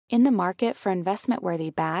In the market for investment-worthy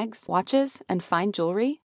bags, watches, and fine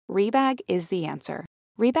jewelry, Rebag is the answer.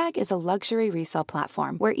 Rebag is a luxury resale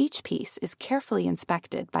platform where each piece is carefully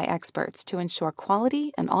inspected by experts to ensure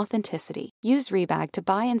quality and authenticity. Use Rebag to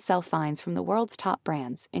buy and sell finds from the world's top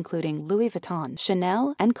brands, including Louis Vuitton,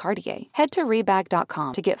 Chanel, and Cartier. Head to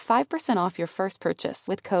Rebag.com to get 5% off your first purchase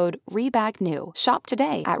with code REBAGNEW. Shop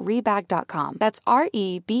today at Rebag.com. That's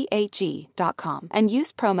REBAG.com. And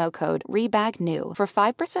use promo code REBAGNEW for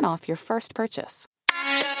 5% off your first purchase.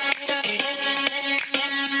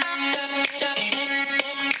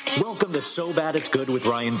 Welcome to So Bad It's Good with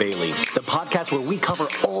Ryan Bailey, the podcast where we cover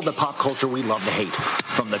all the pop culture we love to hate,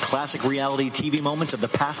 from the classic reality TV moments of the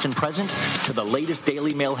past and present to the latest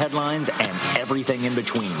Daily Mail headlines and everything in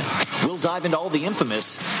between. We'll dive into all the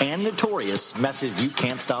infamous and notorious messes you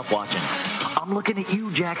can't stop watching. I'm looking at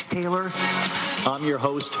you, Jax Taylor. I'm your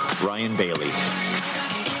host, Ryan Bailey.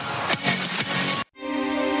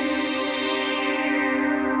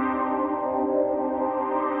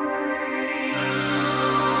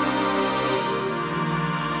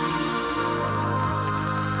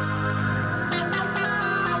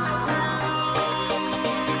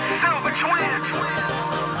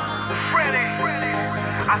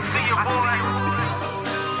 I see you, boy.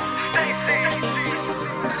 Stacey,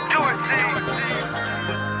 Dorsey.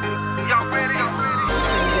 Y'all ready?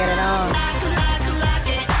 Get it on.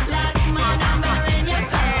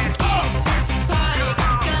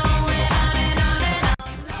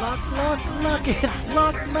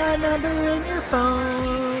 Lock my number in your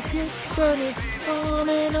phone. Just run it on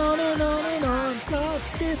and on and on and on. Lock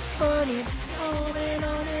this funny on and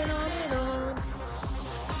on and on and on.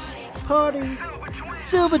 Party.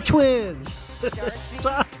 Silva Twins.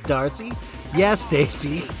 Darcy? Yes,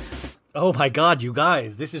 Stacey. Oh my God, you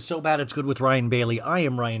guys. This is So Bad It's Good with Ryan Bailey. I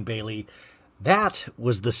am Ryan Bailey. That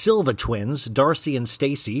was the Silva Twins, Darcy and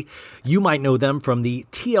Stacey. You might know them from the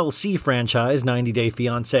TLC franchise, 90 Day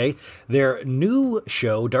Fiancé. Their new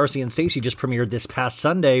show, Darcy and Stacey, just premiered this past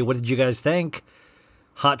Sunday. What did you guys think?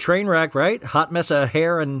 Hot train wreck, right? Hot mess of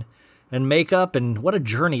hair and makeup, and what a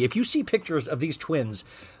journey. If you see pictures of these twins,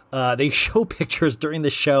 they show pictures during the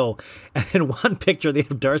show, and in one picture they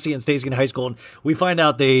have Darcy and Stacey in high school, and we find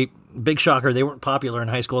out big shocker, they weren't popular in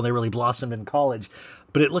high school and they really blossomed in college.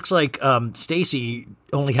 But it looks like Stacey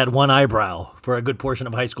only had one eyebrow for a good portion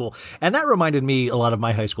of high school, and that reminded me a lot of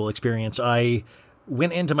my high school experience. I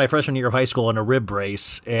went into my freshman year of high school in a rib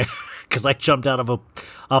brace because I jumped out of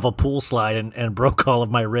a pool slide and broke all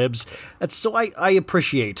of my ribs. So I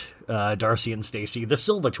appreciate Darcy and Stacey, the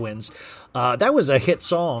Silva Twins. That was a hit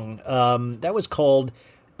song. That was called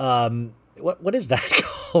what is that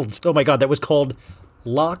called? Oh my God, that was called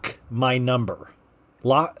 "Lock My Number."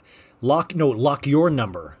 Lock Your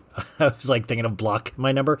Number. I was like thinking of Block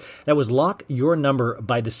My Number. That was Lock Your Number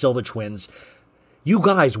by the Silva Twins. You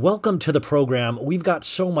guys, welcome to the program. We've got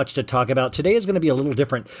so much to talk about. Today is going to be a little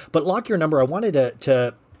different, but Lock Your Number I wanted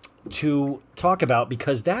to talk about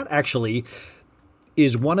because that actually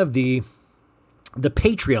is one of the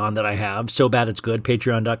Patreon that I have, So Bad It's Good,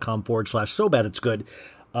 patreon.com/So Bad It's Good.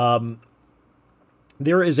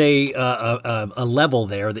 There is a level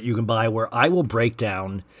there that you can buy where I will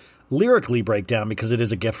lyrically break down, because it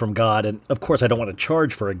is a gift from God. And of course I don't want to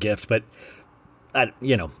charge for a gift, but I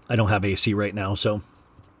don't have AC right now, so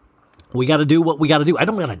we got to do what we got to do. I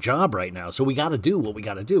don't got a job right now, so we got to do what we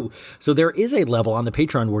got to do. So there is a level on the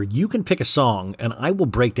Patreon where you can pick a song, and I will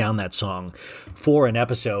break down that song for an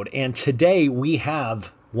episode. And today we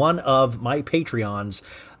have one of my Patreons.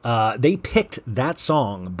 They picked that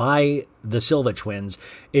song by the Silva Twins.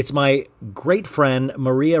 It's my great friend,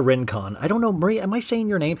 Maria Rincon. I don't know, Maria, am I saying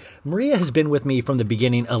your name? Maria has been with me from the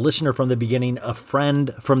beginning, a listener from the beginning, a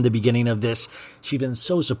friend from the beginning of this. She's been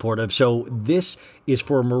so supportive. So this is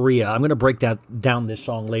for Maria. I'm going to break down this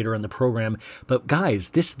song later in the program. But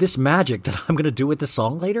guys, this magic that I'm going to do with this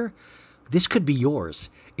song later, this could be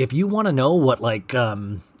yours. If you want to know what,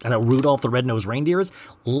 Rudolph the Red-Nosed Reindeer is,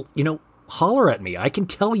 holler at me. I can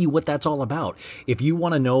tell you what that's all about. If you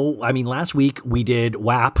want to know, last week we did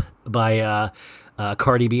WAP by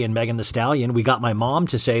Cardi B and Megan Thee Stallion. We got my mom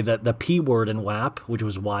to say that the P word in WAP, which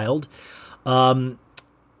was wild. 50th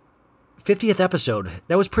episode.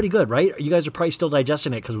 That was pretty good, right? You guys are probably still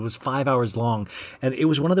digesting it because it was 5 hours long. And it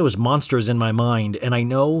was one of those monsters in my mind. And I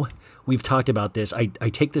know we've talked about this. I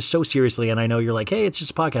take this so seriously. And I know you're like, hey, it's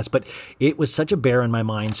just a podcast. But it was such a bear in my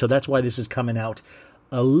mind. So that's why this is coming out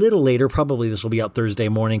a little later. Probably this will be out Thursday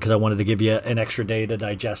morning because I wanted to give you an extra day to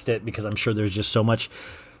digest it, because I'm sure there's just so much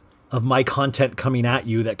of my content coming at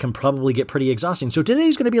you that can probably get pretty exhausting. So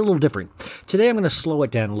today's going to be a little different. Today I'm going to slow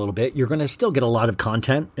it down a little bit. You're going to still get a lot of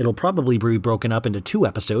content. It'll probably be broken up into 2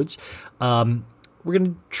 episodes. We're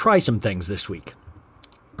going to try some things this week.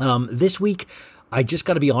 This week, I just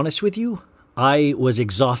got to be honest with you. I was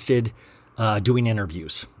exhausted doing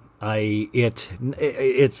interviews.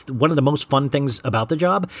 It's one of the most fun things about the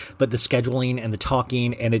job, but the scheduling and the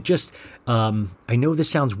talking, and it just, I know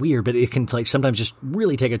this sounds weird, but it can sometimes just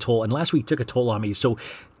really take a toll. And last week took a toll on me. So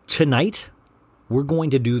tonight we're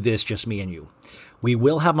going to do this just me and you. We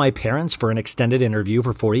will have my parents for an extended interview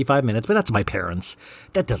for 45 minutes, but that's my parents.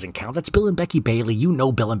 That doesn't count. That's Bill and Becky Bailey. You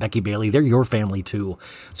know Bill and Becky Bailey. They're your family too.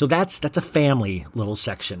 So that's a family little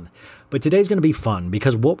section. But today's going to be fun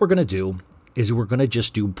because what we're going to do is we're going to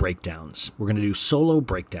just do breakdowns. We're going to do solo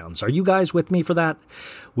breakdowns. Are you guys with me for that?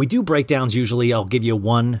 We do breakdowns usually. I'll give you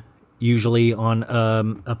one usually on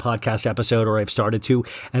a podcast episode, or I've started to,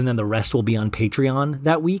 and then the rest will be on Patreon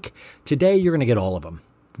that week. Today, you're going to get all of them.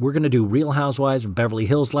 We're going to do Real Housewives of Beverly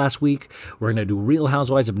Hills last week. We're going to do Real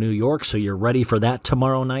Housewives of New York, so you're ready for that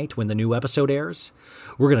tomorrow night when the new episode airs.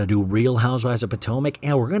 We're going to do Real Housewives of Potomac,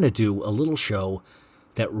 and we're going to do a little show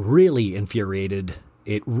that really infuriated.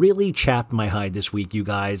 It really chapped my hide this week, you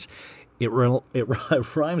guys. It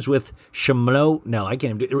rhymes with Shimlo. No, I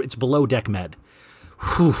can't. It's Below Deck Med.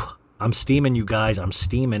 Whew. I'm steaming, you guys. I'm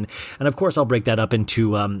steaming. And of course, I'll break that up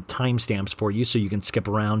into timestamps for you so you can skip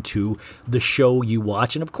around to the show you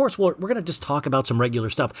watch. And of course, we're going to just talk about some regular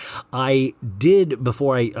stuff. I did,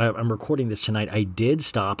 before I'm recording this tonight, I did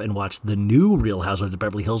stop and watch the new Real Housewives of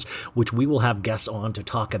Beverly Hills, which we will have guests on to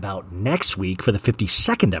talk about next week for the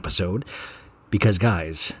 52nd episode. Because,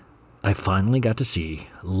 guys, I finally got to see,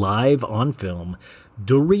 live on film,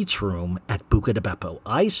 Dorit's room at Buca di Beppo.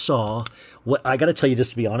 I saw, what I got to tell you,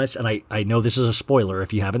 just to be honest, and I know this is a spoiler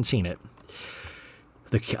if you haven't seen it.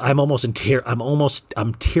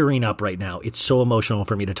 I'm tearing up right now. It's so emotional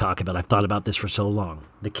for me to talk about. I've thought about this for so long.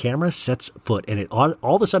 The camera sets foot, and it all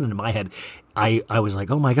of a sudden in my head, I was like,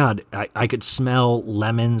 oh my God, I could smell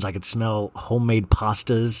lemons. I could smell homemade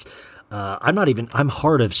pastas. I'm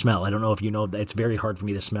hard of smell. I don't know if you know that it's very hard for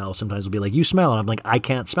me to smell. Sometimes it'll be like, you smell, and I'm like, I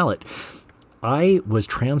can't smell it. I was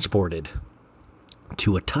transported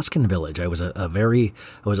to a Tuscan village. I was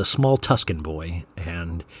a small Tuscan boy,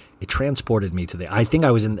 and it transported me to I think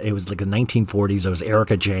it was like the 1940s. I was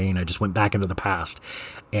Erica Jane. I just went back into the past.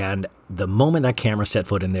 And the moment that camera set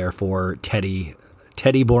foot in there for Teddy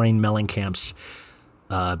Boring Mellencamp's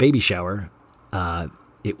baby shower,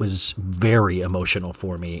 it was very emotional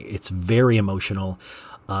for me. It's very emotional.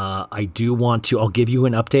 I'll give you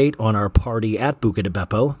an update on our party at Buca di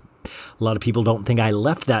Beppo. A lot of people don't think I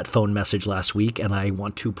left that phone message last week, and I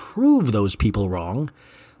want to prove those people wrong,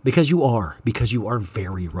 because you are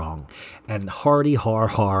very wrong. And hardy har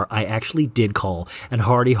har, I actually did call, and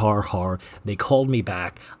hardy har har, they called me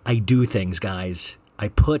back. I do things, guys. I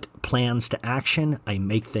put plans to action. I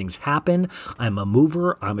make things happen. I'm a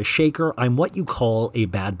mover. I'm a shaker. I'm what you call a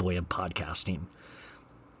bad boy of podcasting.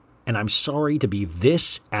 And I'm sorry to be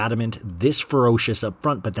this adamant, this ferocious up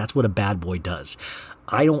front, but that's what a bad boy does.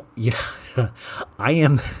 I am the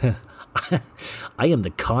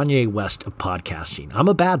Kanye West of podcasting. I'm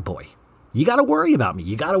a bad boy. You got to worry about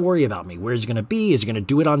me. Where's he going to be? Is he going to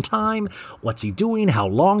do it on time? What's he doing? How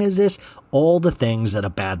long is this? All the things that a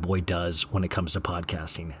bad boy does when it comes to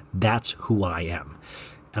podcasting. That's who I am.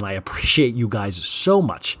 And I appreciate you guys so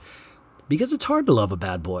much, because it's hard to love a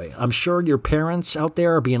bad boy. I'm sure your parents out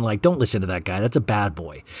there are being like, don't listen to that guy. That's a bad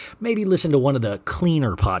boy. Maybe listen to one of the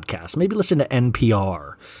cleaner podcasts. Maybe listen to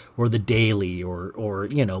NPR or The Daily or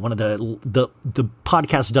one of the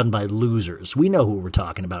podcasts done by losers. We know who we're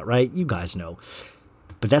talking about, right? You guys know.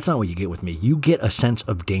 But that's not what you get with me. You get a sense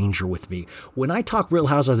of danger with me. When I talk Real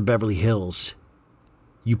Housewives of Beverly Hills,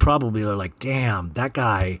 you probably are like, damn, that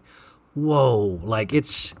guy... Whoa, like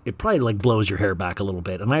it probably like blows your hair back a little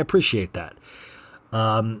bit, and I appreciate that.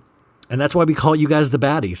 And that's why we call you guys the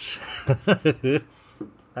baddies.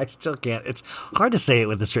 I still can't. It's hard to say it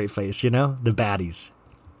with a straight face, the baddies.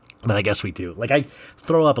 But I guess we do. Like, I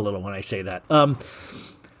throw up a little when I say that.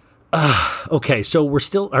 Okay, so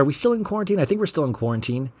are we still in quarantine? I think we're still in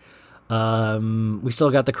quarantine. We still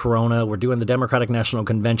got the corona. We're doing the Democratic National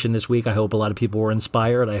Convention this week. I hope a lot of people were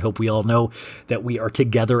inspired. I hope we all know that we are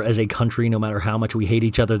together as a country, no matter how much we hate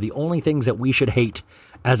each other. The only things that we should hate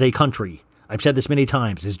as a country, I've said this many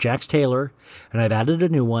times, is Jax Taylor, and I've added a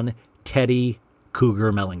new one, Teddy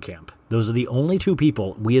Cougar Mellencamp. Those are the only two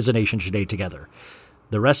people we as a nation should hate together.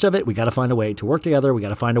 The rest of it, we got to find a way to work together. We got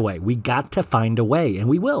to find a way. We got to find a way, and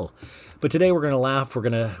we will. But today we're going to laugh. We're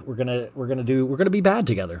going to be bad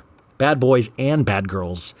together. Bad boys and bad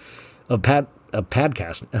girls. of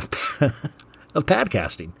podcasting. Of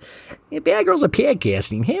podcasting. Yeah, bad girls of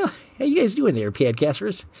podcasting. Hey, how you guys doing there,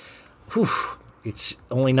 podcasters? Whew. It's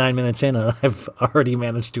only 9 minutes in, and I've already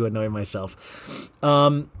managed to annoy myself.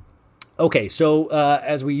 Okay, so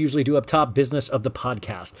as we usually do up top, business of the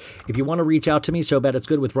podcast. If you want to reach out to me, so bad it's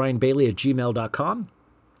good with RyanBailey@gmail.com.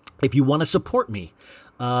 If you want to support me,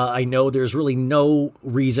 I know there's really no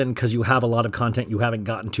reason because you have a lot of content you haven't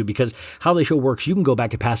gotten to, because how the show works, you can go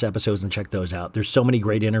back to past episodes and check those out. There's so many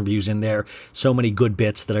great interviews in there, so many good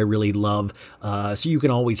bits that I really love. So you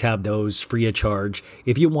can always have those free of charge.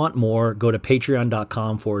 If you want more, go to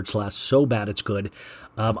patreon.com/so bad it's good.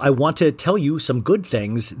 I want to tell you some good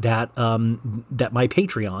things that that my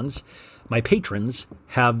patrons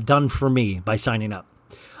have done for me by signing up.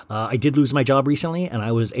 I did lose my job recently, and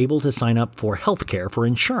I was able to sign up for healthcare, for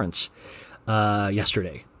insurance,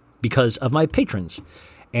 yesterday because of my patrons.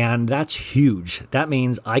 And that's huge. That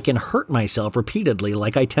means I can hurt myself repeatedly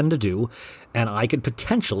like I tend to do, and I could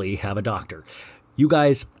potentially have a doctor. You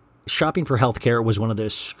guys, shopping for healthcare was one of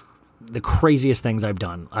the craziest things I've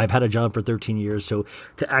done. I've had a job for 13 years, so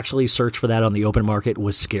to actually search for that on the open market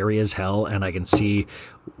was scary as hell, and I can see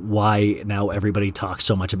why now everybody talks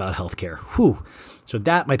so much about healthcare. Whew. So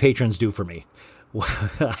that my patrons do for me.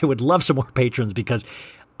 I would love some more patrons because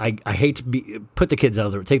I hate to put the kids out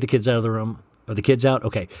of the room. Take the kids out of the room. Are the kids out?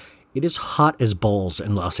 Okay. It is hot as balls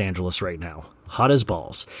in Los Angeles right now. Hot as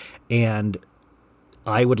balls. And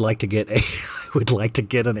I would like to get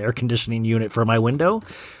an air conditioning unit for my window.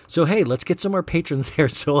 So hey, let's get some more patrons there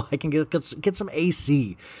so I can get some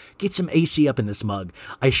AC. Get some AC up in this mug.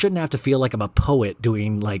 I shouldn't have to feel like I'm a poet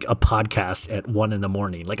doing like a podcast at 1 a.m.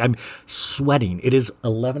 Like I'm sweating. It is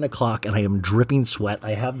 11 o'clock and I am dripping sweat.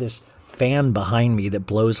 I have this fan behind me that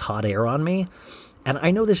blows hot air on me. And I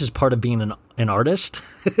know this is part of being an artist.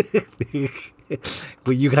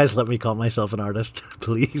 Will you guys let me call myself an artist,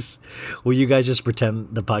 please? Will you guys just pretend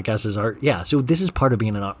the podcast is art? Yeah, so this is part of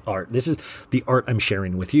being an art. This is the art I'm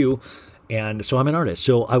sharing with you. And so I'm an artist.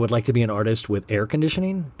 So I would like to be an artist with air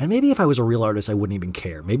conditioning. And maybe if I was a real artist, I wouldn't even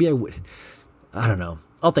care. Maybe I would. I don't know.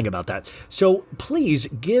 I'll think about that. So please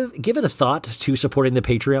give it a thought to supporting the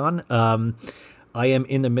Patreon. I am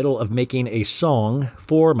in the middle of making a song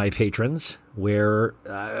for my patrons where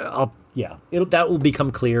that will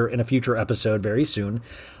become clear in a future episode very soon.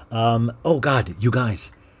 Oh God, you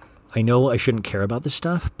guys, I know I shouldn't care about this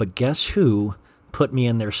stuff, but guess who put me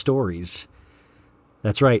in their stories?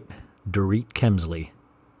 That's right, Dorit Kemsley.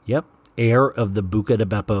 Yep, heir of the Buca de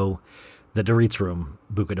Beppo, the Dorit's Room,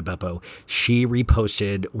 Buca de Beppo. She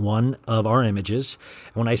reposted one of our images.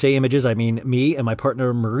 And when I say images, I mean me and my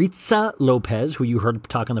partner Maritza Lopez, who you heard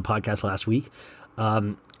talk on the podcast last week.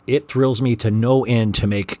 It thrills me to no end to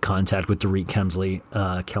make contact with Dorit Kemsley.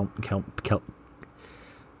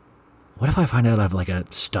 What if I find out I have like a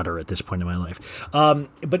stutter at this point in my life?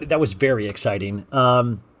 But that was very exciting.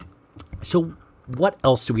 So what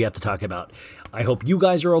else do we have to talk about? I hope you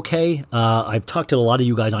guys are okay. I've talked to a lot of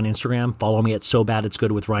you guys on Instagram. Follow me at So Bad It's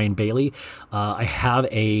Good with Ryan Bailey. I have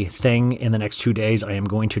a thing in the next 2 days. I am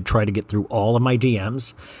going to try to get through all of my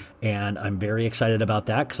DMs, and I'm very excited about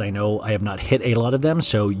that because I know I have not hit a lot of them.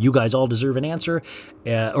 So you guys all deserve an answer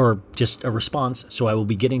or just a response. So I will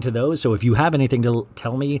be getting to those. So if you have anything to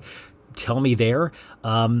tell me there.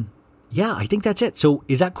 Yeah, I think that's it. So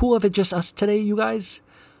is that cool if it's just us today, you guys?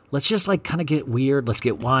 Let's just like kind of get weird. Let's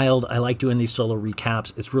get wild. I like doing these solo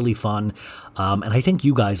recaps. It's really fun. And I think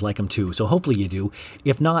you guys like them too. So hopefully you do.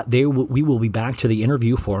 If not, we will be back to the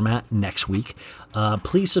interview format next week.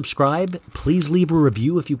 Please subscribe. Please leave a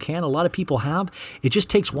review if you can. A lot of people have. It just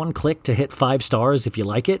takes one click to hit 5 stars if you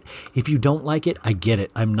like it. If you don't like it, I get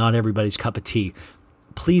it. I'm not everybody's cup of tea.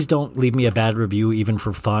 Please don't leave me a bad review even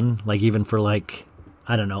for fun. Like even for like,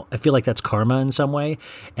 I don't know. I feel like that's karma in some way.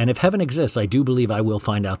 And if heaven exists, I do believe I will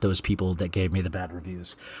find out those people that gave me the bad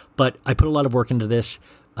reviews. But I put a lot of work into this.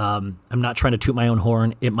 I'm not trying to toot my own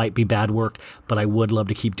horn. It might be bad work, but I would love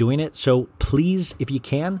to keep doing it. So please, if you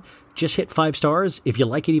can, just hit 5 stars. If you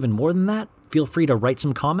like it even more than that, feel free to write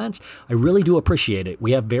some comments. I really do appreciate it.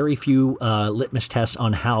 We have very few litmus tests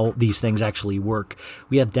on how these things actually work.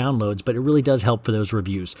 We have downloads, but it really does help for those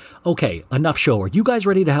reviews. Okay, enough show. Are you guys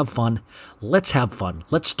ready to have fun? Let's have fun.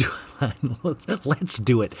 Let's do it. Let's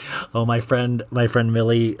do it. Oh, my friend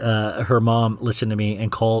Millie, her mom listened to me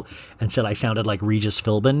and called and said I sounded like Regis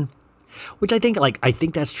Philbin. Which I think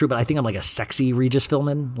that's true, but I think I'm like a sexy Regis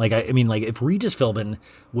Philbin. Like, I mean, like if Regis Philbin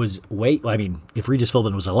was if Regis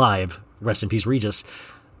Philbin was alive, rest in peace, Regis.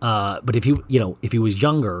 But if he was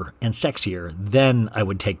younger and sexier, then I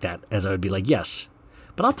would take that as I would be like, yes,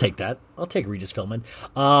 but I'll take that. I'll take Regis Philbin.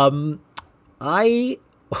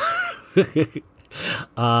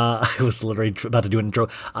 I was literally about to do an intro.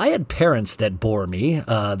 I had parents that bore me.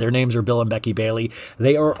 Their names are Bill and Becky Bailey.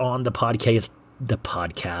 They are on the podcast.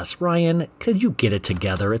 Ryan, could you get it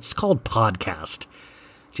together? It's called podcast.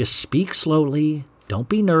 Just speak slowly. Don't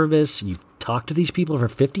be nervous. You've talked to these people for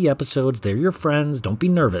 50 episodes. They're your friends. Don't be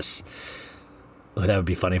nervous. Oh, that would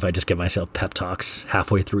be funny if I just give myself pep talks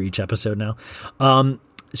halfway through each episode now.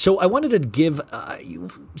 So I wanted to give.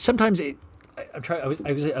 Sometimes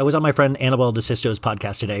I was on my friend Annabelle DeSisto's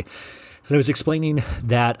podcast today, and I was explaining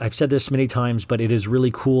that I've said this many times, but it is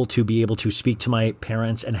really cool to be able to speak to my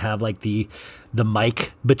parents and have like the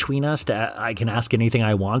mic between us. I can ask anything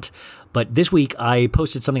I want. But this week I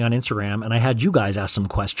posted something on Instagram and I had you guys ask some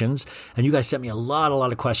questions, and you guys sent me a lot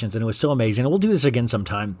of questions, and it was so amazing. And we'll do this again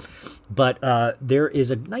sometime. But there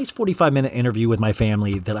is a nice 45-minute interview with my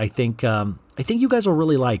family that I think you guys will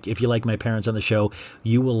really like. If you like my parents on the show,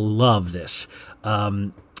 you will love this.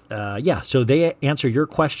 So they answer your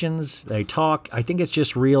questions. They talk. I think it's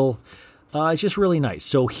just real. It's just really nice.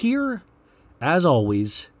 So here, as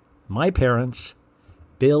always, my parents,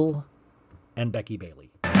 Bill and Becky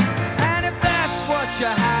Bailey. And if that's what you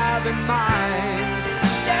have in mind,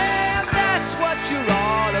 yeah, if that's what you're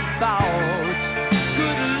all about,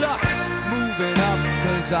 good luck moving up,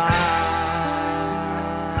 'cause I'm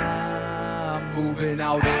moving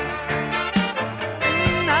out. I'm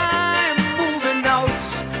moving out.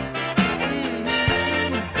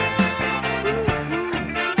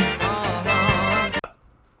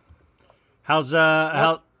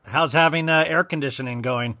 How's having air conditioning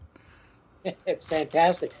going? It's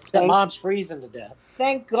fantastic. Except Mom's freezing to death.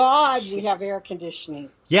 Thank God we have air conditioning.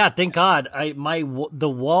 Yeah, thank God. The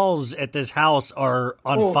walls at this house are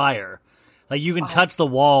on fire. Like you can touch the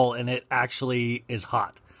wall and it actually is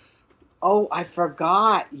hot. Oh, I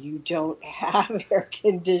forgot you don't have air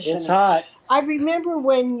conditioning. It's hot. I remember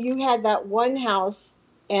when you had that one house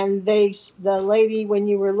and the lady, when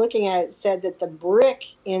you were looking at it, said that the brick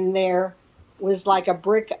in there was like a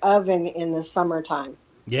brick oven in the summertime.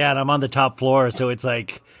 Yeah, and I'm on the top floor, so it's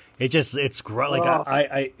like it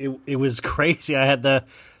was crazy. I had the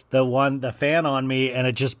fan on me, and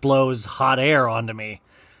it just blows hot air onto me.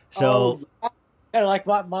 So kind of like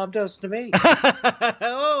what Mom does to me.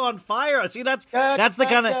 Oh, on fire! See, that's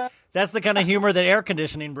the kind of humor that air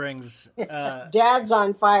conditioning brings. Dad's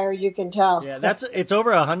on fire, you can tell. Yeah, it's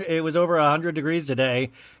over 100. It was over 100 degrees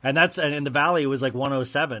today, and in the valley it was like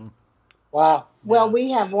 107. Wow. Well,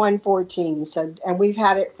 we have 114, and we've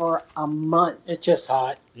had it for a month. It's just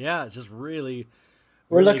hot. Yeah, it's just really.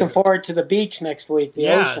 We're looking forward to the beach next week. The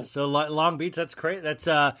ocean. So Long Beach, that's great. That's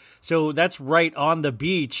so that's right on the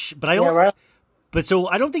beach. But I don't. Yeah, right. But so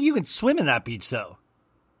I don't think you can swim in that beach, though.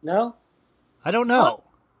 No. I don't know.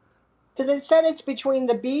 Because it said it's between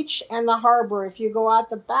the beach and the harbor. If you go out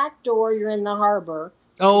the back door, you're in the harbor.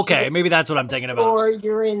 Oh, okay. Maybe that's what I'm thinking about. Or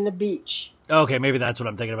you're in the beach. Okay, maybe that's what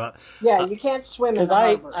I'm thinking about. Yeah, you can't swim in the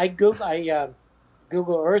harbor. I Google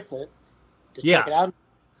Earth it to check it out.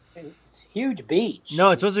 And it's a huge beach.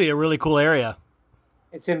 No, it's supposed to be a really cool area.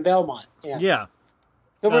 It's in Belmont. Yeah. Yeah.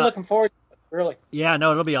 So we're looking forward to it, really. Yeah,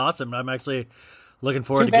 no, it'll be awesome. I'm actually looking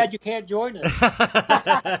forward Too bad you can't join us.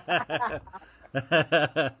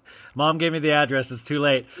 Mom gave me the address. It's too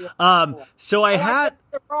late. So I had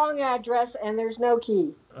the wrong address, and there's no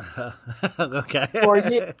key. Okay.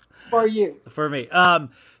 For you. For me.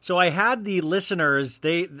 So I had the listeners.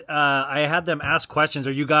 I had them ask questions.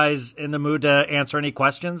 Are you guys in the mood to answer any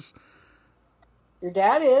questions? Your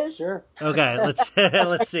dad is. Sure. Okay. Let's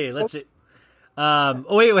see. Wait.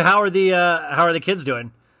 How are the kids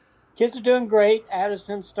doing? Kids are doing great.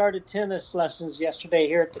 Addison started tennis lessons yesterday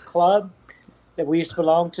here at the club that we used to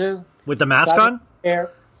belong to. With the mask on? There,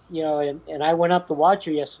 and I went up to watch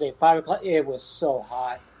her yesterday at 5 o'clock. It was so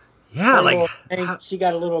hot. Yeah, she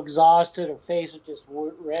got a little exhausted. Her face was just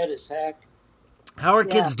red as heck. How are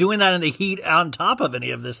kids doing that in the heat on top of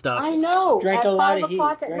any of this stuff? I know. Drank a lot of heat.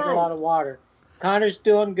 Drank a lot of water. Connor's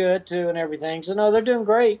doing good too, and everything. So no, they're doing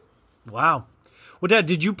great. Wow. Well, Dad,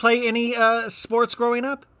 did you play any sports growing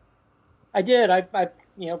up? I did. I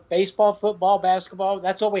baseball, football, basketball.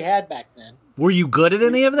 That's all we had back then. Were you good at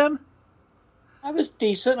any of them? I was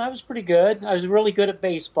decent. I was pretty good. I was really good at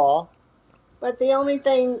baseball. But the only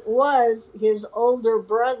thing was his older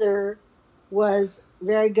brother was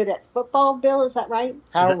very good at football. Bill, is that right?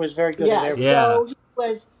 Howard was very good at everything. Yeah. So he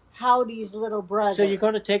was Howdy's little brother. So you're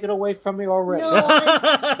going to take it away from me already? No,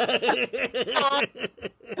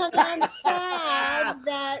 I'm sad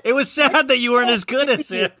that... It was sad that you weren't as good as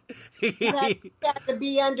him. that you had to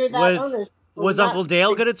be under that illness. Was Uncle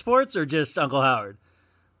Dale good at sports or just Uncle Howard?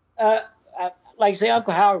 like I say,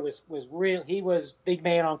 Uncle Howard was real. He was big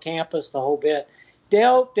man on campus, the whole bit.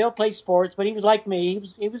 Dale played sports, but he was like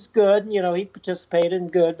me. He was good. He participated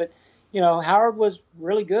and good. But Howard was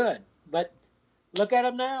really good. But look at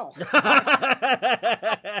him now.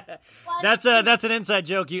 That's an inside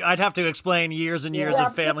joke. I'd have to explain years and years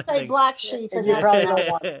of family things. Black sheep, and You that's probably not don't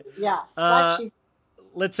one. want it. Yeah, black sheep.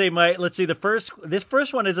 Let's see. This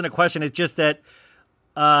first one isn't a question. It's just that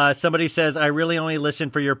somebody says, "I really only listen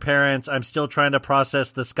for your parents. I'm still trying to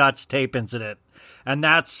process the Scotch tape incident." And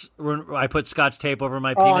that's when I put Scotch tape over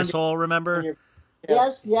my penis hole. Remember?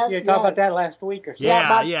 Yes. You talked about that last week or so.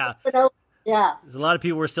 Yeah. Yeah. There's a lot of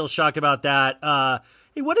people were still shocked about that.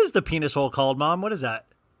 Hey, what is the penis hole called, Mom? What is that?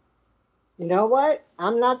 You know what?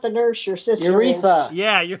 I'm not the nurse. Your sister Urethra. is.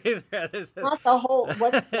 Yeah, you're Not the whole.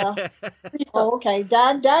 What's the? Oh, okay.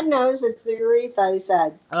 Dad knows it's the urethra. He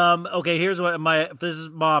said. Okay, here's what this is,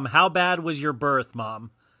 Mom. How bad was your birth, Mom?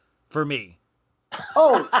 For me.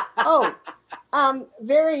 Oh.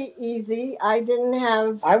 Very easy. I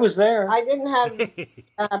was there. I didn't have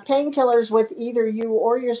painkillers with either you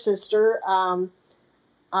or your sister.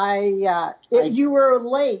 You were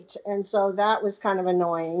late, and so that was kind of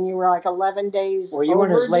annoying. You were like 11 days Well, you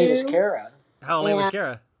weren't as late as Kara. How late was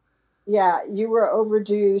Kara? Yeah, you were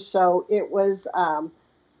overdue, so it was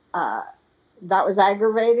that was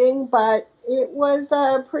aggravating, but it was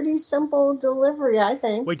a pretty simple delivery, I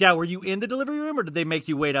think. Wait, Dad, were you in the delivery room, or did they make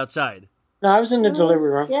you wait outside? No, I was in the delivery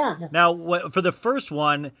room. Yeah. Now, for the first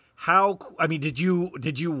one, did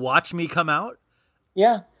you watch me come out?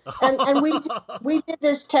 Yeah. And we did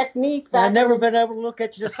this technique back. I've never been able to look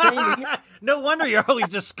at you the same. No wonder you're always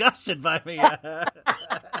disgusted by me.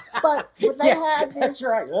 But they had this. That's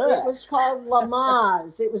right. It was called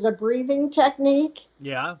Lamaze. It was a breathing technique.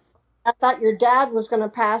 Yeah. I thought your dad was going to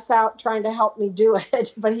pass out trying to help me do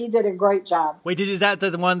it, but he did a great job. Wait, is that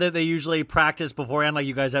the one that they usually practice beforehand? Like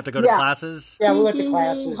you guys have to go to classes? Yeah, we went to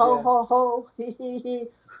classes. Ho, ho, ho. He, he.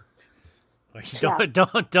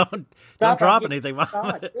 Don't drop anything,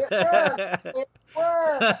 Mom. It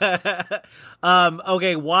works.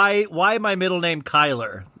 Okay, why my middle name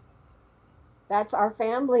Kyler? That's our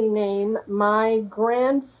family name. My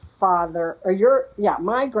grandfather,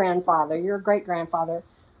 my grandfather, your great grandfather,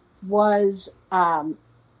 was that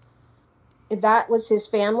was his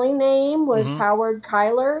family name was Howard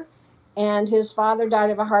Kyler, and his father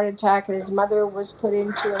died of a heart attack, and his mother was put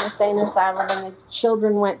into an insane asylum, and the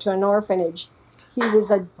children went to an orphanage. He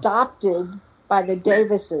was adopted by the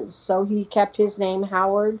Davises, so he kept his name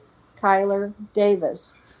Howard Kyler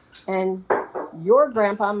Davis. And your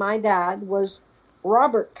grandpa, my dad, was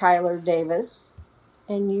Robert Kyler Davis,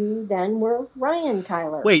 and you then were Ryan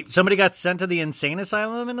Kyler. Wait, somebody got sent to the insane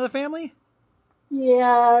asylum in the family?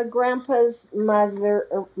 Yeah, Grandpa's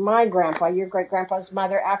mother, my grandpa, your great-grandpa's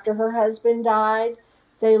mother, after her husband died,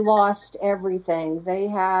 they lost everything. He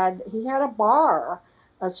had a bar,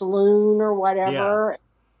 a saloon or whatever,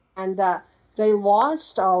 and they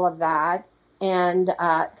lost all of that, and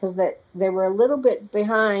because they were a little bit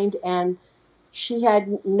behind, and she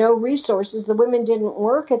had no resources. The women didn't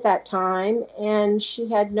work at that time, and she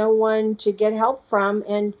had no one to get help from,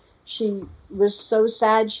 and she was so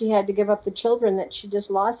sad she had to give up the children that she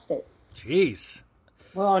just lost it. Jeez.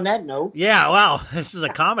 Well, on that note. Yeah, wow. This is a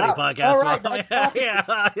comedy podcast. Right,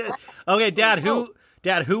 yeah. Okay, Dad,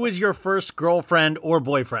 who was your first girlfriend or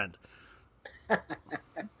boyfriend?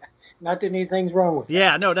 Not that anything's wrong with that.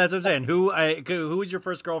 Yeah, no, that's what I'm saying. Who was your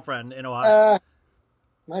first girlfriend in Ohio?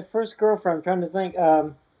 My first girlfriend, I'm trying to think.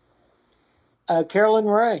 Carolyn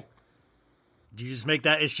Ray. Did you just make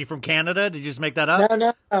that? Is she from Canada? Did you just make that up?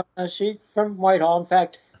 No. She's from Whitehall. In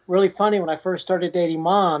fact, really funny, when I first started dating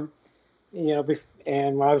Mom, and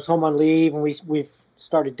when I was home on leave and we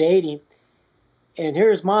started dating, and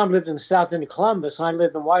here's Mom lived in the south end of Columbus, and I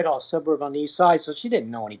lived in Whitehall, suburb on the east side, so she didn't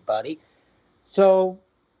know anybody. So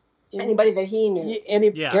anybody that he knew.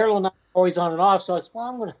 Carolyn and I were always on and off, so I said, well,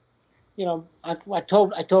 I'm going to, I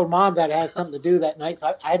told Mom that I had something to do that night,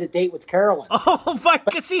 so I had a date with Carolyn. Oh my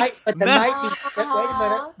God!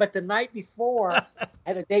 But the night before, I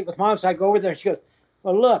had a date with Mom, so I go over there and she goes,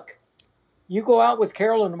 "Well, look, you go out with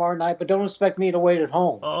Carolyn tomorrow night, but don't expect me to wait at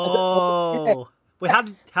home." Oh, wait,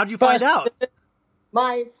 how'd you find out?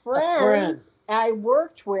 My friend I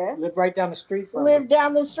worked with lived right down the street from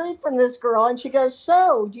this girl, and she goes,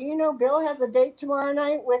 "So, do you know Bill has a date tomorrow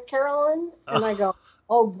night with Carolyn?" And I go,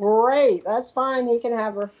 "Oh, great. That's fine. He can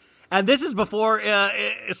have her." And this is before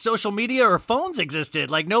social media or phones existed.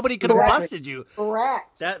 Like, nobody could have busted you.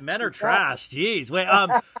 Correct. That men are trash. Jeez. Wait.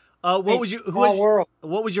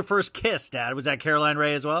 What was your first kiss, Dad? Was that Caroline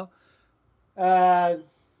Ray as well?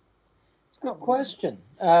 Good question.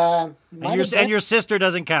 And your sister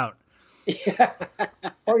doesn't count. Yeah.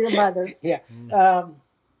 Or your mother. Yeah. It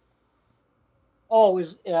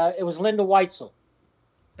was Linda Weitzel.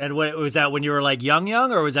 And what was that when you were like young,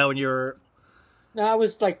 or was that when you were? No, I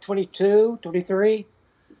was like 22, 23.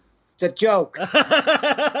 It's a joke.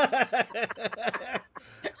 I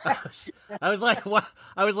was like,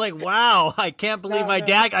 wow! I can't believe my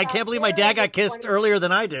dad. I can't believe my dad got kissed earlier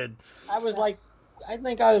than I did. I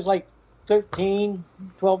think I was like 13,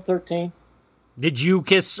 12, 13. Did you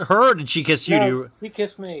kiss her, or did she kiss you? No, she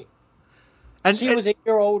kissed me. And she was a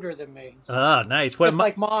year older than me. Oh, nice. Just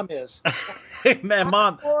like Mom is. Man,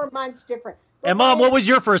 Mom. 4 months different. And Mom, what was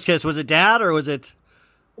your first kiss? Was it Dad, or was it?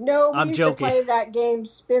 No, we I'm used joking. to play that game,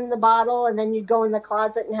 spin the bottle, and then you'd go in the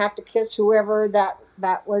closet and have to kiss whoever that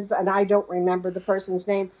was, and I don't remember the person's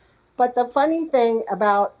name. But the funny thing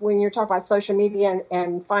about when you're talking about social media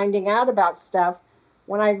and finding out about stuff,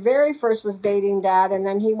 when I very first was dating Dad, and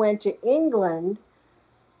then he went to England,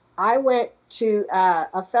 I went to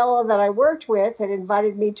a fellow that I worked with had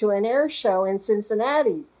invited me to an air show in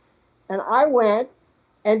Cincinnati. And I went,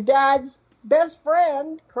 and Dad's best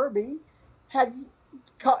friend, Kirby, had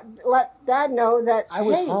let Dad know that I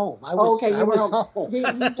was home. I was home. He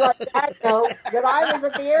let Dad know that I was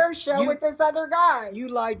at the air show with this other guy. You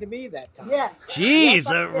lied to me that time. Yes.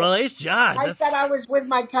 Jeez, yes, John. I said I was with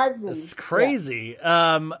my cousin. That's crazy.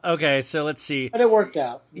 Yeah. Okay, so let's see. But it worked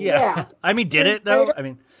out. Yeah. I mean, did it though? I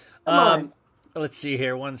mean, Come on. Let's see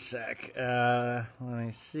here. One sec. Let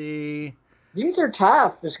me see. These are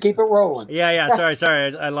tough. Just keep it rolling. Yeah.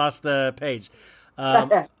 Sorry. I lost the page.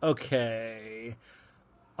 Okay.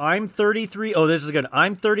 I'm 33. Oh, this is good.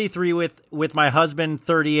 I'm 33 with my husband,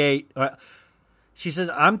 38. She says,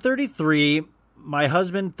 I'm 33. My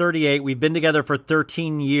husband, 38. We've been together for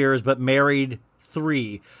 13 years, but married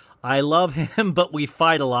 3. I love him, but we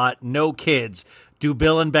fight a lot. No kids. Do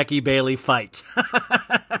Bill and Becky Bailey fight?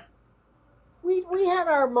 We had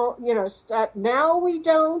our, now we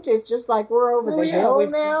don't. It's just like we're over the hill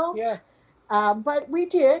now. Yeah. But we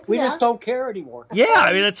did. We just don't care anymore. Yeah,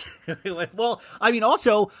 I mean, it's well. I mean,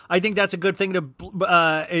 also, I think that's a good thing to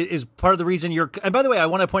is part of the reason you're. And by the way, I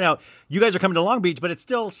want to point out, you guys are coming to Long Beach, but it's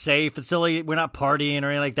still safe. It's still we're not partying or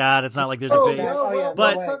anything like that. It's not like there's a big.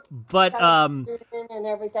 But and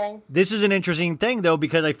everything. This is an interesting thing though,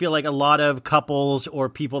 because I feel like a lot of couples or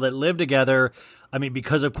people that live together, I mean,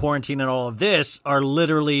 because of quarantine and all of this, are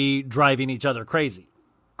literally driving each other crazy.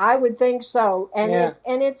 I would think so, and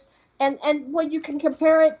And well, you can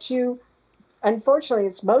compare it to, unfortunately,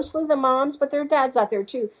 it's mostly the moms, but there are dads out there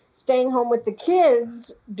too, staying home with the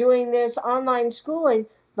kids, doing this online schooling.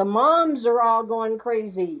 The moms are all going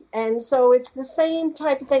crazy. And so it's the same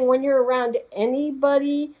type of thing when you're around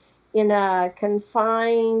anybody in a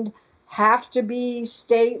confined, have to be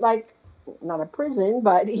state, like not a prison,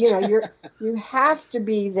 but you have to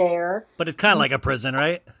be there. But it's kind of like a prison,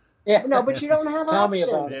 right? Yeah. No, but you don't have Tell options.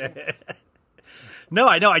 me about it. No,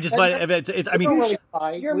 I know. I just find I mean,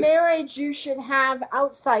 your marriage, you should have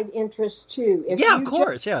outside interests too. If of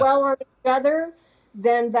course, well on each other,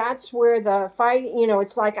 then that's where the fight.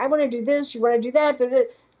 It's like I want to do this, you want to do that,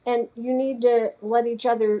 and you need to let each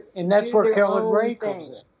other. And that's where Carolyn Ray comes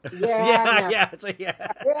in. Yeah.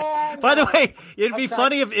 By the way, it'd be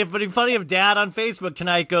funny if Dad on Facebook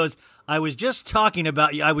tonight goes, "I was just talking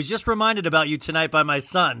about you. I was just reminded about you tonight by my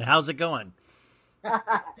son. How's it going?"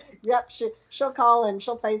 Yep, she'll call him.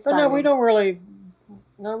 She'll FaceTime. But no, we don't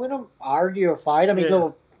argue or fight. I mean,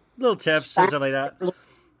 little tips and stuff like that.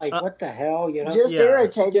 Like, what the hell, Just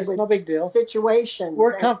irritated just with no big deal. situations.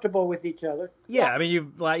 We're comfortable with each other. Yeah, I mean,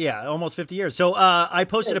 you've almost 50 years. So I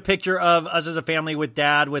posted a picture of us as a family with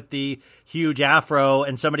Dad with the huge afro,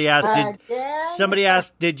 and somebody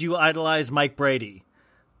asked, did you idolize Mike Brady?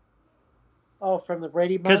 Oh, from the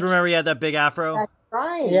Brady Bunch? Because remember he had that big afro? That's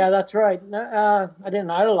right. Yeah, that's right. No, I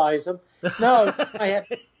didn't idolize him. No,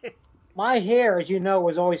 my hair, as you know,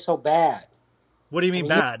 was always so bad. What do you mean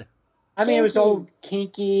bad? I mean, it was all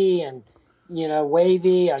kinky and,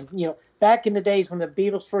 wavy. And, back in the days when the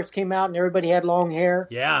Beatles first came out and everybody had long hair.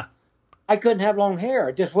 Yeah. I couldn't have long hair.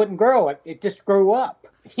 It just wouldn't grow. It just grew up.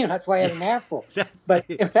 That's why I had an afro. But,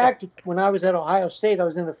 in fact, when I was at Ohio State, I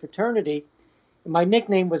was in a fraternity. My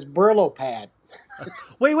nickname was Brillo Pad.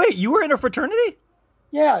 Wait, you were in a fraternity?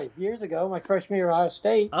 Yeah, years ago, my freshman year at Ohio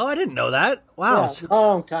State. Oh, I didn't know that. Wow. Yeah, a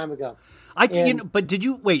long time ago. But did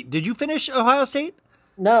you finish Ohio State?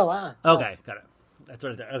 No. Okay, got it. That's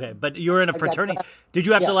what I thought. Okay, but you were in a fraternity. Did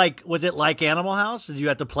you have to was it like Animal House? Did you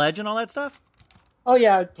have to pledge and all that stuff? Oh,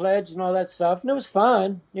 yeah, I'd pledge and all that stuff. And it was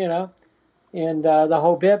fun, and the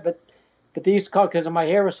whole bit. But they used to call, because my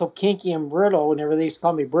hair was so kinky and brittle, and they used to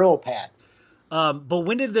call me Brillo Pad. But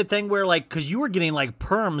when did the thing where, like, because you were getting, like,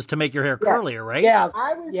 perms to make your hair curlier, right? Yeah.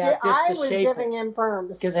 I was just giving him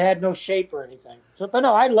perms. Because it had no shape or anything. So, but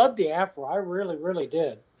no, I loved the afro. I really, really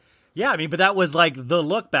did. Yeah, I mean, but that was, like, the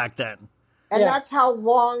look back then. And that's how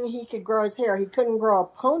long he could grow his hair. He couldn't grow a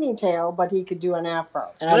ponytail, but he could do an afro.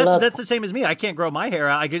 And that's the same as me. I can't grow my hair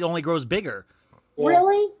out. It only grows bigger. Yeah.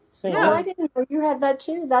 Really? Same Oh, I didn't know you had that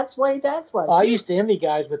too. That's why Dad's was. I used to envy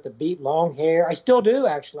guys with the beat long hair. I still do,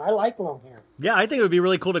 actually. I like long hair. Yeah, I think it would be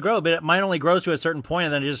really cool to grow, but mine only grows to a certain point,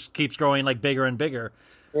 and then it just keeps growing, like, bigger and bigger.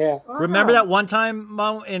 Yeah. Wow. Remember that one time,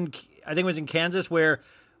 Mom, I think it was in Kansas, where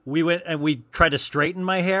we went and we tried to straighten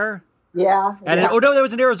my hair? Yeah. And that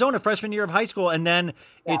was in Arizona, freshman year of high school, and then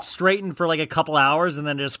it straightened for like a couple hours, and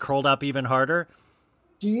then it just curled up even harder.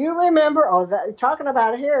 Do you remember? Talking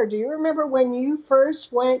about hair. Do you remember when you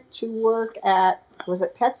first went to work at? Was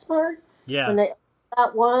it PetSmart? Yeah. When they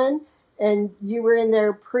that one, and you were in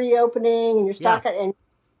there pre-opening, and you're stocking, and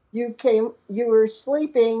you were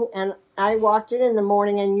sleeping, and I walked in the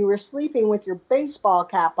morning, and you were sleeping with your baseball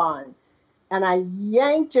cap on. And I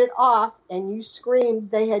yanked it off, and you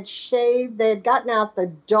screamed. They had gotten out the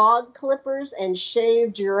dog clippers and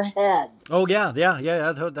shaved your head. Oh, yeah.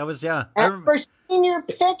 That was, And for senior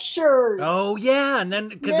pictures. Oh, yeah. And then,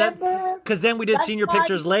 because then we did senior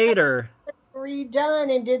pictures later.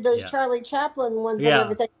 Redone and did those Charlie Chaplin ones Yeah. and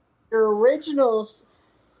everything. Your originals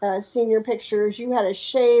senior pictures, you had a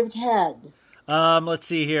shaved head. Let's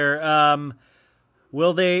see here.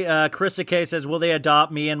 Will they, Carissa K says, will they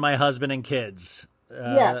adopt me and my husband and kids?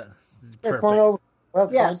 Yes. Perfect. Well,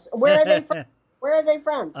 Yes. Where are they from? Where are they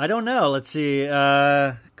from? I don't know. Let's see.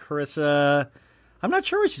 Carissa, I'm not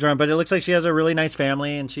sure where she's from, but it looks like she has a really nice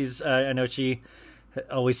family, and she's, I know she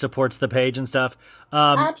always supports the page and stuff.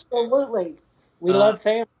 Absolutely. We love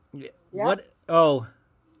family. Yep.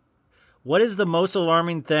 What is the most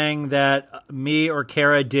alarming thing that me or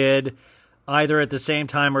Kara did either at the same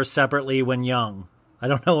time or separately when young? I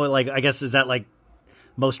don't know. Like, I guess, is that like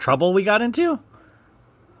most trouble we got into?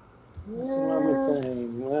 That's another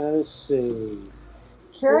thing. Let's see.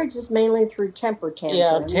 Kara just mainly through temper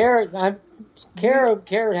tantrums. Yeah,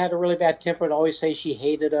 Kara had a really bad temper and always say she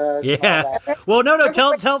hated us. Yeah. Well, no.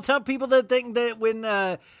 Tell people that thing that when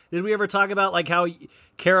did we ever talk about like how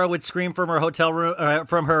Kara would scream from her hotel room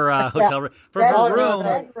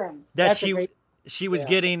Bedroom. that she was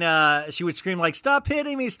getting she would scream like, stop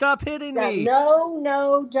hitting me,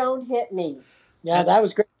 No, don't hit me. Yeah, that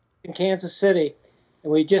was great in Kansas City,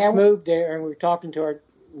 and we just moved there, and we were talking to our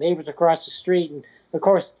neighbors across the street, and of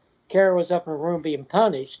course Kara was up in her room being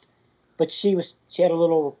punished, but she had a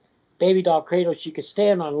little baby doll cradle she could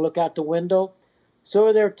stand on and look out the window. So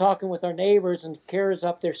we're there talking with our neighbors, and Kara's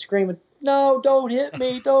up there screaming, no, don't hit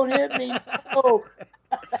me, no.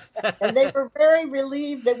 And they were very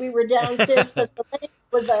relieved that we were downstairs because the lady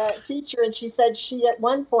was a teacher, and she said she at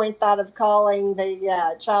one point thought of calling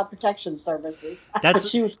the Child Protection Services.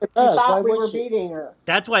 She was with She us. thought Why we were would she? beating her.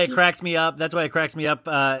 That's why it cracks me up.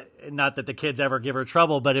 Not that the kids ever give her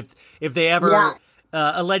trouble, but if they ever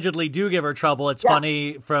allegedly do give her trouble, it's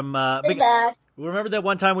funny from remember that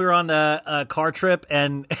one time we were on the car trip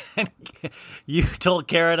and you told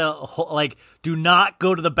Kara to do not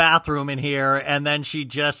go to the bathroom in here, and then she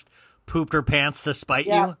just pooped her pants to spite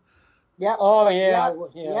you. Yep. Oh yeah.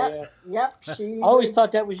 Yep. I always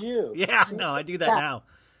thought that was you. Yeah, no, I do that now.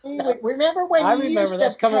 Remember when I you remember used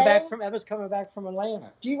that's to coming pay? back from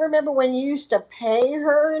Atlanta. Do you remember when you used to pay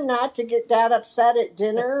her not to get Dad upset at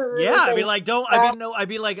dinner? Yeah, I'd be like,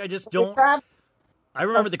 I just don't. I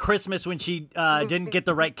remember the Christmas when she didn't get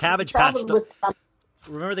the right Cabbage Patch.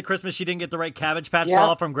 Remember the Christmas she didn't get the right Cabbage Patch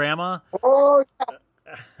doll from Grandma? Oh,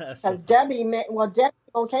 because Debbie made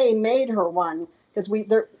her one because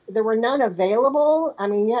there were none available. I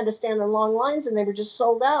mean, you had to stand in long lines, and they were just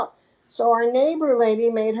sold out. So our neighbor lady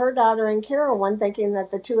made her daughter and Kara one, thinking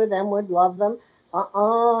that the two of them would love them.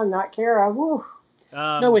 Not Kara. Woo.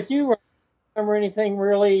 No, with you, remember anything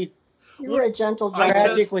really? You were a gentle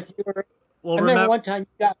tragic with you. Well, I remember one time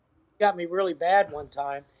you got me really bad one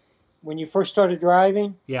time when you first started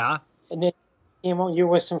driving. Yeah. And then you were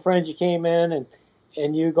with some friends. You came in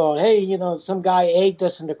and you going, hey, some guy egged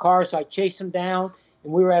us in the car, so I chased him down,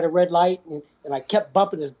 and we were at a red light, and I kept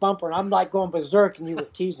bumping his bumper, and I'm like going berserk, and you were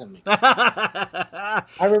teasing me. I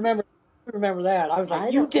remember that. I was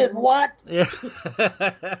like, you did what? Yeah.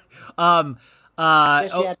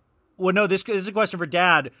 Well, no, this is a question for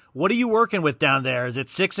Dad. What are you working with down there? Is it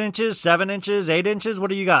 6 inches, 7 inches, 8 inches? What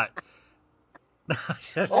do you got?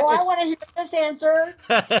 I want to hear this answer.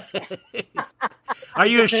 Are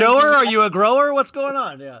you a shower? Are you a grower? What's going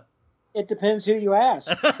on? Yeah. It depends who you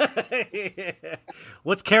ask.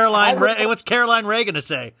 What's Caroline Ray going to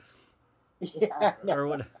say? Yeah. Or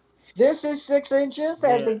what? This is 6 inches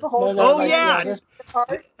as he holds No, up Oh, my yeah. fingers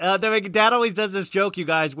apart. Dad always does this joke, you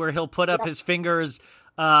guys, where he'll put up his fingers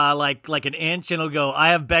like an inch, and he'll go, "I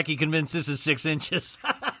have Becky convinced this is 6 inches."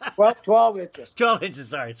 12 inches. 12 inches.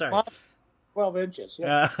 Sorry. 12 inches.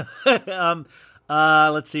 Yeah.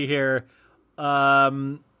 Let's see here.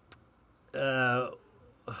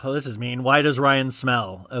 This is mean. Why does Ryan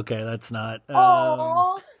smell? Okay, that's not.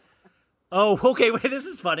 Oh, okay. Wait, this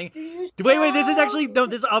is funny. Wait. This is actually no.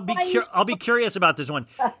 This I'll be curious about this one.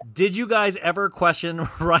 Did you guys ever question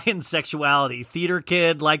Ryan's sexuality? Theater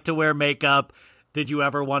kid, liked to wear makeup. Did you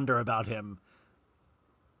ever wonder about him?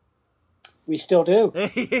 We still do. No,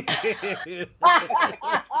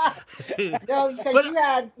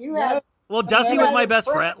 because you had. Well, Dusty was my best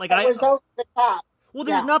friend. Like I was over the top. Well,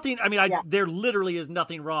 there's nothing. I mean, there literally is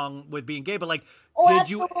nothing wrong with being gay. But like, did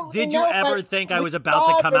you ever think I was about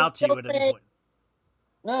to come out to you at any point?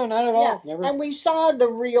 No, not at all. Yeah. Never. And we saw the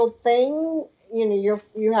real thing. You know,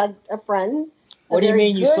 you had a friend. What do you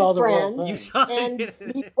mean you saw the real thing? You saw And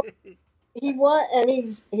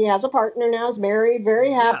he has a partner now. He's married,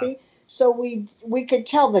 very happy. Yeah. So we could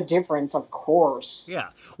tell the difference, of course.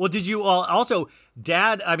 Yeah. Well, did you all also,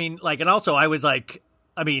 Dad? I mean, like, and also I was like,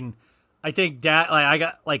 I mean, I think Dad,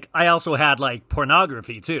 like, I also had like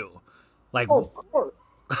pornography too, like, of course,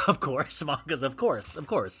 of course, mangas, of course. You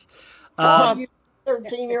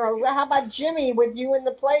 13-year-old. How about Jimmy with you in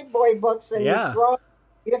the Playboy books and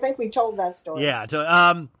you think we told that story? Yeah.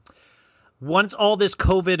 So, once all this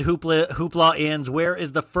COVID hoopla ends, where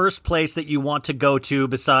is the first place that you want to go to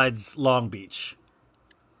besides Long Beach?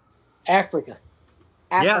 Africa.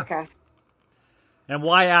 Africa. And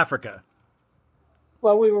why Africa?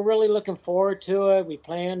 Well, we were really looking forward to it. We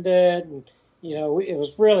planned it, and it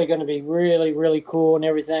was really going to be really, really cool and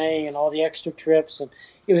everything, and all the extra trips. And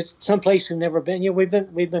it was someplace we've never been.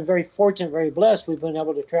 We've been very fortunate, very blessed. We've been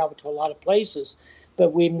able to travel to a lot of places,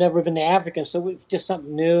 but we've never been to Africa, so it was just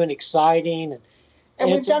something new and exciting.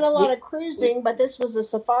 And we've done a lot of cruising, but this was a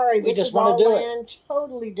safari. This was all land,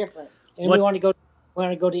 totally different. And we want to go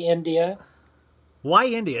to India. Why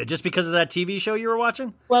India? Just because of that TV show you were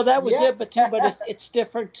watching? Well, that was it, but it's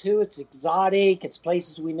different too. It's exotic. It's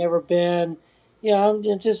places we've never been.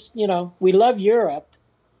 And just we love Europe,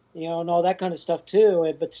 and all that kind of stuff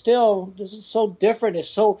too. But still, this is so different.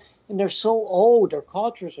 And they're so old. Their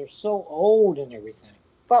cultures are so old and everything.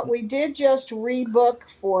 But we did just rebook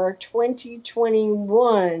for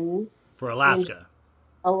 2021 for Alaska.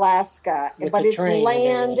 But it's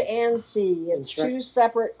land and sea. It's two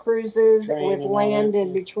separate cruises with land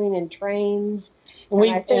in between and trains. And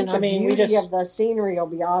I think the beauty of the scenery will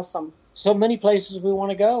be awesome. So many places we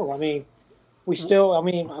want to go. I mean, I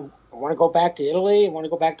want to go back to Italy. I want to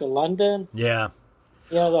go back to London. Yeah.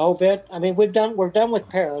 The whole bit. I mean, we're done with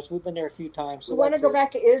Paris. We've been there a few times. So we want to go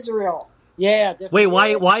back to Israel. Yeah. Definitely.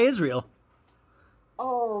 Wait, why Israel?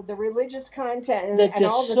 Oh, the religious content and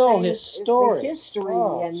all the things, historic. The history,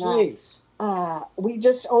 we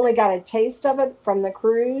just only got a taste of it from the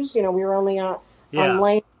cruise. We were only on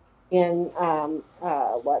land in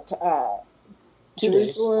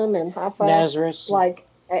Jerusalem and Haifa, Nazareth, like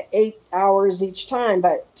 8 hours each time.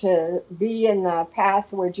 But to be in the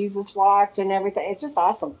path where Jesus walked and everything, it's just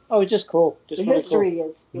awesome. Oh, it's just cool. The really history cool.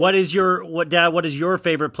 is. What is your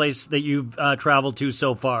favorite place that you've traveled to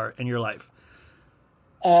so far in your life?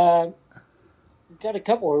 Got a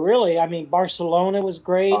couple really. I mean, Barcelona was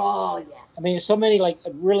great. Oh, yeah. I mean, so many, I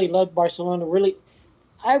really loved Barcelona. Really,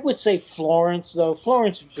 I would say Florence, though.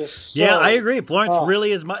 Florence was just Yeah, I agree. Florence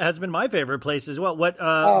really has been my favorite place as well. What,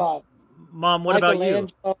 Mom, what about you?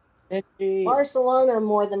 Barcelona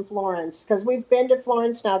more than Florence, because we've been to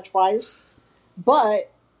Florence now twice.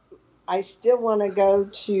 But I still want to go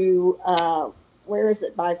to, where is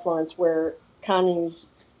it by Florence, where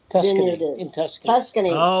Connie's Tuscany, vineyard is? in Tuscany.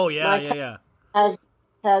 Tuscany. Oh, yeah.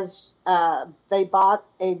 They bought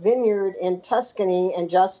a vineyard in Tuscany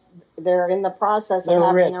and they're in the process of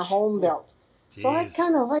having their home built. Jeez. So I'd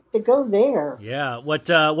kind of like to go there. Yeah. What's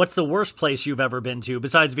the worst place you've ever been to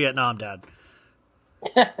besides Vietnam, Dad?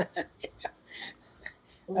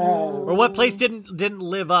 Or what place didn't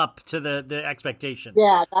live up to the expectation?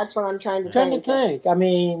 Yeah, that's what I'm trying to think. I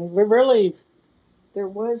mean, there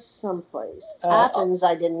was some place. Athens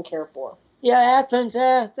I didn't care for. Yeah, Athens.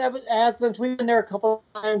 That was Athens. We've been there a couple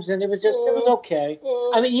of times, and it was okay.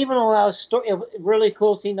 I mean, even though it was really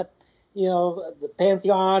cool seeing the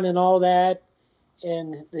Pantheon and all that,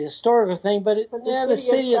 and the historical thing, but the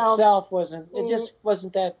city itself wasn't. It just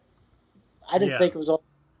wasn't that. I didn't think it was all.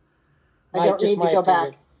 I don't need to go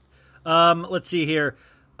back. Let's see here.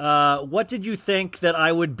 What did you think that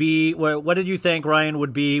I would be? What did you think Ryan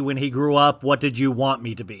would be when he grew up? What did you want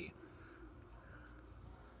me to be?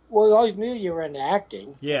 Well, we always knew you were into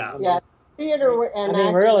acting. Yeah. Yeah, theater and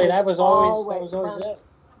acting really, that was always it.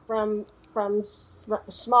 From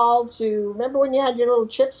small to, remember when you had your little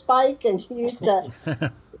chip spike and you used to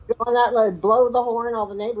go on that, like, blow the horn? All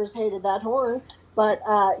the neighbors hated that horn. But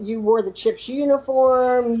you wore the Chips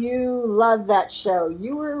uniform. You loved that show.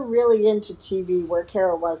 You were really into TV where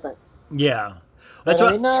Kara wasn't. Yeah. That's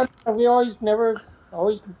what. No, we always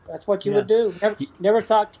that's what you would do. Never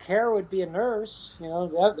thought Kara would be a nurse. You know,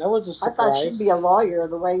 that was a surprise. I thought she'd be a lawyer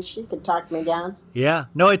the way she could talk me down. Yeah.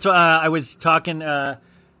 No, it's I was talking it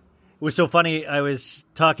was so funny. I was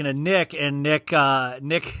talking to Nick, and Nick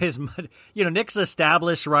is, Nick's an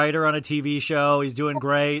established writer on a TV show. He's doing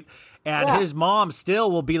great. And his mom still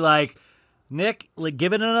will be like, Nick,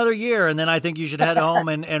 give it another year, and then I think you should head home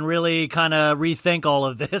and really kind of rethink all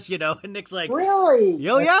of this, And Nick's like, really?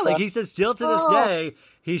 Oh, yeah. Like, he says, still to this day,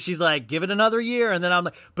 she's like, give it another year. And then I'm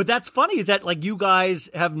like, but that's funny is that, like, you guys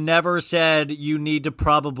have never said you need to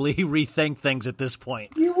probably rethink things at this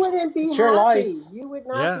point. You wouldn't be happy. Life. You would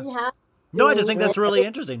not be happy. No, I just think that's really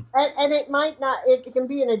interesting. And it might not, it can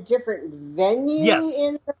be in a different venue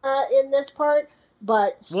in this part.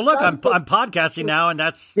 But well, look, I'm podcasting now, and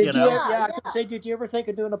that's I could say, did you ever think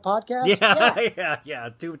of doing a podcast? Yeah.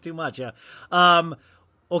 Too much, yeah.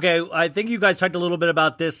 Okay, I think you guys talked a little bit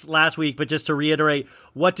about this last week, but just to reiterate,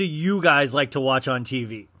 what do you guys like to watch on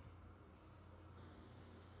TV?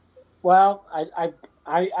 Well,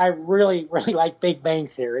 I really like Big Bang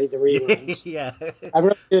Theory, the reruns. Yeah, I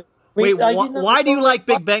really do. Wait, why do you like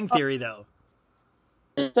Big Bang Theory though?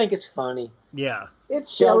 I think it's funny. Yeah,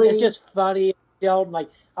 it's silly. It's just funny. Like,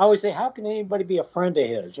 I always say, how can anybody be a friend of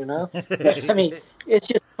his? I mean, it's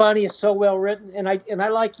just funny. It's so well written, and I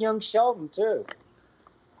like young Sheldon too.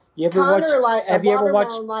 You ever watch? Have you ever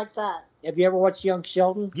watched? Like that. Have you ever watched Young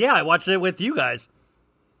Sheldon? Yeah, I watched it with you guys.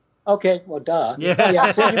 Okay, well, duh.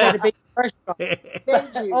 Yeah. So you made a big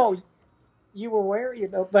impression. Oh, you were aware,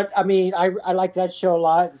 But I mean, I like that show a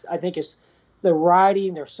lot. I think it's the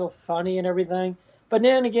writing. They're so funny and everything. But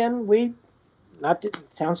then again, not to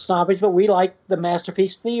sound snobbish, but we like the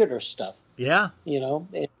Masterpiece Theater stuff. Yeah. On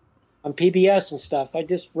PBS and stuff. I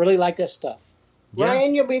just really like that stuff. Yeah.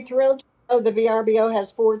 Ryan, you'll be thrilled to know the VRBO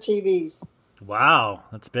has 4 TVs. Wow,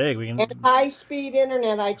 that's big. And high-speed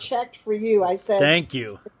internet. I checked for you. I said, thank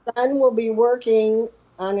you. The son will be working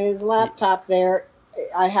on his laptop there.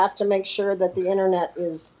 I have to make sure that the internet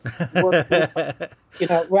is working.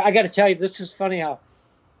 I got to tell you, this is funny how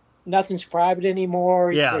nothing's private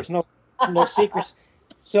anymore. Yeah. There's no secrets.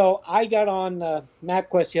 So I got on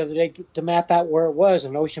MapQuest the other day to map out where it was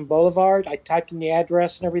on Ocean Boulevard. I typed in the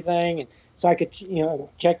address and everything, and so I could,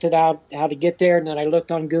 checked it out how to get there. And then I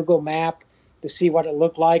looked on Google Map to see what it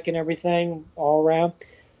looked like and everything all around.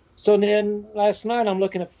 So then last night I'm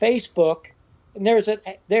looking at Facebook, and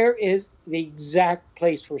there is the exact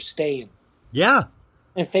place we're staying. Yeah.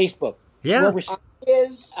 In Facebook. Yeah. Where we're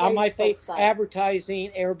on my Facebook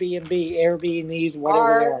advertising Airbnbs,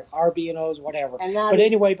 whatever they are, RB&Os, whatever.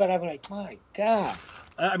 But I'm like, my God.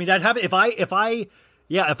 I mean, that happened. If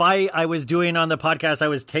I was doing on the podcast, I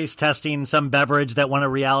was taste testing some beverage that won a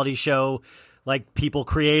reality show, like people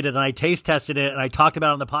created, and I taste tested it and I talked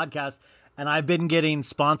about it on the podcast, and I've been getting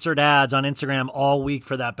sponsored ads on Instagram all week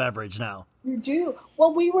for that beverage now. You do?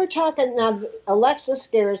 Well, we were talking, now Alexa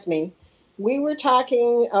scares me. We were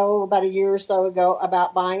talking, about a year or so ago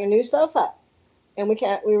about buying a new sofa. And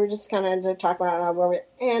we were just kind of talking about it.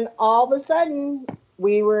 And all of a sudden,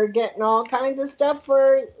 we were getting all kinds of stuff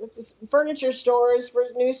for furniture stores for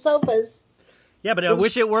new sofas. Yeah, but I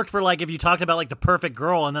wish it worked for, like, if you talked about, like, the perfect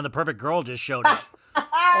girl, and then the perfect girl just showed up.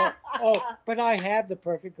 But I have the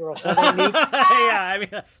perfect girl, so I don't need... Yeah, I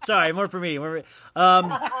mean, sorry, more for me.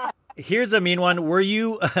 Here's a mean one. Were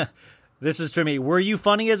you... This is to me. Were you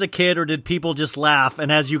funny as a kid, or did people just laugh,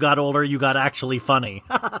 and as you got older, you got actually funny?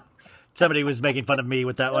 Somebody was making fun of me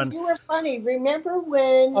with that one. You were funny. Remember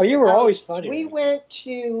when... Oh, you were always funny. We went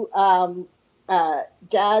to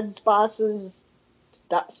Dad's boss's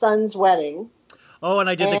son's wedding. Oh, and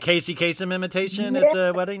I did the Casey Kasem imitation at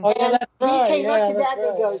the wedding? Oh, yeah, that's right. He came up to Dad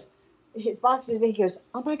and he goes, his boss was he goes,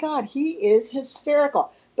 oh my God, he is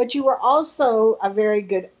hysterical. But you were also a very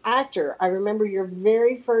good actor. I remember your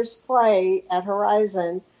very first play at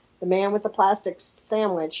Horizon, The Man with the Plastic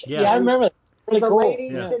Sandwich. Yeah, I remember that. There was a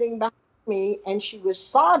lady sitting behind me, and she was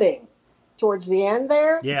sobbing towards the end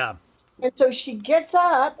there. Yeah. And so she gets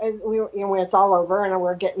up, and when it's all over, and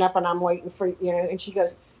we're getting up, and I'm waiting for, and she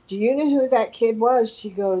goes, do you know who that kid was? She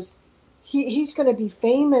goes, he's going to be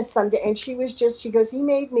famous someday. And she goes, he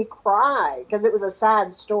made me cry because it was a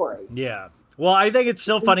sad story. Yeah. Well, I think it's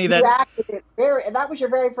still funny that that was your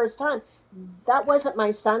very first time. That wasn't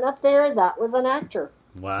my son up there. That was an actor.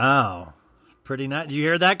 Wow. Pretty nice. Did you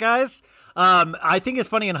hear that, guys? I think it's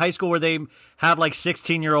funny in high school where they have like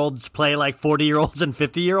 16-year-olds play like 40-year-olds and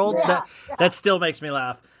 50-year-olds. That still makes me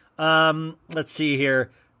laugh. Let's see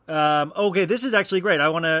here. Okay, this is actually great.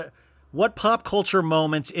 What pop culture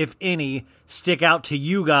moments, if any, stick out to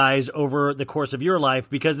you guys over the course of your life?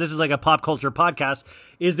 Because this is like a pop culture podcast.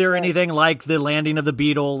 Is there anything like the landing of the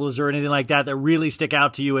Beatles or anything like that really stick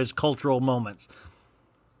out to you as cultural moments?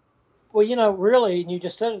 Well, really, you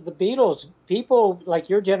just said it, the Beatles, people like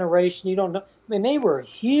your generation, you don't know. I mean, they were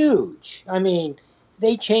huge. I mean,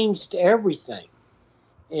 they changed everything.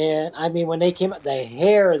 And, I mean, when they came out, the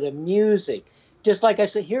hair, the music, just like I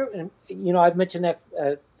said here, I've mentioned that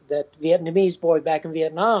Vietnamese boy back in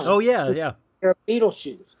Vietnam. Oh, yeah. Pair of Beatles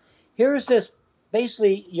shoes. Here's this,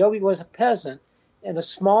 basically, Yogi was a peasant in a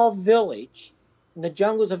small village in the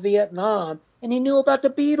jungles of Vietnam, and he knew about the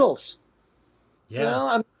Beatles.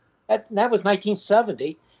 Yeah. That was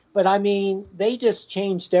 1970, but I mean, they just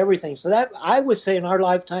changed everything. So that, I would say in our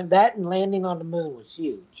lifetime, that and landing on the moon was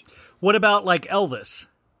huge. What about like Elvis?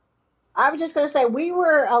 I was just going to say, we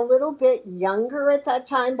were a little bit younger at that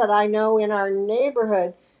time, but I know in our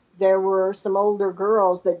neighborhood, there were some older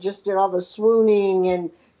girls that just did all the swooning and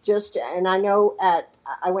I know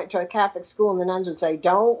I went to a Catholic school and the nuns would say,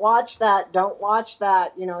 don't watch that,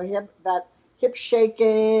 hip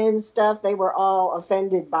shaking stuff. They were all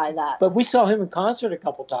offended by that. But we saw him in concert a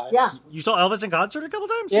couple times. Yeah. You saw Elvis in concert a couple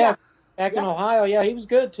times? Yeah. Back in Ohio. Yeah, he was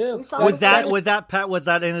good too. Was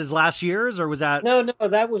that in his last years or was that? No,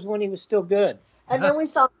 that was when he was still good. And then we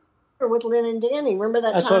saw with Lynn and Danny. Remember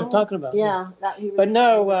that That's time? what I'm talking about. Yeah. That he was. But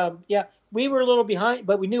no, we were a little behind,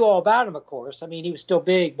 but we knew all about him, of course. I mean, he was still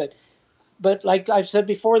big, but like I've said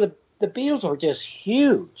before, the Beatles were just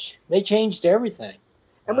huge. They changed everything.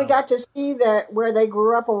 And we got to see where they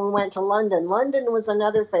grew up when we went to London. London was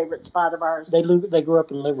another favorite spot of ours. They grew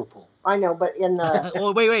up in Liverpool. I know, but in the...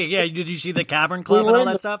 Well, wait. Yeah, did you see the Cavern Club and all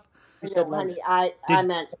that stuff? No, honey, I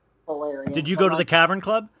meant the whole area. Did you go to the Cavern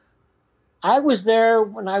Club? I was there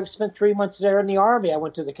when I spent 3 months there in the Army. I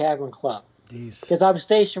went to the Cavern Club. Because I was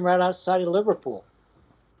stationed right outside of Liverpool.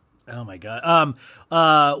 Oh, my God.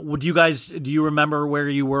 Do you remember where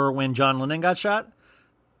you were when John Lennon got shot?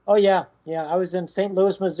 Oh, yeah. I was in St.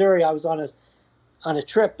 Louis, Missouri. I was on a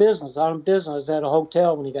trip business. I was at a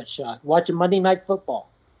hotel when he got shot, watching Monday Night Football.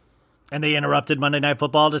 And they interrupted Monday Night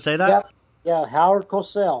Football to say that? Yeah, Howard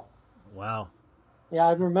Cosell. Wow. Yeah,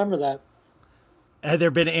 I remember that. Have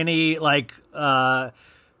there been any, besides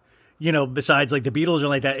like the Beatles or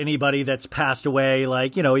like that, anybody that's passed away,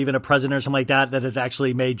 like, even a president or something like that has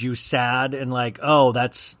actually made you sad and like, oh,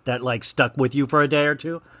 that like stuck with you for a day or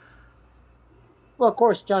two? Well, of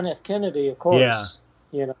course, John F. Kennedy, of course.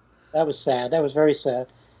 Yeah. That was sad. That was very sad.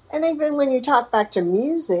 And even when you talk back to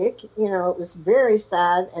music, it was very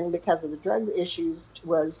sad. And because of the drug issues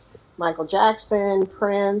was Michael Jackson,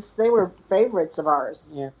 Prince. They were favorites of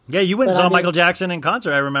ours. Yeah, you went and saw Michael Jackson in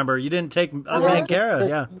concert, I remember. You didn't take care of,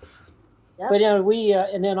 yeah. But, we,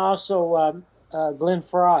 and then also Glenn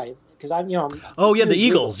Fry. Because the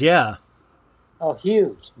Eagles, yeah. Oh,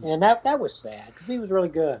 huge. And that was sad because he was really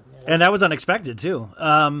good. And that was unexpected, too.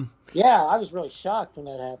 Yeah, I was really shocked when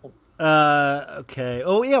that happened. Okay.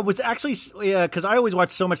 Oh, yeah, was actually, because I always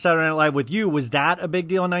watched so much Saturday Night Live with you. Was that a big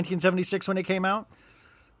deal in 1976 when it came out?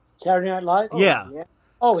 Saturday Night Live? Yeah.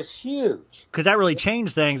 Oh, it's huge. Because that really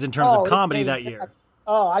changed things in terms of comedy that year.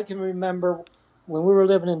 Oh, I can remember when we were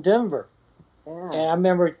living in Denver. Yeah. And I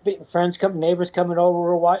remember neighbors coming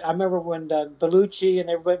over. I remember when Bellucci and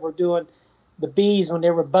everybody were doing the bees when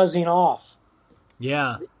they were buzzing off.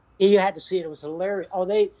 Yeah. You had to see it. It was hilarious. Oh,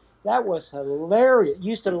 that was hilarious. You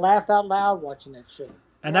used to laugh out loud watching that show.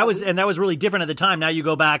 And that was really different at the time. Now you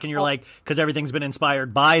go back and you're like, because everything's been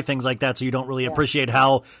inspired by things like that, so you don't really appreciate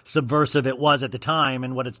how subversive it was at the time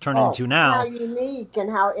and what it's turned into now. How unique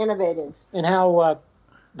and how innovative. And how,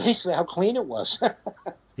 basically how clean it was.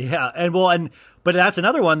 Yeah, but that's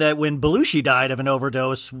another one that when Belushi died of an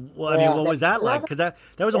overdose, what was that like? Because that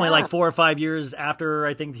was only like 4 or 5 years after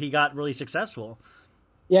I think he got really successful.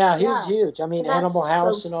 Yeah, he was huge. I mean, Animal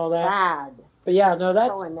House and all that. Sad. But yeah, no,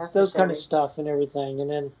 that's those kind of stuff and everything.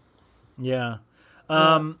 And then,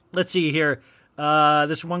 let's see here.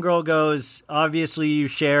 This one girl goes, obviously you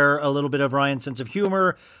share a little bit of Ryan's sense of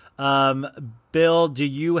humor. Bill, do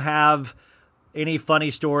you have any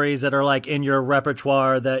funny stories that are like in your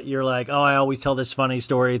repertoire that you're like, oh, I always tell this funny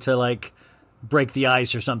story to like break the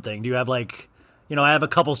ice or something? Do you have like, I have a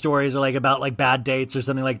couple stories like about like bad dates or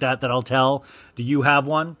something like that I'll tell. Do you have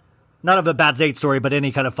one? Not of a bad date story, but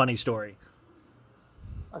any kind of funny story.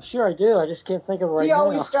 I'm sure I do. I just can't think of it right He now.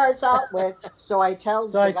 always starts out with, so I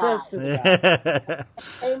tells the guy. says to the guy.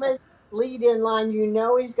 Famous lead in line,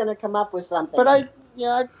 he's going to come up with something. But I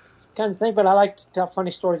kind of think, but I like to tell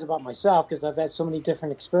funny stories about myself because I've had so many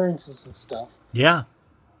different experiences and stuff. Yeah.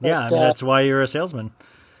 But, I mean, that's why you're a salesman.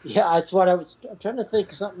 Yeah, that's what I'm trying to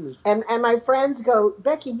think of something. And my friends go,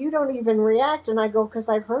 Becky, you don't even react. And I go, because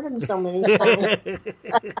I've heard him so many times.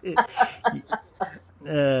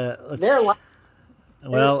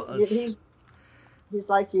 He's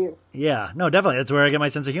like you. Yeah, no, definitely. That's where I get my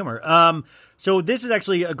sense of humor. So this is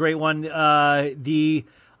actually a great one. I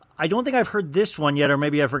don't think I've heard this one yet, or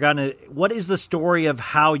maybe I've forgotten it. What is the story of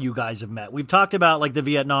how you guys have met? We've talked about like the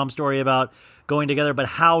Vietnam story about going together, but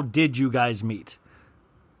how did you guys meet?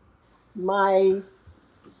 My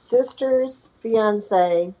sister's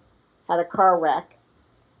fiance had a car wreck,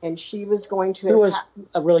 and she was going to. Who was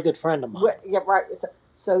a really good friend of mine. Yeah, right.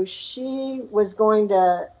 So she was going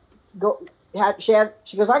to go. She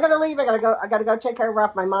goes, I gotta leave. I gotta go take care of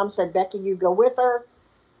Ralph. My mom said, Becky, you go with her.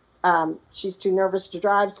 She's too nervous to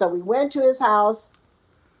drive. So we went to his house.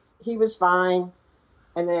 He was fine.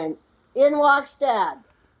 And then in walks Dad,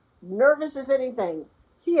 nervous as anything.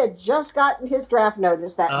 He had just gotten his draft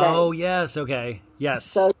notice that day. Oh, yes. Okay. Yes.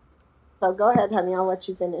 So go ahead, honey. I'll let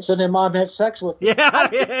you finish. So then Mom had sex with me.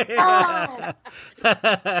 Yeah.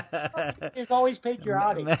 He's always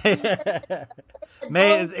patriotic.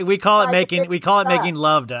 We call it making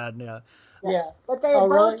love, Dad. Yeah. But they had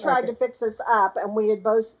both tried to fix us up, and we had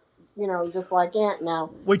both, just like Aunt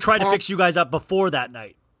now. We tried to fix you guys up before that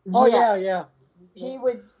night. Oh, yes. yeah.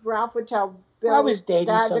 Ralph would tell Bill, Dad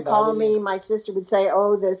to call me. My sister would say,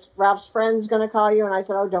 this Ralph's friend's going to call you. And I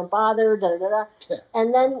said, don't bother, da-da-da-da.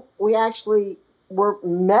 And then we actually were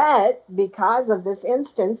met because of this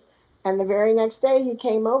instance. And the very next day he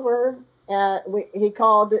came over. He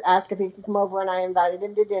called to ask if he could come over, and I invited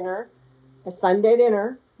him to dinner, a Sunday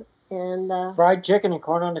dinner. And fried chicken and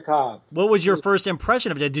corn on the cob. What was your first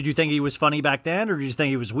impression of it? Did you think he was funny back then, or did you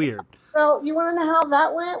think he was weird? Well, you want to know how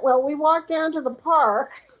that went? Well, we walked down to the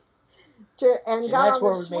park and got on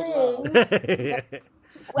the swings.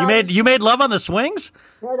 You made love on the swings?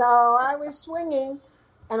 I was swinging,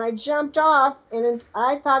 and I jumped off, and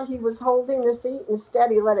I thought he was holding the seat.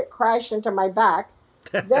 Instead, he let it crash into my back.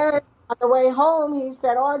 Then on the way home, he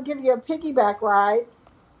said, "I'll give you a piggyback ride."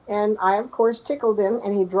 And I, of course, tickled him,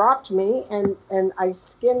 and he dropped me, and I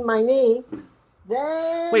skinned my knee.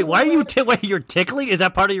 Then wait, why are you you're tickling? Is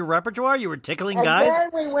that part of your repertoire? You were tickling guys?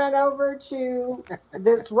 And then we went over to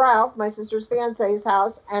this Ralph, my sister's fiance's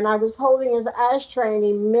house, and I was holding his ashtray, and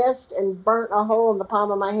he missed and burnt a hole in the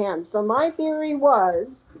palm of my hand. So my theory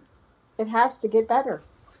was, it has to get better.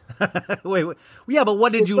 wait, yeah, but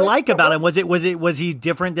what did you like about him? Was he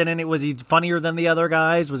different than was he funnier than the other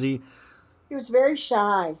guys? Was he? He was very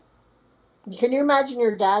shy. Can you imagine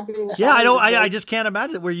your dad being shy? Yeah, I don't. I just can't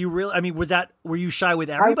imagine. Were you really? I mean, were you shy with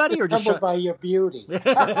everybody, or just shy by your beauty?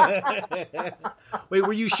 Wait,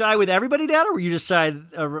 were you shy with everybody, Dad, or were you just shy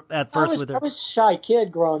at first with her? I was a shy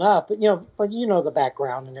kid growing up, but the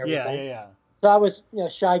background and everything. Yeah. So I was a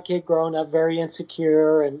shy kid growing up, very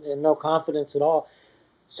insecure and no confidence at all.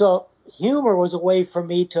 So humor was a way for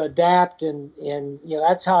me to adapt, and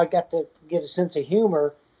that's how I got to get a sense of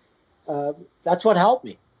humor. That's what helped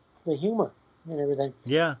me, the humor and everything.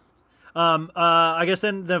 Yeah. I guess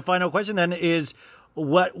then the final question then is,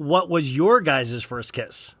 what was your guys' first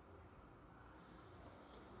kiss?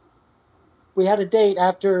 We had a date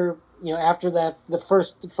after that, the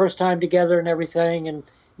first time together and everything, and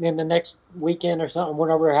then the next weekend or something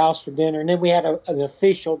went over to her house for dinner, and then we had an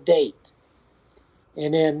official date.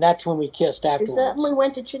 And then that's when we kissed afterwards. Is that when we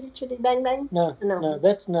went to Chitty Chitty Bang Bang? No,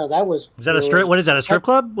 that was. Is that a strip? What is that? A strip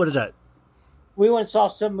club? What is that? We went and saw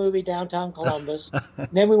some movie downtown Columbus.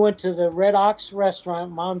 Then we went to the Red Ox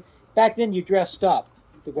restaurant. Mom, back then you dressed up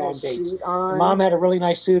to go on dates. Mom had a really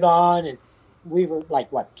nice suit on, and we were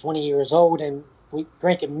 20 years old, and we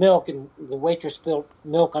drinking milk, and the waitress spilled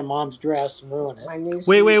milk on Mom's dress and ruined it.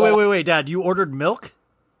 Wait, Dad, you ordered milk?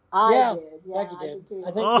 I did. Yeah, Becky did. Too.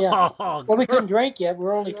 I think, yeah. Well, we couldn't drink yet. We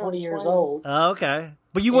were only 20 years old. Oh, okay.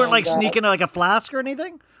 But you weren't sneaking a flask or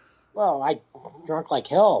anything? Well, I drunk like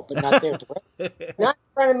hell, but not there. Not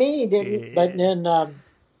in front of me, you didn't. But then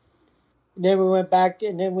we went back,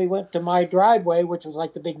 and then we went to my driveway, which was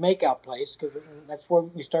like the big makeout place, because that's where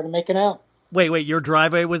we started making out. Wait, your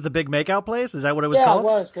driveway was the big makeout place? Is that what it was called? Yeah,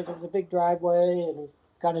 it was, because it was a big driveway, and it was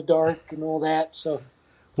kind of dark and all that, so...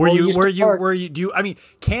 Can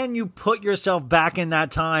you put yourself back in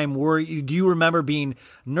that time? Do you remember being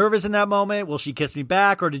nervous in that moment? Will she kiss me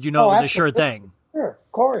back? Or did you know it was a sure thing? Sure,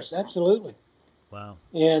 of course, absolutely. Wow.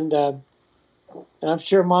 And I'm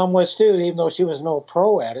sure Mom was too, even though she was no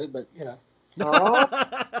pro at it, but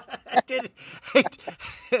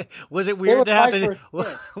Was it weird to have to?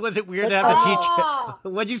 Was it weird to have to teach?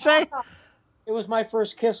 What'd you say? It was my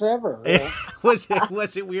first kiss ever. Was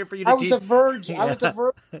it weird for you to teach? I was a virgin. Yeah. I was a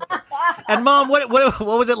virgin. And Mom, what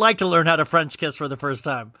was it like to learn how to French kiss for the first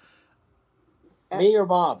time? Me or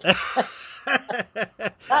Mom?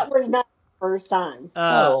 That was not the first time.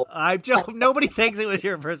 I joke. Nobody thinks it was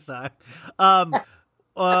your first time.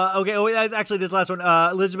 Okay. Actually, this last one,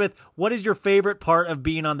 Elizabeth. What is your favorite part of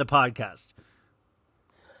being on the podcast?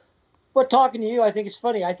 But talking to you, I think it's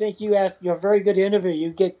funny. I think you're a very good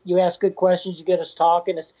interview. You ask good questions. You get us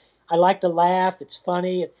talking. I like to laugh. It's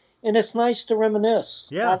funny, and it's nice to reminisce.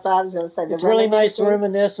 Yeah, that's what I was going to say. It's really nice to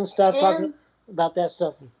reminisce and stuff, talking about that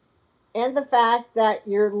stuff. And the fact that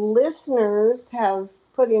your listeners have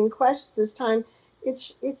put in questions this time,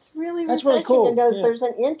 it's really That's refreshing really cool. to know there's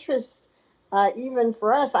an interest, even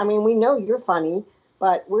for us. I mean, we know you're funny,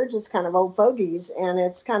 but we're just kind of old fogies, and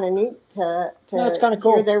it's kind of neat to it's kind of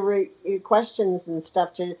cool. hear their questions and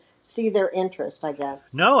stuff, to see their interest, I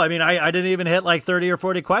guess. No, I mean, I didn't even hit like 30 or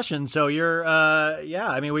 40 questions. So you're,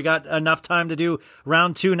 I mean, we got enough time to do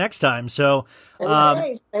round 2 next time. So,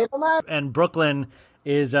 Save them up. And Brooklyn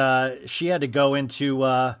is, she had to go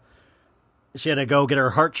get her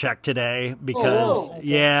heart checked today because,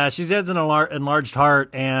 she has an enlarged heart,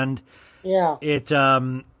 and it,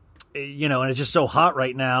 and it's just so hot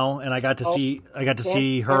right now. And I got to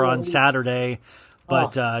see her on Saturday,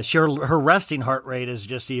 but her resting heart rate is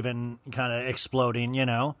just even kind of exploding,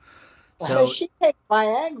 So she takes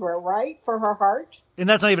Viagra, right, for her heart? And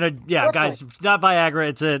that's not even guys, not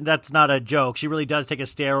Viagra. That's not a joke. She really does take a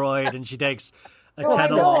steroid, and she takes a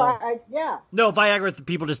Tetanol. No, Viagra,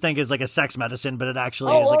 people just think is like a sex medicine, but it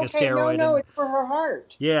actually is like a steroid. No, it's for her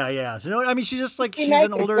heart. Yeah. So, I mean, she's just like, she's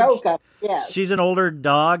an older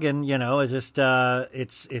dog, and it's just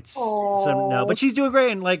it's but she's doing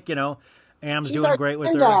great, and Am's doing great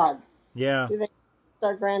with her. Dog. Yeah, it's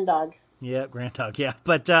our granddog. Yeah, granddog. Yeah,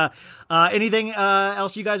 but anything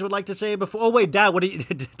else you guys would like to say before? Oh wait, Dad,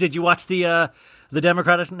 did you watch the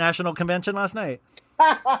Democratic National Convention last night?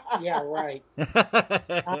 Yeah, right.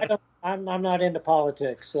 I'm not into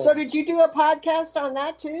politics. So did you do a podcast on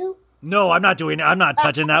that too? No, I'm not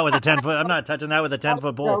touching that with a 10-foot. I'm not touching that with a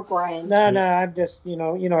 10-foot pole. No, I'm just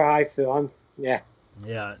how I feel. Yeah.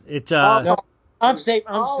 It's I'm safe.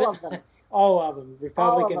 All of them. All of them.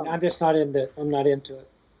 Republican. I'm just not into. I'm not into it.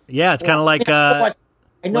 Yeah, it's kind of like. I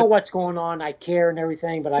know what's going on. I care and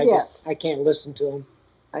everything, but I can't listen to them.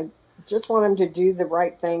 I just want them to do the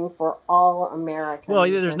right thing for all Americans. Well,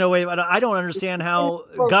 there's no way. I don't understand how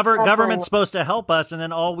government's supposed to help us, and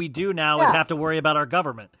then all we do now is have to worry about our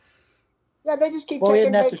government. Yeah, they just keep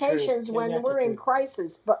taking vacations when we're in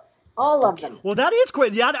crisis, but all of them. Well, that is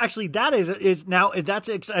great. That is now, that's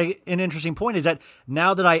an interesting point, is that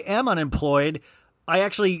now that I am unemployed, I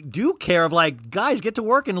actually do care of guys, get to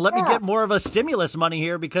work and let me get more of a stimulus money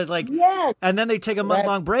here, because and then they take a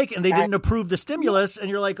month-long break and they didn't approve the stimulus, and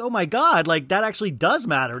you're like, oh my God, that actually does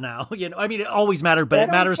matter now. I mean, it always mattered, but it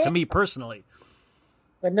matters to me personally.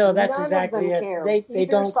 But no, that's exactly it. They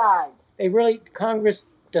don't. Side. They really, Congress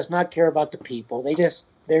does not care about the people.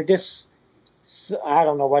 They're just, I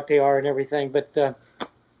don't know what they are and everything, but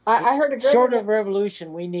I heard a good short of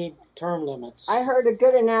revolution, we need term limits. I heard a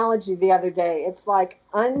good analogy the other day. It's like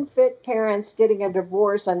unfit parents getting a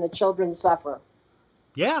divorce and the children suffer.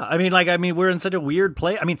 Yeah, I mean, we're in such a weird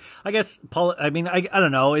place. I mean, I guess, I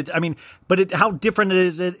don't know. How different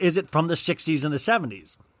is it from the 60s and the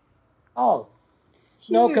 70s? Oh,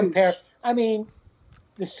 huge. No compare. I mean,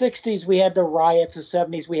 the 60s we had the riots, the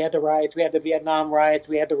 70s we had the riots, we had the Vietnam riots,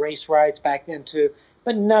 we had the race riots back then too.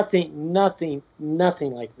 But nothing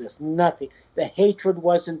like this. Nothing. The hatred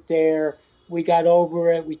wasn't there. We got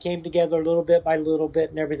over it. We came together little bit by little bit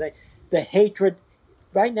and everything. The hatred,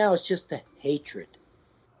 right now, it's just the hatred.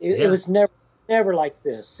 It was never like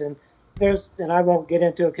this. And I won't get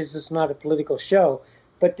into it because it's not a political show,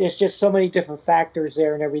 but there's just so many different factors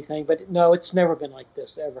there and everything. But no, it's never been like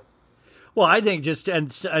this ever. Well, I think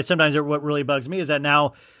and sometimes what really bugs me is that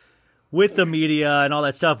now, with the media and all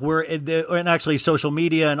that stuff, and actually social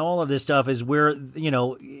media and all of this stuff is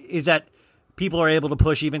is that people are able to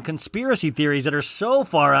push even conspiracy theories that are so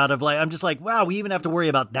far out of I'm just like, wow, we even have to worry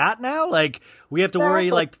about that now? We have to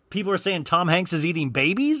worry, people are saying Tom Hanks is eating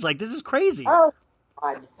babies? This is crazy. Oh,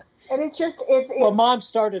 God. And it's well, Mom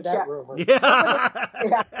started that rumor. Yeah.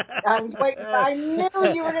 Yeah, I was waiting. I knew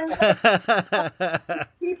you were going to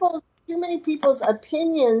say too many people's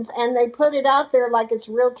opinions, and they put it out there like it's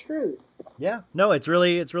real truth. Yeah. No, it's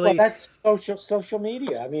really. Well, that's social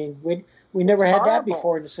media. I mean, we never had that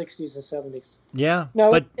before in the 60s and 70s. Yeah.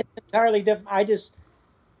 No, but it's entirely different. I just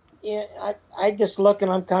look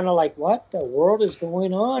and I'm kind of like, what the world is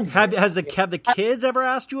going on here? Have the kids ever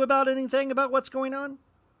asked you about anything about what's going on?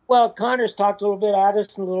 Well, Connor's talked a little bit,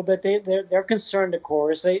 Addison a little bit. They're concerned, of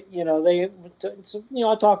course. I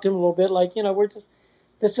talked to him a little bit, like,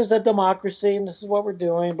 this is a democracy and this is what we're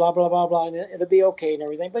doing, blah, blah, blah, blah, and it'll be okay and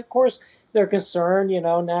everything. But of course, they're concerned,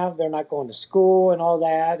 now they're not going to school and all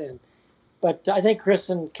that. But I think Chris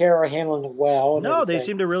and Kara are handling it well. No, they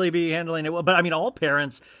seem to really be handling it well. But I mean, all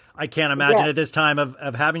parents, I can't imagine at this time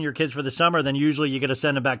of having your kids for the summer, then usually you got to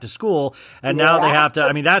send them back to school. And now they have to, I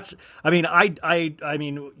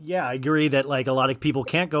agree that like a lot of people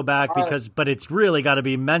can't go back but it's really got to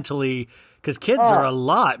be mentally, because kids are a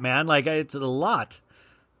lot, man. Like it's a lot.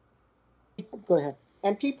 Go ahead.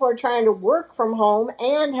 And people are trying to work from home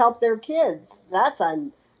and help their kids. That's a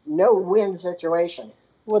no-win situation.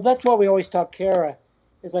 Well, that's what we always tell Kara.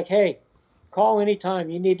 It's like, hey, call anytime.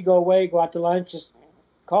 You need to go away, go out to lunch, just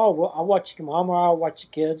call. I'll watch your mom or I'll watch the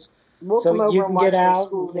kids. We'll come over you can and watch get out.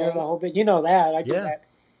 School day. The whole bit. You know that. I do that.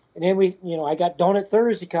 And then I got Donut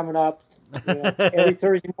Thursday coming up. Every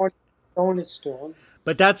Thursday morning, donuts to them.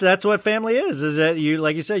 But that's what family is that you,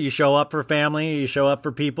 like you said, you show up for family, you show up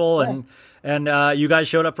for people, and you guys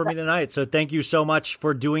showed up for me tonight. So thank you so much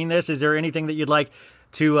for doing this. Is there anything that you'd like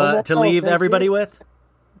to leave everybody with?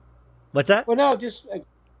 What's that? Well, no, just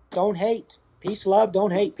don't hate. Peace, love,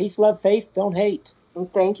 don't hate. Peace, love, faith, don't hate.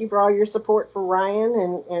 And thank you for all your support for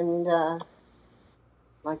Ryan and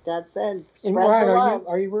like Dad said, spread Ryan, the love.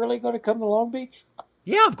 are you really going to come to Long Beach?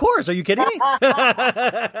 Yeah, of course. Are you kidding me?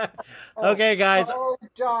 Okay, guys. Oh,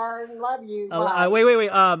 darn, love you.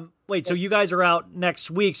 Wait. So you guys are out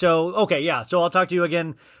next week. So okay, yeah. So I'll talk to you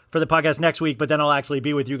again for the podcast next week, but then I'll actually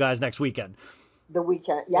be with you guys next weekend. The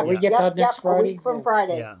weekend. Yeah, we get to next Friday. A week from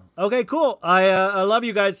Friday. Yeah. Okay, cool. I love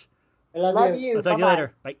you guys. I love you. I'll talk to you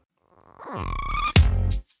later. Bye.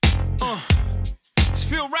 Just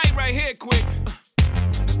feel right here, quick.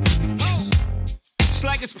 It's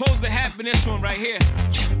like it's supposed to happen, this one right here.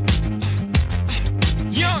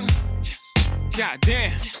 Young. God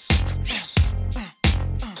damn.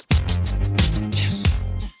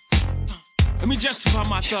 Let me justify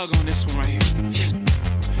my thug on this one right here.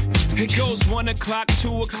 It goes 1 o'clock,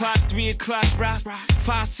 2 o'clock, 3 o'clock, rock.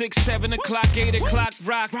 5, 6, 7 o'clock, 8 o'clock,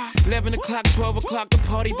 rock. 11 o'clock, 12 o'clock, the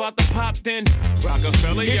party about to pop, then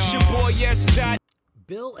Rockefeller, it's your boy, yes, Dad.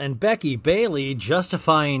 Bill and Becky Bailey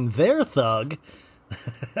justifying their thug.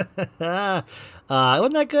 Wasn't that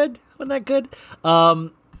good? Wasn't that good?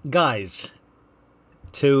 Guys,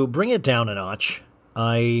 to bring it down a notch,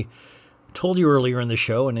 I told you earlier in the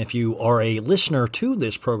show, and if you are a listener to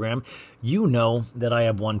this program, you know that I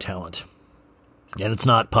have one talent. And it's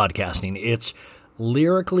not podcasting. It's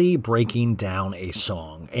lyrically breaking down a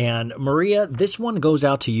song. And Maria, this one goes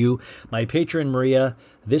out to you. My patron, Maria,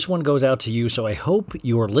 this one goes out to you. So I hope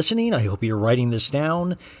you are listening. I hope you're writing this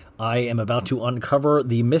down. I am about to uncover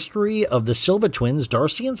the mystery of the Silva twins,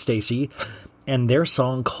 Darcy and Stacey, and their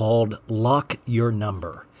song called Lock Your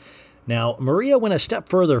Number. Now, Maria went a step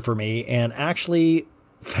further for me and actually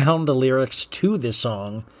found the lyrics to this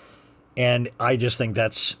song, and I just think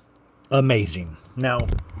that's amazing. Now,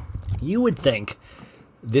 you would think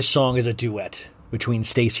this song is a duet between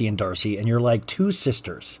Stacey and Darcy, and you're like two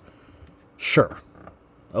sisters. Sure.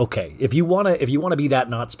 Okay. If you want to be that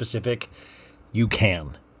not specific, you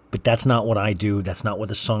can. But that's not what I do. That's not what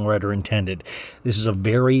the songwriter intended. This is a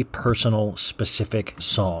very personal, specific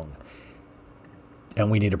song.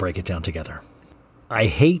 And we need to break it down together. I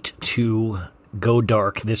hate to go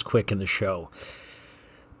dark this quick in the show,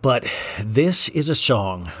 but this is a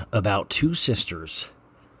song about two sisters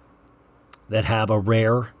that have a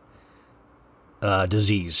rare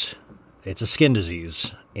disease. It's a skin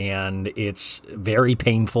disease, and it's very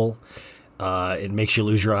painful. It makes you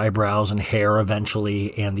lose your eyebrows and hair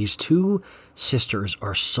eventually, and these two sisters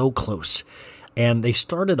are so close. And they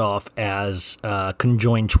started off as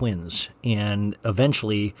conjoined twins, and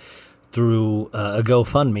eventually, through a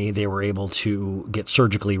GoFundMe, they were able to get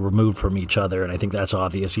surgically removed from each other, and I think that's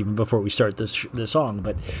obvious even before we start this song.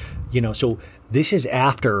 But, so this is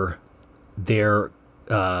after their,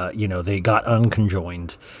 they got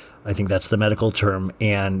unconjoined. I think that's the medical term,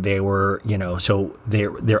 and they were, so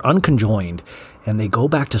they're unconjoined, and they go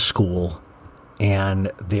back to school, and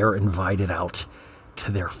they're invited out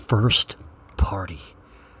to their first party.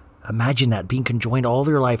 Imagine that, being conjoined all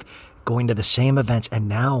their life, going to the same events, and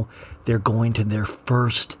now they're going to their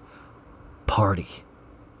first party.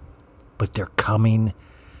 But they're coming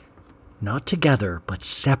not together, but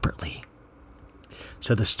separately.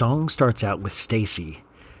 So the song starts out with Stacey.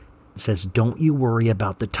 It says, "Don't you worry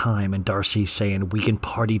about the time," and Darcy saying, "We can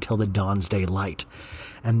party till the dawn's daylight."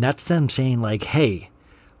 And that's them saying, like, hey,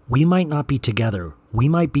 we might not be together. We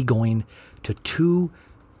might be going to two,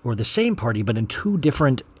 or the same party, but in two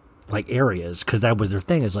different like areas, because that was their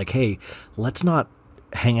thing, is like, hey, let's not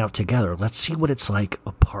hang out together. Let's see what it's like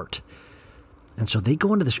apart. And so they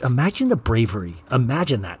go into this. Imagine the bravery.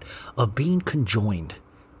 Imagine that, of being conjoined.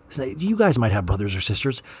 So you guys might have brothers or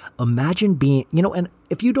sisters. Imagine being, and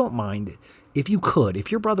if you don't mind, if you could,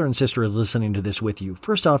 if your brother and sister is listening to this with you,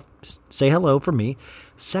 first off, say hello from me.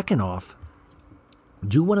 Second off,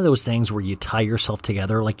 do one of those things where you tie yourself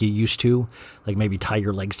together like you used to, like maybe tie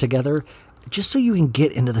your legs together, just so you can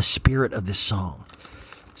get into the spirit of this song.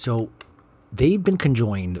 So they've been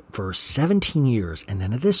conjoined for 17 years, and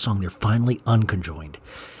then at this song, they're finally unconjoined.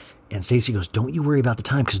 And Stacey goes, "Don't you worry about the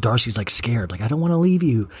time," because Darcy's like scared, like, "I don't want to leave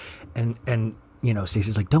you." And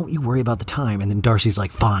Stacey's like, "Don't you worry about the time." And then Darcy's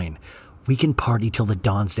like, "Fine, we can party till the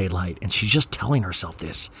dawn's daylight." And she's just telling herself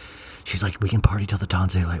this. She's like, "We can party till the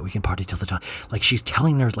dawn's daylight. We can party till the dawn." Like, she's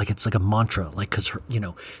telling her, like, it's like a mantra, like, because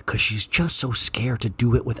she's just so scared to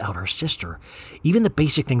do it without her sister. Even the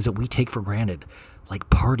basic things that we take for granted, like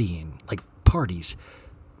partying, like parties.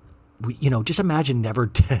 Just imagine never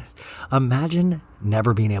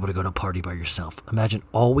being able to go to a party by yourself. Imagine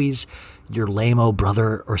always your lame-o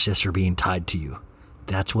brother or sister being tied to you.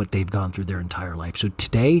 That's what they've gone through their entire life. So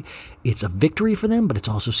today, it's a victory for them, but it's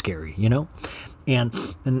also scary, And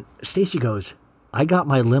Stacey goes, "I got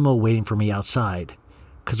my limo waiting for me outside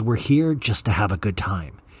because we're here just to have a good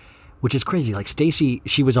time." Which is crazy. Like, Stacey,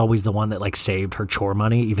 she was always the one that like saved her chore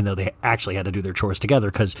money, even though they actually had to do their chores together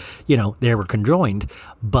because, they were conjoined.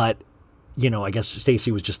 But, I guess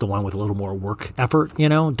Stacey was just the one with a little more work effort,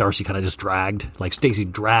 Darcy kind of just dragged. Like, Stacey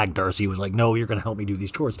dragged Darcy, was like, "No, you're going to help me do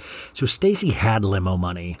these chores." So Stacey had limo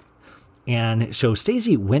money. And so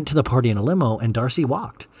Stacey went to the party in a limo and Darcy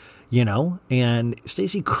walked, and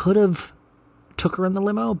Stacey could have took her in the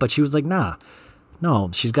limo, but she was like, nah, no,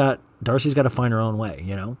 Darcy's got to find her own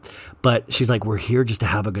way, but she's like, "We're here just to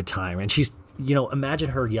have a good time." And she's,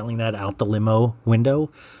 imagine her yelling that out the limo window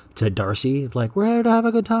to Darcy, like, "We're here to have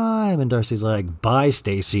a good time." And Darcy's like, "Bye,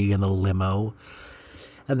 Stacey," in the limo.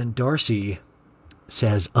 And then Darcy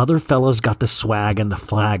says, "Other fellas got the swag and the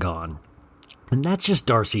flag on." And that's just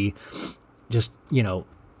Darcy. Just,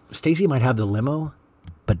 Stacey might have the limo,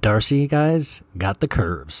 but Darcy, guys, got the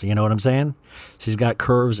curves. You know what I'm saying? She's got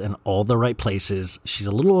curves in all the right places. She's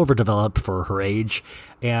a little overdeveloped for her age.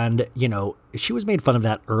 And, she was made fun of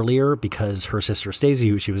that earlier because her sister Stacey,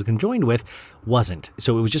 who she was conjoined with, wasn't.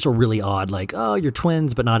 So it was just a really odd, like, "Oh, you're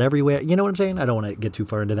twins, but not everywhere." You know what I'm saying? I don't want to get too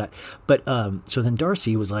far into that. But so then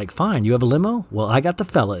Darcy was like, "Fine, you have a limo? Well, I got the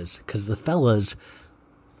fellas," because the fellas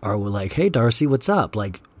are like, "Hey, Darcy, what's up?"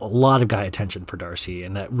 Like, a lot of guy attention for Darcy.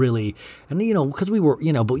 And that really, and because we were,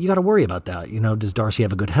 but you got to worry about that. Does Darcy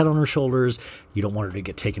have a good head on her shoulders? You don't want her to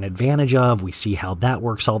get taken advantage of. We see how that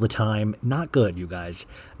works all the time. Not good, you guys.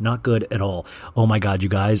 Not good at all. Oh my God, you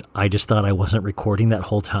guys, I just thought I wasn't recording that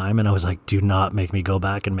whole time. And I was like, do not make me go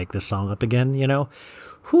back and make this song up again,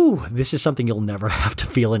 Whew, this is something you'll never have to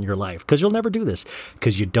feel in your life, because you'll never do this,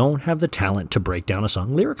 because you don't have the talent to break down a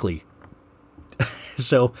song lyrically.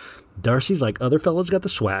 So Darcy's like, "Other fellas got the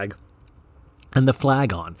swag and the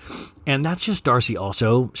flag on." And that's just Darcy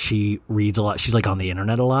also. She reads a lot. She's like on the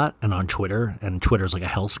internet a lot and on Twitter, and Twitter's like a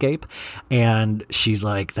hellscape. And she's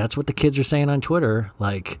like, that's what the kids are saying on Twitter,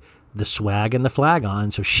 like the swag and the flag on.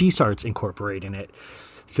 So she starts incorporating it.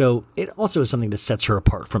 So it also is something that sets her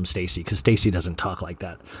apart from Stacey, because Stacey doesn't talk like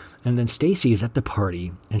that. And then Stacey is at the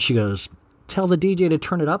party and she goes, "Tell the DJ to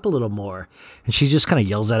turn it up a little more." And she just kind of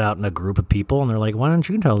yells that out in a group of people. And they're like, "Why don't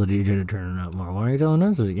you tell the DJ to turn it up more? Why are you telling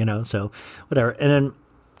us?" So whatever. And then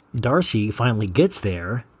Darcy finally gets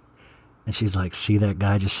there and she's like, "See that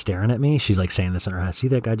guy just staring at me?" She's like saying this in her head. "See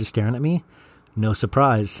that guy just staring at me? No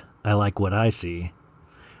surprise. I like what I see."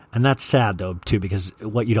 And that's sad though, too, because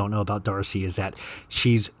what you don't know about Darcy is that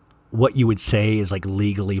she's what you would say is like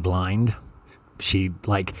legally blind. She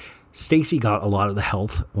like, Stacey got a lot of the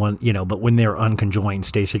health one, but when they're unconjoined,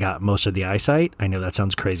 Stacey got most of the eyesight. I know that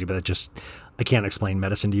sounds crazy, but I can't explain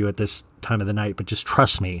medicine to you at this time of the night, but just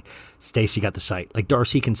trust me, Stacey got the sight. Like,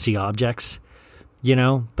 Darcy can see objects,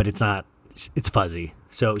 but it's fuzzy.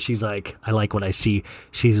 So she's like, "I like what I see."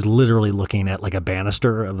 She's literally looking at like a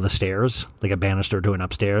banister of the stairs, like a banister to an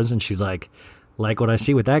upstairs. And she's like, like what I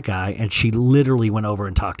see with that guy. And she literally went over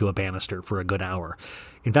and talked to a banister for a good hour.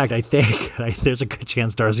 In fact, I think there's a good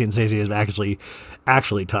chance Darcy and Stacey have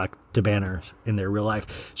actually talked to banners in their real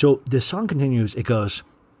life. So the song continues. It goes,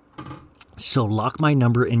 so lock my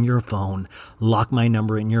number in your phone, lock my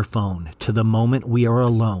number in your phone, to the moment we are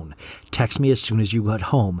alone. Text me as soon as you get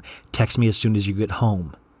home. Text me as soon as you get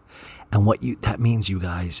home. And what that means, you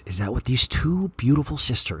guys, is that with these two beautiful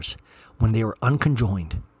sisters, when they were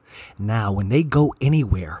unconjoined, now when they go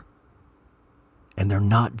anywhere and they're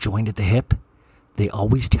not joined at the hip, they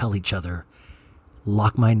always tell each other,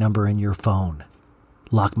 lock my number in your phone.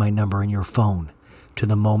 Lock my number in your phone. To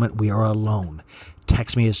the moment we are alone.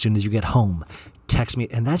 Text me as soon as you get home. Text me.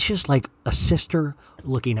 And that's just like a sister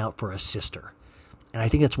looking out for a sister. And I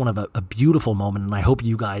think that's one of a beautiful moment. And I hope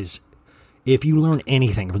you guys, if you learn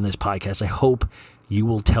anything from this podcast, I hope you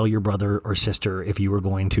will tell your brother or sister if you were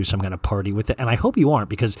going to some kind of party with it. And I hope you aren't,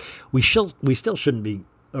 because we still shouldn't be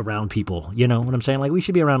around people. You know what I'm saying? Like, we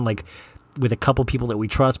should be around, like, with a couple people that we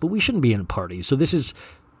trust, but we shouldn't be in parties. So this is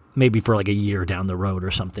maybe for like a year down the road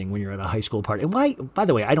or something when you're at a high school party. And by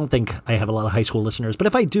the way, I don't think I have a lot of high school listeners, but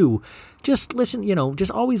if I do, just listen,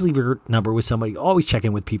 just always leave your number with somebody, always check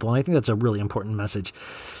in with people. And I think that's a really important message.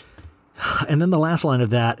 And then the last line of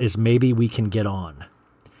that is, maybe we can get on.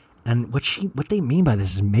 And what they mean by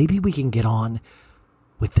this is, maybe we can get on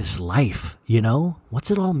with this life,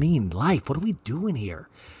 What's it all mean? Life, what are we doing here?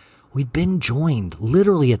 We've been joined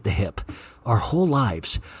literally at the hip our whole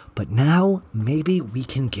lives, but now maybe we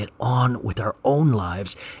can get on with our own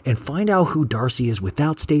lives and find out who Darcy is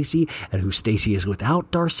without Stacey and who Stacey is without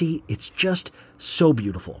Darcy. It's just so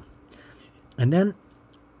beautiful. And then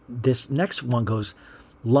this next one goes,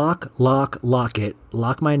 lock it,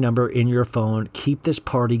 lock my number in your phone, keep this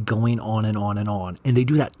party going on and on and on. And they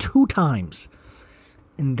do that 2 times.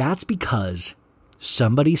 And that's because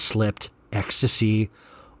somebody slipped ecstasy,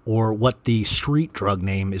 or what the street drug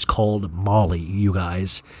name is called, Molly, you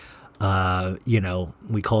guys. We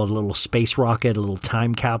call it a little space rocket, a little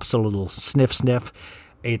time capsule, a little sniff.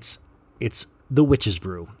 It's the witch's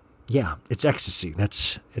brew. Yeah, it's ecstasy.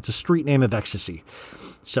 It's a street name of ecstasy.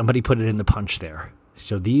 Somebody put it in the punch there.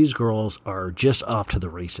 So these girls are just off to the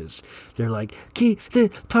races. They're like, keep the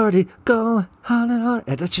party going on and on.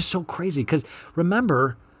 And that's just so crazy, because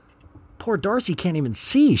remember, poor Darcy can't even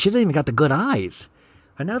see. She doesn't even got the good eyes.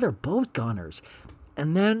 And now they're both goners.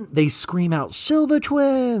 And then they scream out, Silva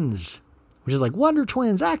Twins, which is like, Wonder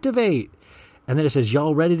Twins, activate. And then it says,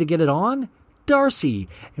 y'all ready to get it on? Darcy.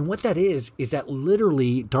 And what that is that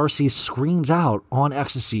literally Darcy screams out on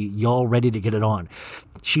ecstasy, y'all ready to get it on.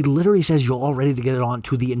 She literally says, y'all ready to get it on,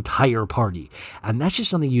 to the entire party. And that's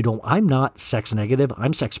just something I'm not sex negative.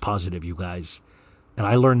 I'm sex positive, you guys. And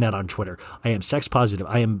I learned that on Twitter. I am sex positive.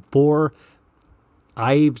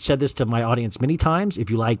 I've said this to my audience many times. If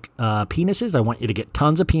you like penises, I want you to get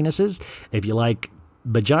tons of penises. If you like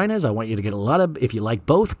vaginas, I want you to get a lot of. If you like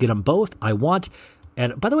both, get them both.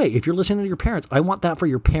 And by the way, if you're listening to your parents, I want that for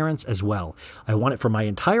your parents as well. I want it for my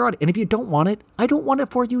entire audience. And if you don't want it, I don't want it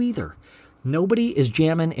for you either. Nobody is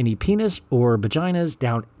jamming any penis or vaginas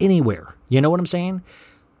down anywhere. You know what I'm saying?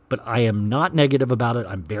 But I am not negative about it.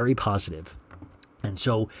 I'm very positive. And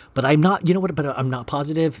so, but I'm not, but I'm not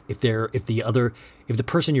positive if the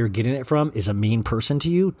person you're getting it from is a mean person to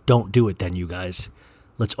you. Don't do it then, you guys.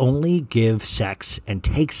 Let's only give sex and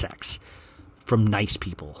take sex from nice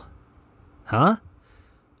people. Huh?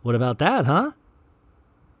 What about that, huh?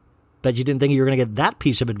 Bet you didn't think you were going to get that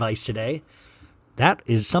piece of advice today. That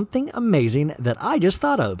is something amazing that I just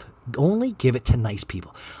thought of. Only give it to nice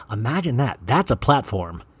people. Imagine that. That's a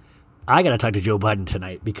platform. I got to talk to Joe Biden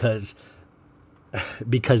tonight because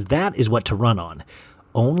that is what to run on.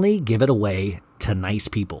 Only give it away to nice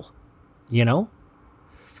people, And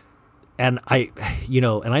I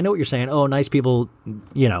know what you're saying. Oh, nice people,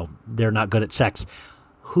 they're not good at sex.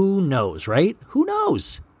 Who knows, right? Who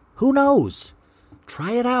knows?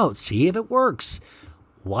 Try it out. See if it works.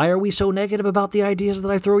 Why are we so negative about the ideas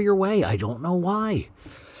that I throw your way? I don't know why.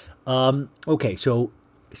 Okay, so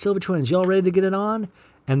Silva Twins, y'all ready to get it on?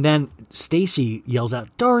 And then Stacey yells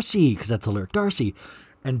out, Darcy, because that's the lyric, Darcy.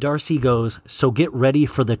 And Darcy goes, so get ready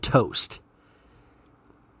for the toast.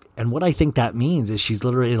 And what I think that means is she's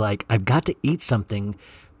literally like, I've got to eat something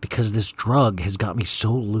because this drug has got me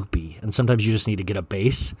so loopy. And sometimes you just need to get a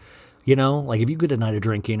base. Like if you get a night of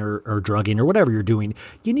drinking or drugging or whatever you're doing,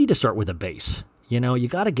 you need to start with a base. You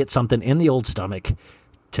got to get something in the old stomach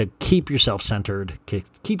to keep yourself centered,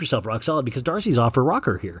 keep yourself rock solid, because Darcy's off her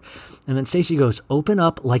rocker here. And then Stacey goes, open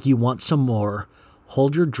up like you want some more,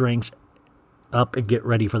 hold your drinks up and get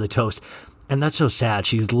ready for the toast. And that's so sad.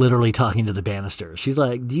 She's literally talking to the banister. She's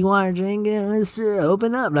like, do you want a drink, mister?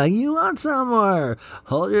 Open up. Now, you want some more?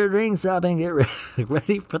 Hold your drinks up and get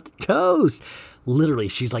ready for the toast. Literally,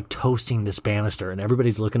 she's like toasting this banister. And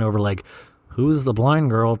everybody's looking over like, who's the blind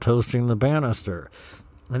girl toasting the banister?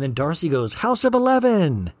 And then Darcy goes, House of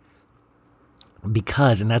 11.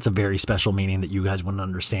 Because, and that's a very special meaning that you guys wouldn't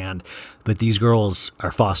understand, but these girls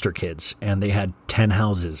are foster kids. And they had 10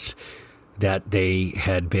 houses that they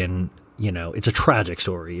had been... it's a tragic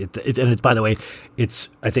story. And it's, by the way, it's,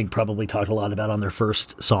 I think, probably talked a lot about on their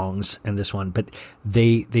first songs and this one, but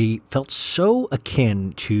they felt so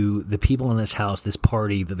akin to the people in this house, this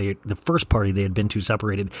party the first party they had been to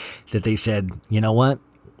separated, that they said, you know what?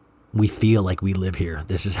 We feel like we live here.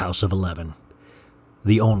 This is House of 11.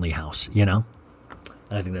 The only house, And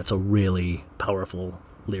I think that's a really powerful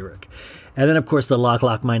lyric. And then, of course, the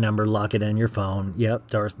lock my number, lock it in your phone.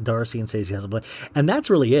 Yep, Darcy and Stacey has a play. And that's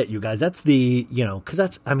really it, you guys. That's the, because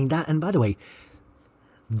that's, that, and by the way,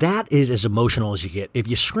 that is as emotional as you get. If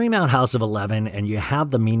you scream out House of 11 and you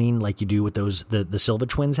have the meaning like you do with those, the Silva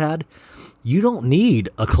twins had, you don't need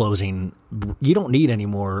a closing. You don't need any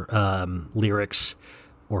more lyrics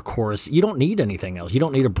or chorus. You don't need anything else. You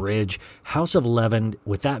don't need a bridge. House of 11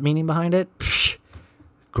 with that meaning behind it. Psh,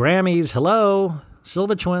 Grammys, hello.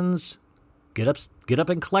 Silva twins, get up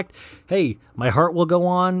and collect. Hey, my heart will go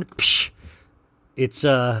on. Psh, it's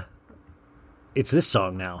this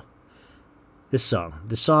song now. This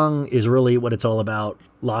song is really what it's all about.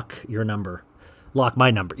 Lock your number. Lock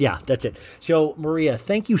my number. Yeah, that's it. So, Maria,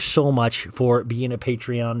 thank you so much for being a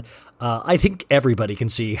Patreon. I think everybody can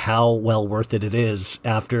see how well worth it is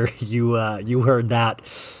after you heard that.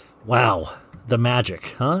 Wow, the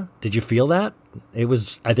magic, huh? Did you feel that?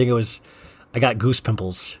 I got goose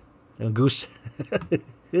pimples. Goose.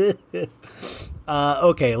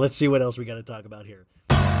 Okay, let's see what else we got to talk about here.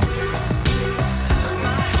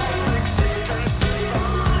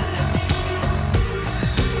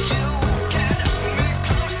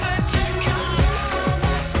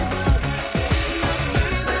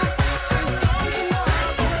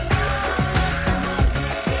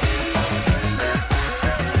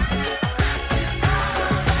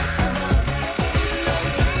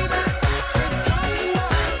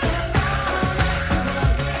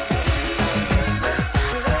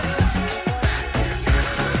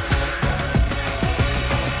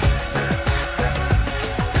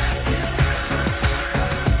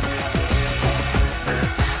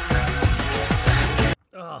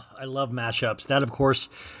 I love mashups. That, of course,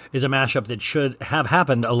 is a mashup that should have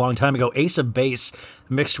happened a long time ago. Ace of Base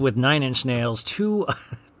mixed with Nine Inch Nails, two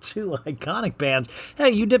iconic bands.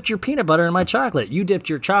 Hey, you dipped your peanut butter in my chocolate. You dipped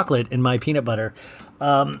your chocolate in my peanut butter.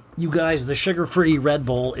 You guys, the sugar-free Red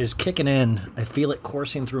Bull is kicking in. I feel it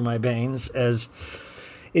coursing through my veins as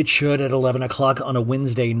it should at 11 o'clock on a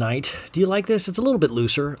Wednesday night. Do you like this? It's a little bit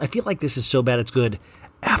looser. I feel like this is so bad it's good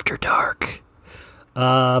after dark.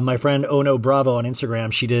 My friend Ono Bravo on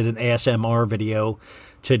Instagram, she did an ASMR video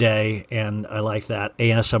today, and I like that.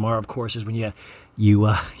 ASMR, of course, is when you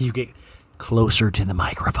get closer to the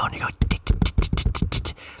microphone. You go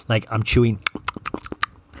like I'm chewing.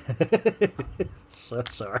 So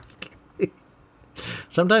sorry.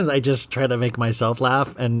 Sometimes I just try to make myself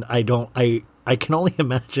laugh, and I can only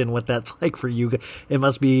imagine what that's like for you. It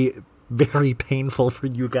must be very painful for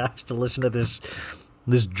you guys to listen to this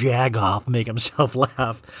jag-off make himself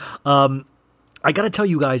laugh. I got to tell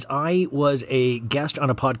you guys, I was a guest on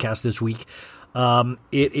a podcast this week.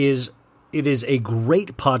 It is a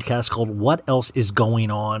great podcast called What Else Is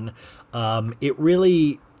Going On. It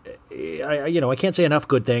really, I can't say enough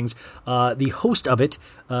good things. The host of it,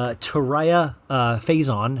 Taraya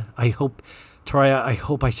Faison, I hope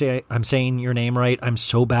I'm saying your name right. I'm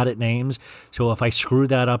so bad at names, so if I screw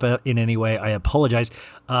that up in any way, I apologize.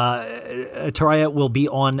 Taraya will be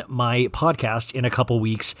on my podcast in a couple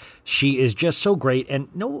weeks. She is just so great, and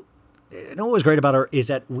what was great about her is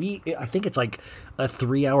that I think it's like a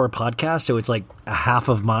 3-hour podcast, so it's like a half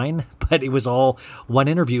of mine, but it was all one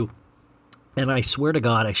interview. And I swear to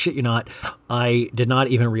God, I shit you not, I did not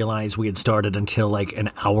even realize we had started until like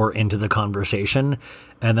an hour into the conversation.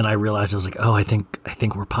 And then I realized, I was like, oh, I think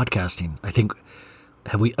we're podcasting.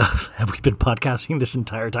 Have we been podcasting this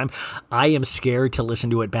entire time? I am scared to listen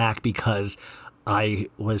to it back because I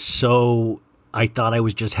thought I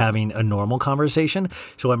was just having a normal conversation.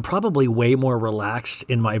 So I'm probably way more relaxed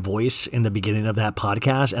in my voice in the beginning of that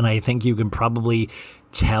podcast. And I think you can probably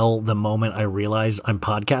tell the moment I realize I'm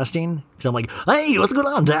podcasting. Because I'm like, hey, what's going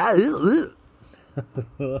on?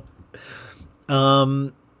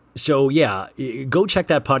 So yeah, go check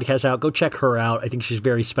that podcast out. Go check her out. I think she's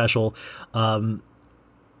very special.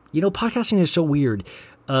 podcasting is so weird.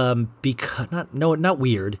 Not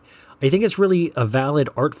weird. I think it's really a valid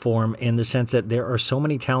art form in the sense that there are so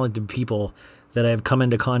many talented people that I've come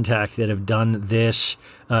into contact that have done this,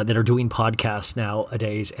 that are doing podcasts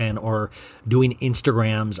nowadays and are doing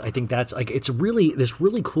Instagrams. I think that's like, it's really this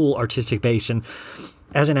really cool artistic base. And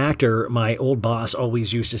as an actor, my old boss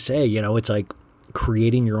always used to say, it's like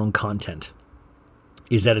creating your own content.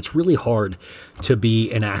 Is that it's really hard to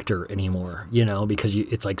be an actor anymore, because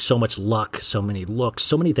it's like so much luck, so many looks,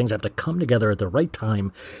 so many things have to come together at the right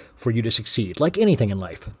time for you to succeed, like anything in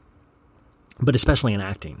life, but especially in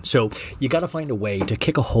acting. So you got to find a way to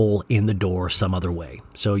kick a hole in the door some other way.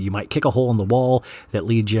 So you might kick a hole in the wall that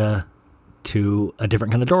leads you to a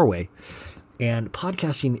different kind of doorway. And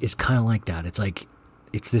podcasting is kind of like that. It's like,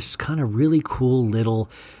 it's this kind of really cool little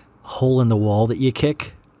hole in the wall that you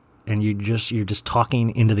kick. And you're just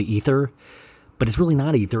talking into the ether, but it's really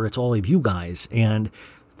not ether. It's all of you guys. And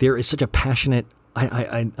there is such a passionate,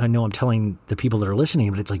 I know I'm telling the people that are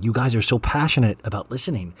listening, but it's like, you guys are so passionate about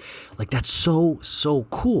listening. Like, that's so, so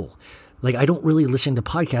cool. Like, I don't really listen to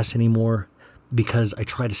podcasts anymore because I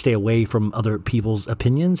try to stay away from other people's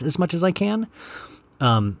opinions as much as I can.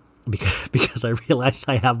 Because I realized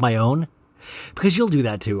I have my own. Because you'll do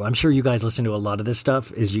that too. I'm sure you guys listen to a lot of this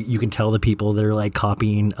stuff. Is you can tell the people that are like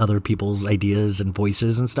copying other people's ideas and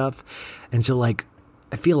voices and stuff. And so like,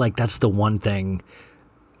 I feel like that's the one thing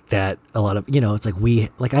that a lot of, it's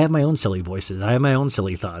like I have my own silly voices. I have my own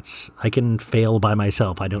silly thoughts. I can fail by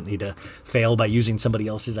myself. I don't need to fail by using somebody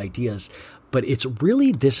else's ideas. But it's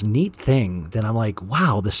really this neat thing that I'm like,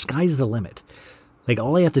 wow, the sky's the limit. Like,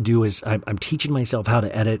 all I have to do is I'm teaching myself how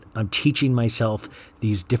to edit. I'm teaching myself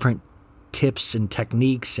these different tips and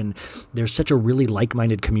techniques, and there's such a really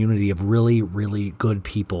like-minded community of really, really good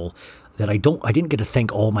people that I didn't get to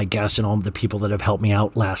thank all my guests and all the people that have helped me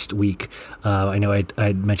out last week. I know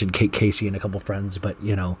I mentioned Kate Casey and a couple friends, but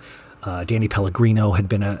Danny Pellegrino had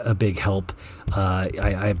been a big help.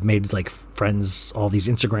 I've made like friends, all these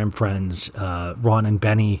Instagram friends, Ron and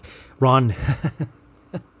Ben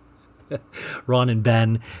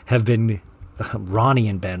have been Ronnie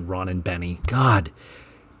and Ben, Ron and Benny. God.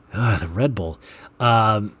 The Red Bull.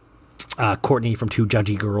 Courtney from Two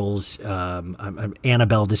Judgy Girls. I'm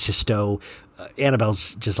Annabelle DeSisto.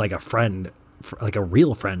 Annabelle's just like a friend, like a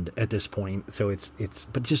real friend at this point. So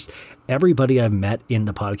but just everybody I've met in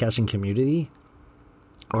the podcasting community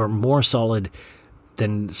are more solid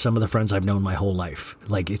than some of the friends I've known my whole life.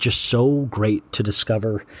 Like, it's just so great to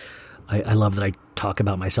discover. I love that I talk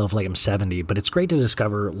about myself like I'm 70, but it's great to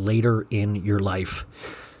discover later in your life,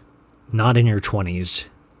 not in your 20s,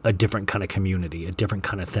 a different kind of community, a different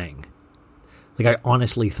kind of thing. Like, I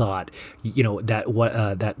honestly thought, that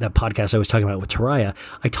podcast I was talking about with Taraya,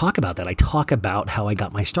 I talk about that. I talk about how I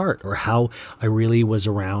got my start, or how I really was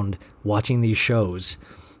around watching these shows,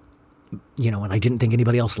 and I didn't think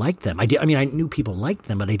anybody else liked them. I knew people liked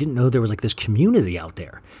them, but I didn't know there was like this community out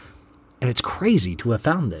there. And it's crazy to have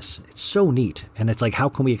found this. It's so neat. And it's like, how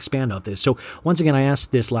can we expand off this? So once again, I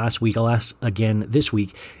asked this last week. I'll ask again this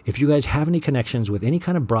week. If you guys have any connections with any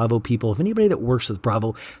kind of Bravo people, if anybody that works with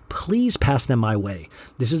Bravo, please pass them my way.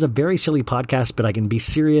 This is a very silly podcast, but I can be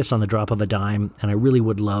serious on the drop of a dime. And I really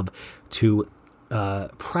would love to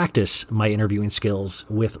practice my interviewing skills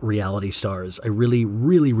with reality stars. I really,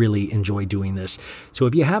 really, really enjoy doing this. So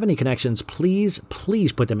if you have any connections, please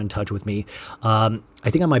put them in touch with me. I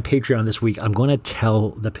think on my Patreon this week, I'm going to tell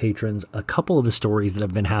the patrons a couple of the stories that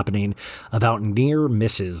have been happening about near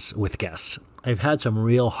misses with guests. I've had some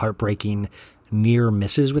real heartbreaking near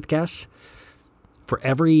misses with guests. For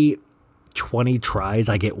every 20 tries,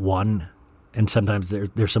 I get one. And sometimes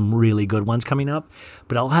there's some really good ones coming up,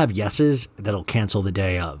 but I'll have yeses that'll cancel the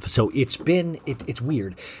day of. So it's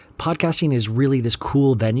weird. Podcasting is really this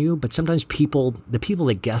cool venue, but sometimes the people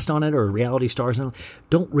that guest on it or reality stars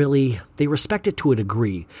they respect it to a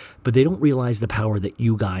degree, but they don't realize the power that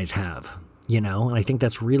you guys have, And I think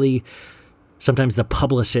that's really sometimes the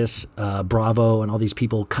publicists, Bravo and all these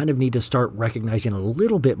people kind of need to start recognizing a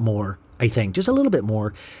little bit more, I think, just a little bit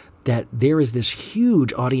more, that there is this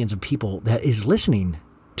huge audience of people that is listening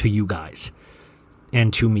to you guys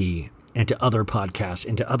and to me and to other podcasts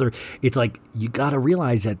and to other, it's like, you got to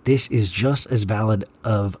realize that this is just as valid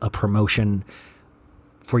of a promotion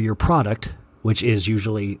for your product, which is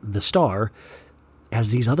usually the star,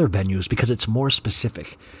 as these other venues, because it's more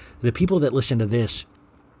specific. The people that listen to this,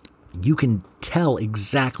 you can tell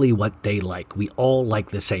exactly what they like. We all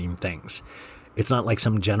like the same things. It's not like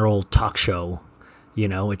some general talk show.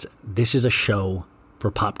 This is a show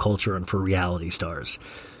for pop culture and for reality stars.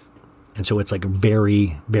 And so it's like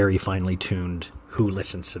very, very finely tuned who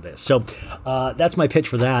listens to this. So that's my pitch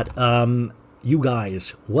for that. You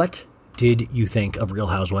guys, what did you think of Real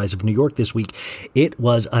Housewives of New York this week? It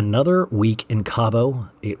was another week in Cabo.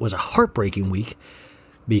 It was a heartbreaking week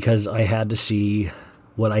because I had to see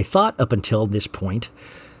what I thought up until this point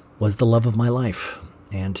was the love of my life.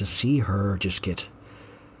 And to see her just get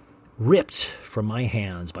ripped from my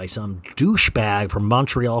hands by some douchebag from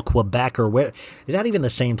Montreal, Quebec, or where. Is that even the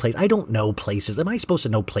same place? I don't know places. Am I supposed to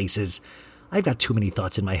know places? I've got too many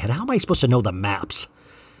thoughts in my head. How am I supposed to know the maps?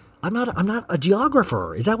 I'm not a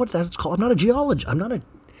geographer. Is that what that's called? I'm not a geologist.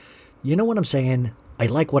 You know what I'm saying? I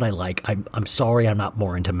like what I like. I'm sorry I'm not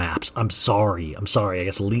more into maps. I'm sorry. I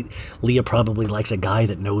guess Leah probably likes a guy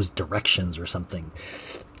that knows directions or something.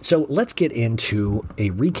 So let's get into a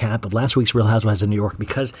recap of last week's Real Housewives of New York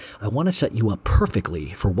because I want to set you up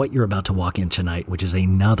perfectly for what you're about to walk in tonight, which is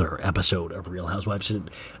another episode of Real Housewives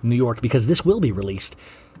of New York, because this will be released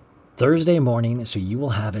Thursday morning, so you will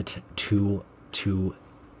have it to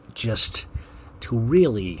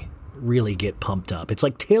really, really get pumped up. It's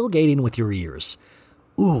like tailgating with your ears.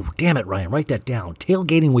 Ooh, damn it, Ryan, write that down.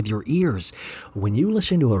 Tailgating with your ears. When you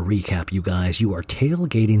listen to a recap, you guys, you are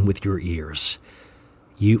tailgating with your ears.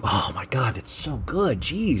 Oh my God, it's so good.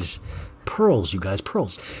 Jeez. Pearls, you guys,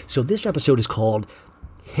 pearls. So this episode is called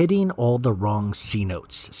Hitting All the Wrong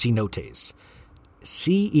Cenotes. Cenotes.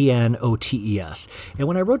 Cenotes. And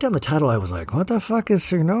when I wrote down the title, I was like, what the fuck is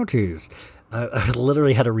cenotes? I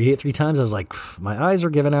literally had to read it 3 times. I was like, my eyes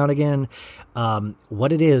are giving out again.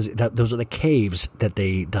 What it is, those are the caves that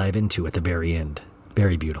they dive into at the very end.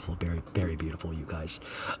 Very beautiful, very, very beautiful, you guys.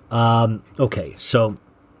 Okay, so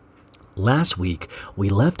last week, we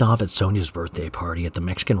left off at Sonia's birthday party at the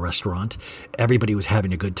Mexican restaurant. Everybody was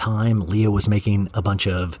having a good time. Leah was making a bunch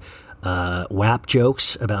of WAP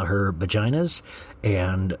jokes about her vaginas,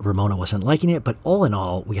 and Ramona wasn't liking it. But all in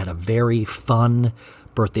all, we had a very fun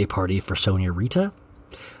birthday party for Sonia Rita.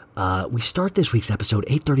 We start this week's episode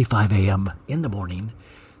 8:35 a.m. in the morning.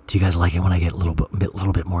 Do you guys like it when I get a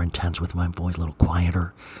little bit more intense with my voice, a little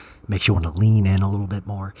quieter? Makes you want to lean in a little bit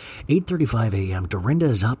more. 8:35 a.m. Dorinda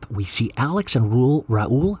is up. We see Alex and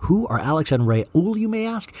Raul. Who are Alex and Raul, you may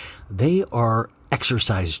ask? They are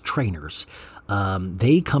exercise trainers.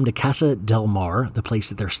 They come to Casa del Mar, the place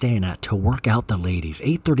that they're staying at, to work out the ladies.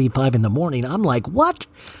 8:35 in the morning. I'm like, what?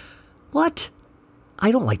 I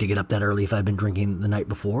don't like to get up that early if I've been drinking the night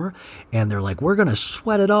before. And they're like, we're going to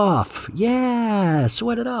sweat it off. Yeah,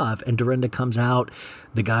 sweat it off. And Dorinda comes out.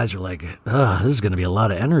 The guys are like, this is going to be a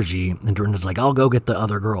lot of energy. And Dorinda's like, I'll go get the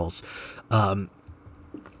other girls.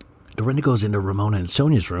 Dorinda goes into Ramona and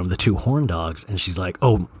Sonia's room, the 2 horn dogs. And she's like,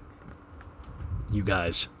 oh, you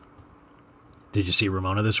guys, did you see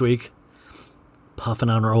Ramona this week? Puffing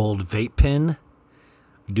on her old vape pen.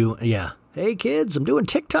 Yeah. Hey, kids, I'm doing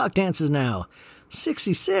TikTok dances now.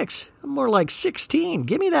 66. I'm more like 16.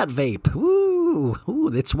 Give me that vape.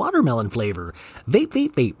 Ooh, it's watermelon flavor.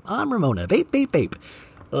 Vape. I'm Ramona. Vape.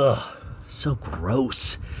 Ugh, so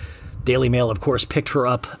gross. Daily Mail, of course, picked her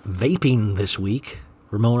up vaping this week.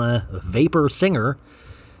 Ramona, vapor singer.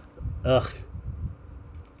 Ugh.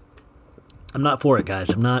 I'm not for it, guys.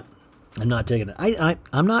 I'm not taking it.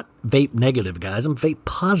 I'm not vape negative, guys. I'm vape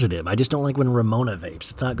positive. I just don't like when Ramona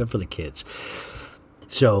vapes. It's not good for the kids.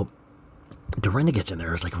 So Dorinda gets in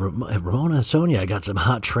there. It's like, Ramona, Sonia, I got some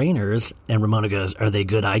hot trainers. And Ramona goes, are they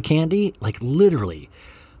good eye candy? Like, literally,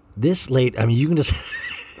 this late, I mean, you can just,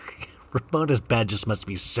 Ramona's bed just must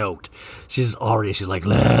be soaked. She's like,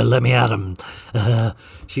 let me at them.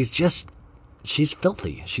 She's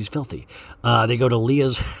filthy. They go to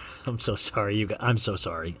Leah's. I'm so sorry, you guys. I'm so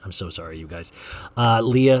sorry, you guys.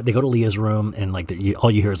 They go to Leah's room, and like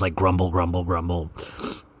all you hear is like grumble.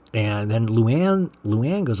 And then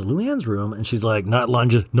Luann goes to Luann's room, and she's like, not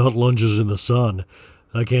lunges in the sun.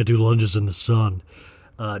 I can't do lunges in the sun.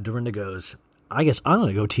 Dorinda goes, I guess I'm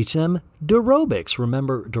going to go teach them aerobics.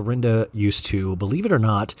 Remember, Dorinda used to, believe it or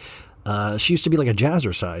not, she used to be like a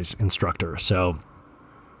jazzercise instructor. So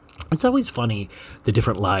it's always funny the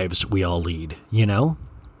different lives we all lead, you know?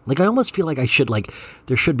 Like, I almost feel like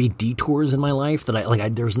there should be detours in my life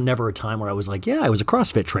that there's never a time where I was like, yeah, I was a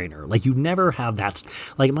CrossFit trainer. Like, you never have that.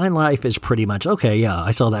 Like, my life is pretty much, okay, yeah, I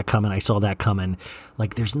saw that coming.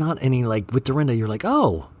 Like, there's not any, like, with Dorinda, you're like,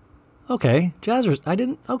 oh, okay, jazzercise, I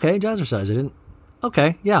didn't,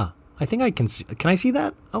 okay, yeah, I think I can I see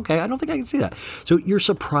that? Okay, I don't think I can see that. So you're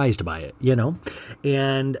surprised by it, you know?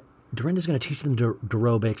 And Dorinda's going to teach them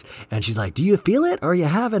aerobics, and she's like, do you feel it? Are you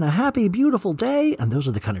having a happy, beautiful day? And those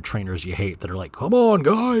are the kind of trainers you hate that are like, come on,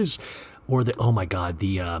 guys. Or oh my God,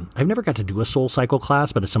 I've never got to do a Soul Cycle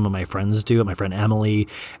class, but some of my friends do. My friend Emily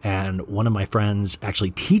and one of my friends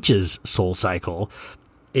actually teaches Soul Cycle,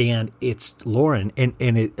 and it's Lauren, and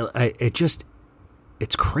it's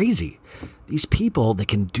crazy. These people that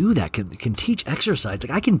can do that can teach exercise.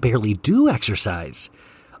 Like I can barely do exercise.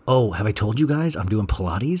 Oh, have I told you guys I'm doing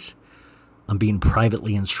Pilates? I'm being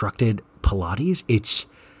privately instructed Pilates.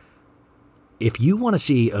 If you want to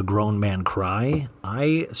see a grown man cry,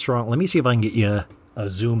 let me see if I can get you a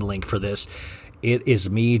Zoom link for this. It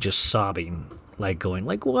is me just sobbing, like going,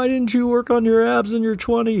 like, why didn't you work on your abs in your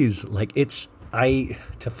 20s? Like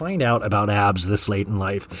to find out about abs this late in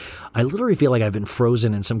life, I literally feel like I've been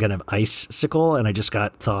frozen in some kind of icicle and I just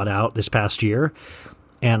got thawed out this past year.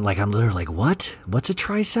 And like, I'm literally like, what? What's a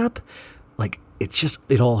tricep? Like,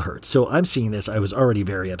 it all hurts. So I'm seeing this. I was already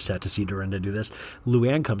very upset to see Dorinda do this.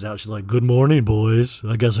 Luann comes out. She's like, good morning, boys.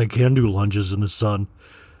 I guess I can do lunges in the sun.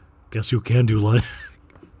 Guess who can do lunges?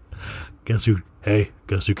 Guess who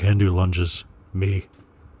can do lunges? Me,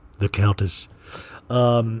 the Countess.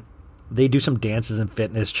 They do some dances and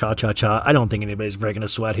fitness, cha-cha-cha. I don't think anybody's breaking a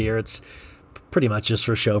sweat here. It's pretty much just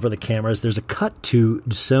for show for the cameras. There's a cut to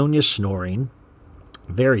Sonia snoring.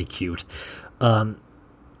 Very cute.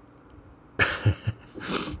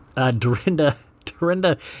 Dorinda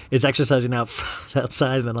is exercising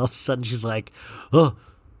outside, and then all of a sudden she's like, oh.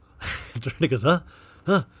 Dorinda goes, I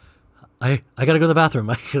gotta go to the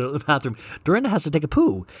bathroom. Dorinda has to take a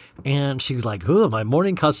poo, and she's like, oh, my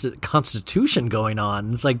morning constitution going on.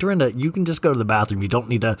 And it's like, Dorinda, you can just go to the bathroom. You don't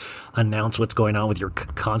need to announce what's going on with your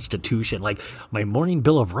constitution. Like, my morning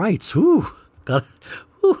Bill of Rights.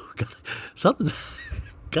 Something's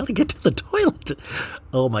gotta get to the toilet.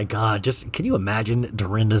 Oh my God. Can you imagine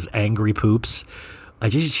Dorinda's angry poops?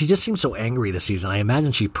 She just seems so angry this season. I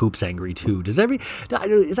imagine she poops angry too.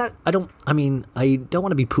 I don't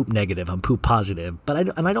want to be poop negative. I'm poop positive,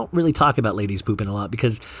 but I don't really talk about ladies pooping a lot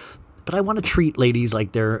but I want to treat ladies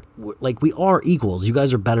like we are equals. You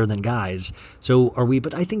guys are better than guys. So are we,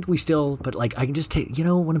 but I think we still, but like, I can just take, you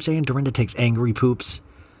know what I'm saying? Dorinda takes angry poops.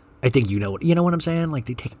 I think you know what I'm saying? Like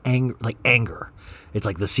they take anger. It's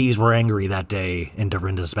like the seas were angry that day in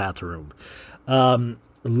Dorinda's bathroom.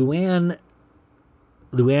 Luann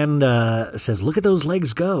says, look at those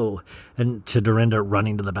legs go. And to Dorinda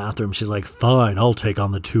running to the bathroom, she's like, fine, I'll take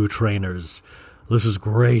on the 2 trainers. This is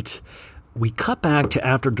great. We cut back to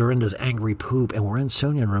after Dorinda's angry poop, and we're in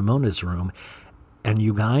Sonia and Ramona's room. And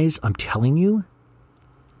you guys, I'm telling you,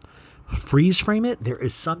 freeze frame it. There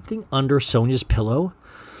is something under Sonia's pillow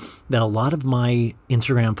that a lot of my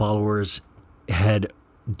Instagram followers had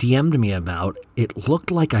DM'd me about. It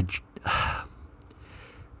looked like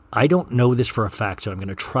I don't know this for a fact, so I'm going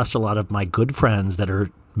to trust a lot of my good friends that are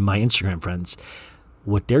my Instagram friends.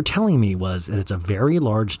 What they're telling me was that it's a very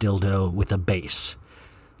large dildo with a base.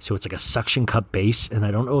 So it's like a suction cup base, and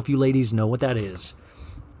I don't know if you ladies know what that is.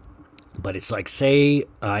 But it's like, say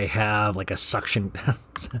I have like a suction,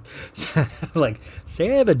 like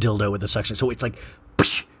say I have a dildo with a suction. So it's like,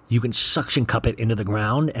 you can suction cup it into the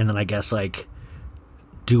ground, and then I guess like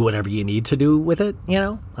do whatever you need to do with it, you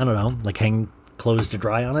know? I don't know, like hang clothes to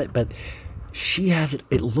dry on it. But she has it,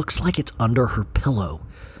 it looks like it's under her pillow,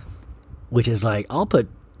 which is like, I'll put,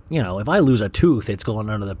 you know, if I lose a tooth, it's going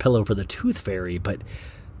under the pillow for the tooth fairy. But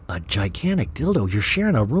a gigantic dildo, you're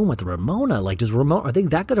sharing a room with Ramona. Like, does Ramona, are they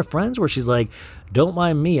that good of friends where she's like, don't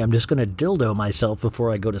mind me, I'm just going to dildo myself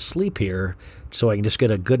before I go to sleep here so I can just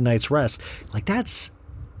get a good night's rest? Like, that's,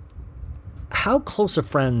 how close of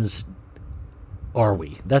friends are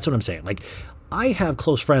we? That's what I'm saying. Like, I have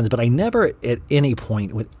close friends, but I never at any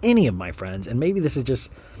point with any of my friends, and maybe this is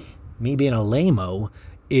just me being a lame-o,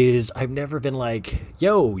 is I've never been like,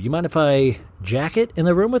 yo, you mind if I jack it in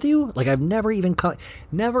the room with you? Like, I've never even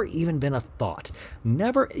been a thought.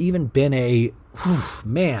 Never even been a,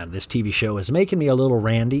 man, this TV show is making me a little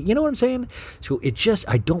randy. You know what I'm saying? So it just,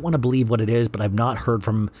 I don't want to believe what it is, but I've not heard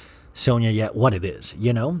from Sonia yet what it is,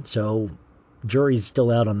 you know? So jury's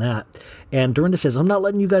still out on that. And Dorinda says, I'm not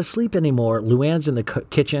letting you guys sleep anymore. Luann's in the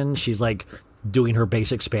kitchen. She's like doing her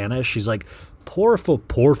basic Spanish. She's like, por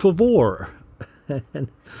favor. And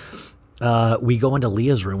we go into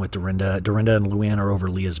Leah's room with Dorinda. Dorinda and Luann are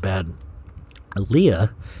over Leah's bed.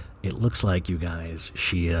 Leah, it looks like, you guys,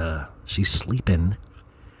 she's sleeping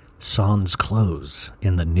sans clothes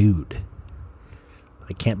in the nude.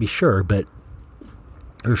 I can't be sure, but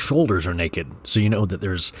her shoulders are naked, so you know that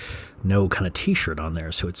there's no kind of t-shirt on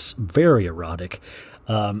there, so it's very erotic.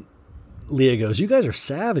 Leah goes, you guys are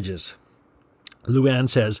savages. Luann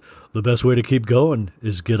says, the best way to keep going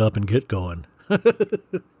is get up and get going.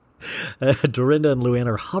 Dorinda and Luann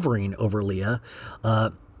are hovering over Leah.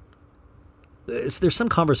 there's some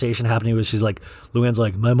conversation happening where she's like, Luann's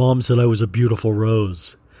like, my mom said I was a beautiful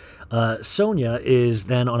rose. Sonia is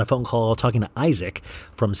then on a phone call talking to Isaac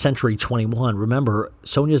from Century 21. Remember,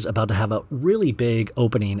 Sonia's about to have a really big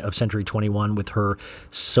opening of Century 21 with her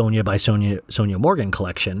Sonia by Sonia Morgan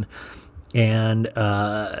collection. And,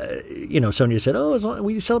 Sonia said,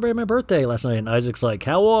 we celebrated my birthday last night. And Isaac's like,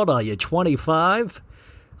 how old are you, 25?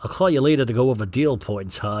 I'll call you later to go over deal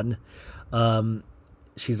points, hon.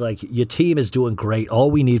 She's like, your team is doing great. All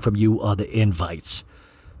we need from you are the invites.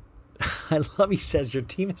 I love he says, your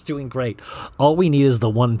team is doing great. All we need is the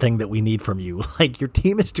one thing that we need from you. Like, your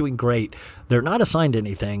team is doing great. They're not assigned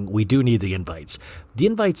anything. We do need the invites. The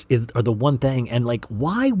invites are the one thing. And, like,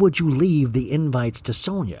 why would you leave the invites to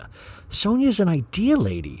Sonia? Sonia's an idea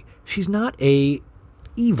lady. She's not a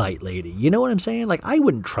Evite lady. You know what I'm saying? Like, I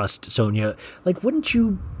wouldn't trust Sonia. Like, wouldn't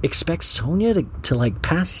you expect Sonia to like,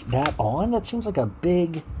 pass that on? That seems like a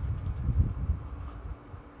big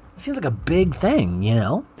thing, you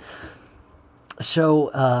know?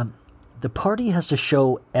 So, the party has to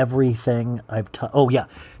show everything I've taught. Oh, yeah.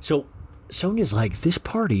 So, Sonia's like, this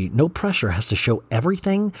party, no pressure, has to show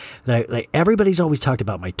everything that everybody's always talked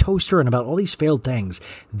about, my toaster and about all these failed things.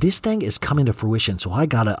 This thing is coming to fruition, so I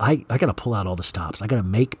gotta pull out all the stops. I gotta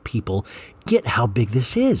make people get how big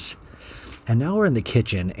this is. And now we're in the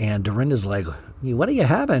kitchen, and Dorinda's like, what are you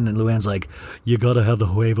having? And Luann's like, you gotta have the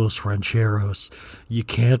huevos rancheros. You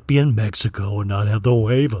can't be in Mexico and not have the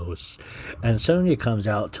huevos. And Sonia comes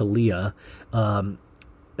out to Leah,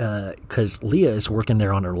 because Leah is working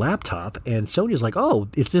there on her laptop, and Sonia's like, oh,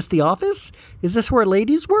 is this the office? Is this where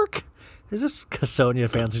ladies work? Is this, because Sonia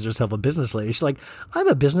fancies herself a business lady. She's like, I'm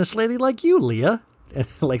a business lady like you, Leah. And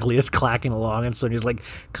like Leah's clacking along, and Sonia's like,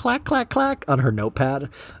 clack, clack, clack on her notepad.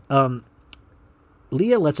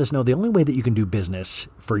 Leah lets us know the only way that you can do business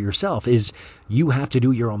for yourself is you have to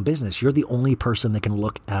do your own business. You're the only person that can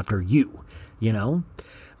look after you, you know?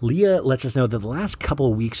 Leah lets us know that the last couple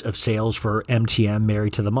of weeks of sales for MTM,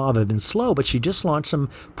 Married to the Mob, have been slow, but she just launched some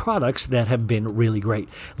products that have been really great.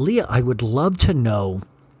 Leah, I would love to know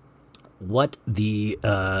what the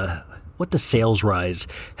sales rise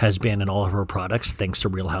has been in all of her products, thanks to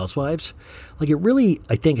Real Housewives. Like, it really,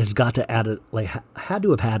 I think, has got to add had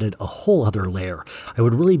to have added a whole other layer. I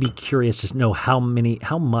would really be curious to know how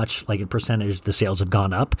much, like in percentage, the sales have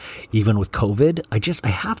gone up, even with COVID. I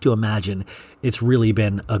have to imagine it's really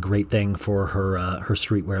been a great thing for her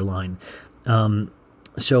streetwear line.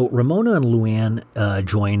 So Ramona and Luann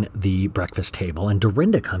join the breakfast table, and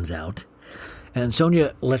Dorinda comes out. And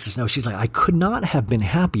Sonia lets us know, she's like, I could not have been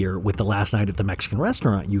happier with the last night at the Mexican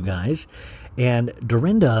restaurant, you guys. And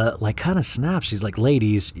Dorinda, like, kind of snaps. She's like,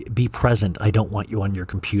 ladies, be present. I don't want you on your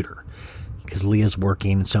computer. Because Leah's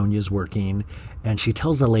working, Sonia's working. And she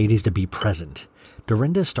tells the ladies to be present.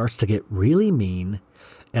 Dorinda starts to get really mean.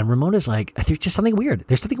 And Ramona's like, there's just something weird.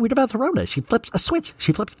 There's something weird about Dorinda. She flips a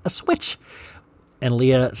switch. And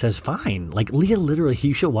Leah says, fine. Like, Leah literally,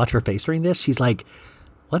 you should watch her face during this. She's like,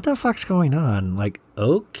 what the fuck's going on? Like,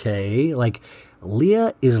 okay. Like,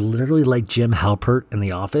 Leah is literally like Jim Halpert in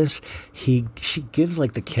The Office. She gives,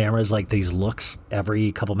 like, the cameras, like, these looks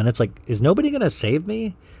every couple minutes. Like, is nobody going to save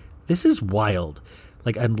me? This is wild.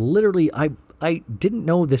 Like, I'm literally, I didn't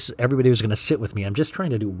know this, everybody was going to sit with me. I'm just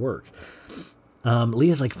trying to do work.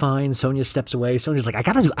 Leah's like, fine. Sonia steps away. Sonia's like, I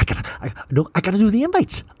gotta do the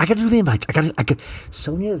invites.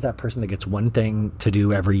 Sonia is that person that gets one thing to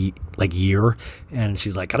do every, like, year. And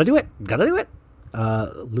she's like, gotta do it.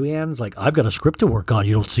 Luann's like, I've got a script to work on.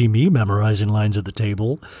 You don't see me memorizing lines at the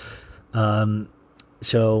table. And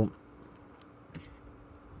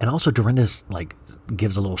also Dorinda's like,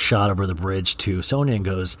 gives a little shot over the bridge to Sonia and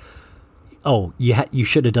goes, oh, you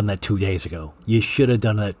should have done that 2 days ago. You should have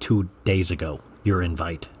done that 2 days ago. Your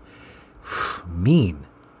invite. Mean.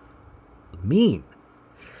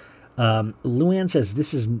 Luann says,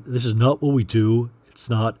 this is not what we do. It's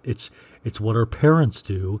not, it's what our parents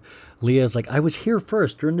do. Leah's like, I was here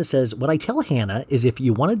first. Dorinda says, what I tell Hannah is if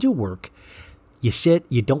you want to do work, you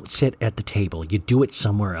don't sit at the table. You do it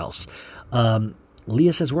somewhere else.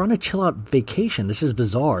 Leah says, we're on a chill-out vacation. This is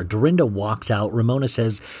bizarre. Dorinda walks out. Ramona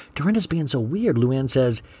says, Dorinda's being so weird. Luann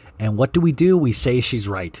says, and what do? We say she's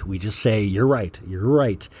right. We just say, you're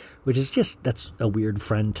right. Which is just, that's a weird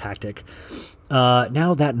friend tactic.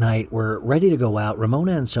 Now that night, we're ready to go out.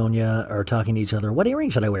 Ramona and Sonia are talking to each other. What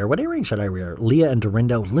earring should I wear? Leah and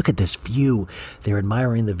Dorinda, look at this view. They're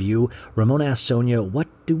admiring the view. Ramona asks Sonia, what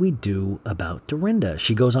do we do about Dorinda?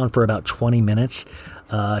 She goes on for about 20 minutes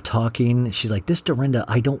talking. She's like, this Dorinda,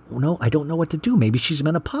 I don't know what to do. Maybe she's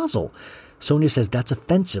menopausal. Sonia says, that's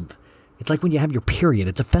offensive. It's like when you have your period.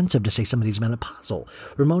 It's offensive to say somebody's menopausal.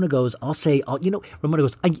 Ramona goes, Ramona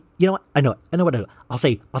goes, I know what I do. I'll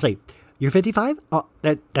say, you're 55? Oh,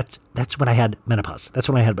 that's when I had menopause. That's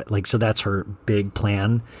when I had, like, so that's her big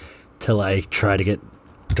plan to, like, try to get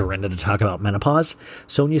Dorinda to talk about menopause.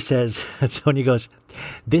 Sonia goes,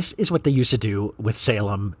 this is what they used to do with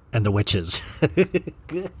Salem and the witches.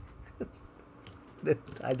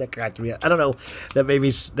 That cracked me up. I don't know. That made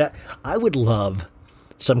me, that I would love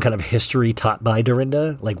some kind of history taught by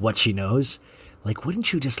Dorinda, like what she knows. Like,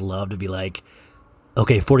 wouldn't you just love to be like,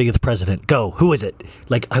 okay, 40th president, go. Who is it?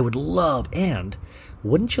 Like, I would love, and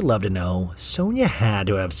wouldn't you love to know Sonia had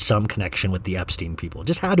to have some connection with the Epstein people?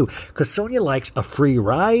 Just had to, because Sonia likes a free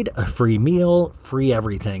ride, a free meal, free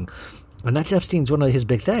everything. And that's Epstein's one of his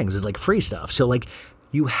big things, is like free stuff. So, like,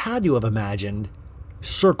 you had to have imagined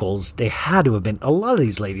circles. They had to have been, a lot of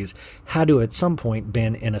these ladies had to have at some point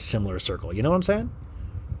been in a similar circle. You know what I'm saying?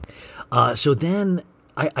 So then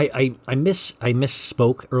I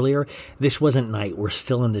misspoke earlier. This wasn't night. We're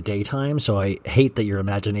still in the daytime. So I hate that your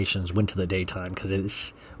imaginations went to the daytime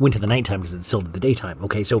went to the nighttime because it's still the daytime.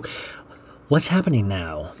 Okay. So what's happening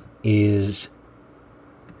now is,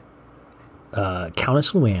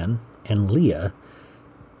 Countess Luann and Leah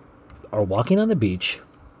are walking on the beach,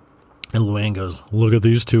 and Luann goes, look at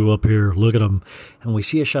these two up here. Look at them. And we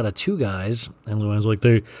see a shot of two guys, and Luann's like,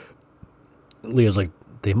 Leah's like,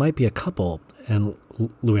 they might be a couple. And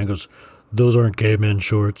Luann goes, those aren't gay men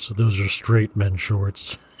shorts. Those are straight men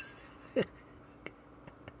shorts.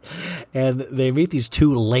 And they meet these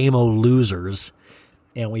two lame-o losers,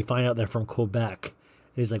 and we find out they're from Quebec. And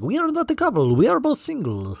he's like, we are not a couple. We are both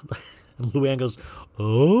single. And Luann goes,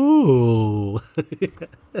 oh.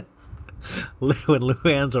 When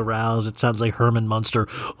Luann's aroused, it sounds like Herman Munster.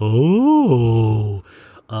 Oh.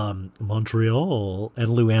 Montreal. And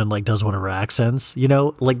Luann, like, does one of her accents, you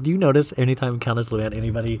know, like, do you notice anytime Countess Luann,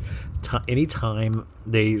 anytime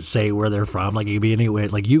they say where they're from, like, it could be anywhere,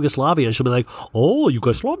 like Yugoslavia, she'll be like, oh,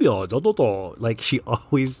 Yugoslavia, da, da, da. Like, she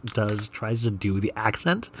always tries to do the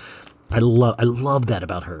accent. I love that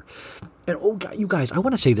about her. And oh God, you guys, I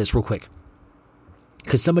want to say this real quick,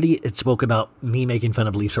 because somebody had spoke about me making fun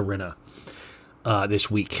of Lisa Rinna this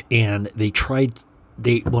week, and it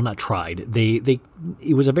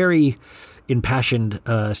was a very impassioned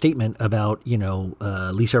statement about,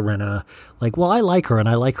 Lisa Rinna. Like, well, I like her, and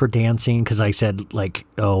I like her dancing, because I said, like,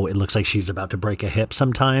 oh, it looks like she's about to break a hip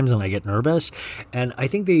sometimes, and I get nervous. And I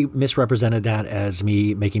think they misrepresented that as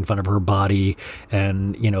me making fun of her body,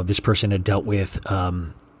 and, this person had dealt with,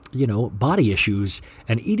 body issues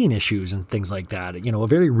and eating issues and things like that, a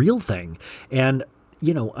very real thing. And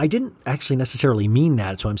I didn't actually necessarily mean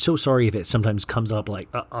that, so I'm so sorry if it sometimes comes up like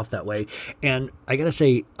off that way. And I gotta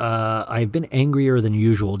say, I've been angrier than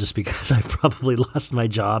usual just because I've probably lost my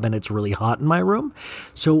job and it's really hot in my room.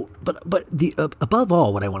 So, but the above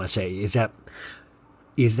all, what I want to say is that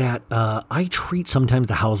I treat sometimes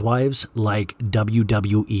the housewives like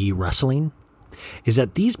WWE wrestling. Is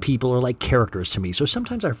that these people are like characters to me. So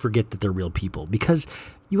sometimes I forget that they're real people, because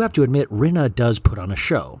you have to admit Rinna does put on a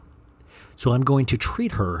show. So I'm going to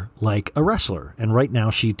treat her like a wrestler. And right now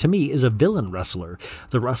she, to me, is a villain wrestler.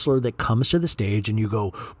 The wrestler that comes to the stage and you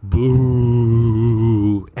go,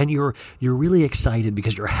 boo. And you're really excited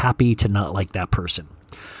because you're happy to not like that person.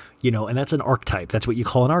 And that's an archetype. That's what you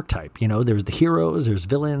call an archetype. There's the heroes, there's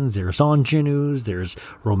villains, there's ingenues, there's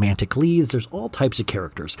romantic leads, there's all types of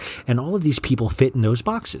characters. And all of these people fit in those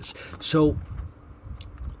boxes. So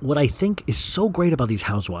what I think is so great about these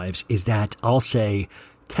housewives is that I'll say,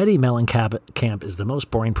 Teddy Mellencamp is the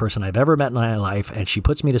most boring person I've ever met in my life, and she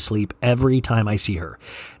puts me to sleep every time I see her.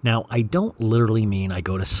 Now, I don't literally mean I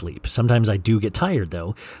go to sleep. Sometimes I do get tired,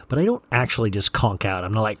 though, but I don't actually just conk out.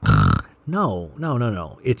 I'm not like, no.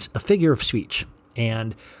 It's a figure of speech,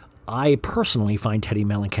 and I personally find Teddy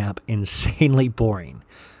Mellencamp insanely boring.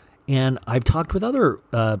 And I've talked with other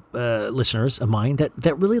listeners of mine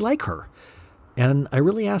that really like her. And I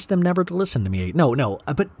really ask them never to listen to me. No.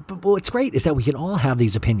 But what's great is that we can all have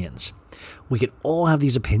these opinions.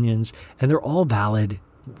 And they're all valid.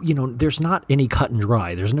 There's not any cut and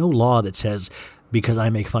dry. There's no law that says because I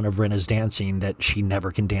make fun of Rinna's dancing that she never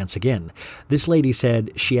can dance again. This lady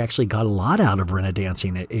said she actually got a lot out of Rinna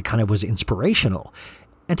dancing. It kind of was inspirational.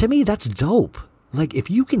 And to me, that's dope. Like, if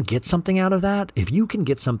you can get something out of that,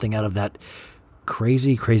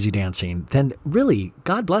 crazy, crazy dancing, then really,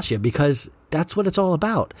 God bless you, because that's what it's all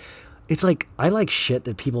about. It's like, I like shit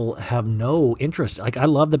that people have no interest. Like, I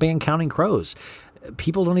love the band Counting Crows. Half the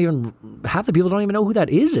people don't even know who that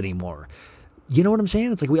is anymore. you know what I'm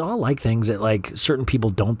saying? It's like we all like things that like certain people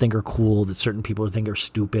don't think are cool, that certain people think are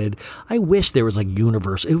stupid. I wish there was like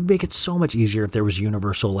universal. It would make it so much easier if there was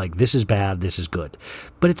universal, like this is bad, this is good.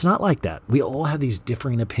 But it's not like that. We all have these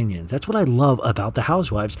differing opinions. That's what I love about The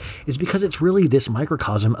Housewives, is because it's really this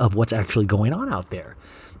microcosm of what's actually going on out there.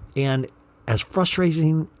 And as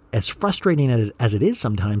frustrating as it is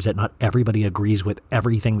sometimes that not everybody agrees with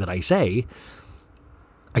everything that I say,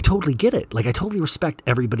 I totally get it. Like, I totally respect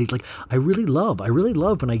everybody's, like, I really love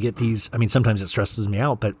when I get these. I mean, sometimes it stresses me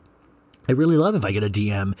out, but I really love if I get a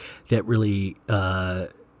DM that really, and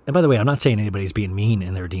by the way, I'm not saying anybody's being mean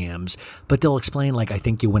in their DMs, but they'll explain, like, I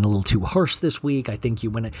think you went a little too harsh this week. I think you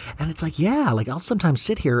went, and it's like, yeah, like, I'll sometimes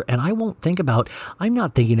sit here and I'm not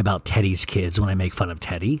thinking about Teddy's kids when I make fun of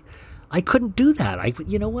Teddy. I couldn't do that.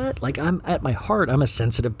 You know what? Like, I'm at my heart, I'm a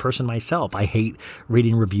sensitive person myself. I hate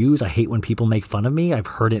reading reviews. I hate when people make fun of me. I've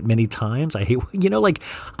heard it many times. I hate, like,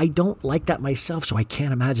 I don't like that myself, so I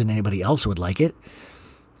can't imagine anybody else would like it.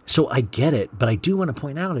 So I get it, but I do want to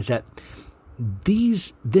point out is that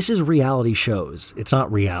this is reality shows. It's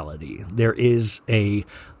not reality. There is a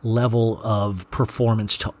level of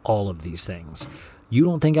performance to all of these things. You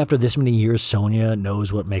don't think after this many years Sonia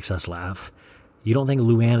knows what makes us laugh? You don't think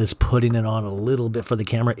Luann is putting it on a little bit for the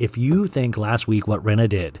camera? If you think last week what Rinna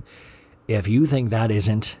did, if you think that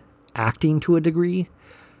isn't acting to a degree,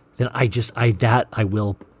 then I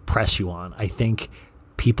will press you on. I think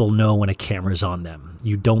people know when a camera's on them.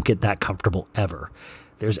 You don't get that comfortable ever.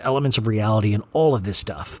 There's elements of reality in all of this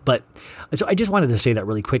stuff. But so I just wanted to say that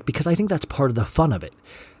really quick because I think that's part of the fun of it.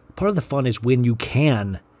 Part of the fun is when you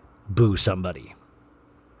can boo somebody.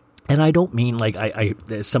 And I don't mean like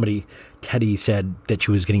Teddy said that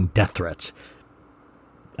she was getting death threats.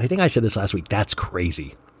 I think I said this last week. That's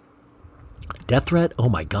crazy. Death threat? Oh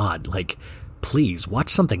my God. Like, please watch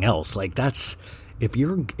something else. Like if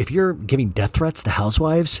you're giving death threats to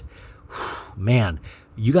housewives, man,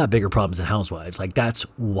 you got bigger problems than housewives. Like, that's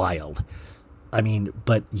wild. I mean,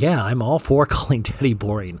 but yeah, I'm all for calling Teddy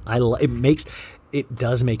boring. It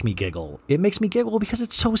does make me giggle. It makes me giggle because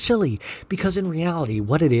it's so silly. Because in reality,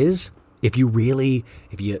 what it is, if you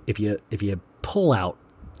pull out,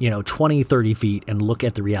 20, 30 feet and look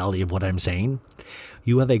at the reality of what I'm saying,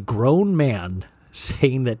 you have a grown man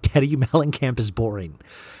saying that Teddy Mellencamp is boring.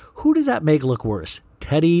 Who does that make look worse,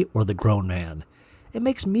 Teddy or the grown man? It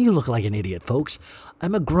makes me look like an idiot, folks.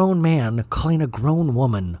 I'm a grown man calling a grown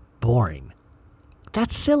woman boring.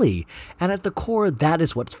 That's silly. And at the core, that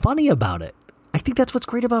is what's funny about it. I think that's what's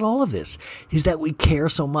great about all of this, is that we care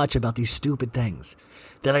so much about these stupid things.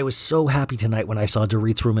 That I was so happy tonight when I saw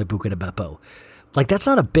Dorit's room at Buca di Beppo. Like, that's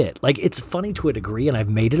not a bit. Like, it's funny to a degree, and I've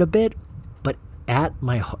made it a bit, but at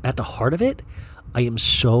the heart of it, I am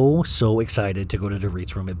so excited to go to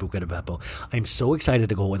Dorit's room at Buca di Beppo. I'm so excited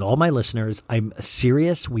to go with all my listeners. I'm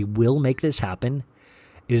serious. We will make this happen.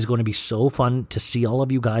 It is going to be so fun to see all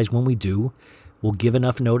of you guys when we do. We'll give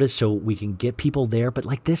enough notice so we can get people there. But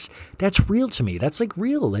like this, that's real to me. That's like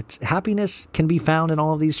real. Happiness can be found in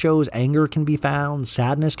all of these shows. Anger can be found.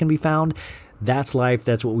 Sadness can be found. That's life.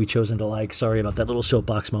 That's what we've chosen to like. Sorry about that little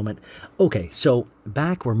soapbox moment. Okay, so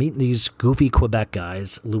back, we're meeting these goofy Quebec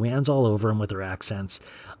guys. Luann's all over them with their accents.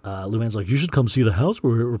 Luann's like, you should come see the house.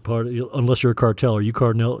 We're part of, unless you're a cartel. Are you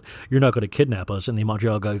cartel? You're not going to kidnap us. And the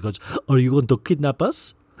Montreal guy goes, are you going to kidnap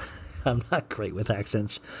us? I'm not great with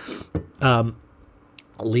accents.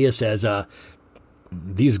 Leah says,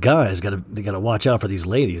 these guys gotta watch out for these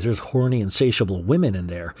ladies. There's horny, insatiable women in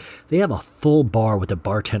there. They have a full bar with a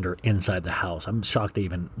bartender inside the house. I'm shocked they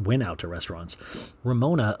even went out to restaurants.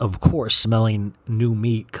 Ramona, of course, smelling new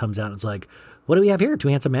meat, comes out and is like, what do we have here? Two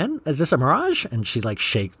handsome men? Is this a mirage? And she's like,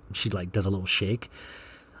 shake. She like does a little shake.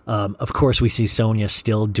 Of course, we see Sonia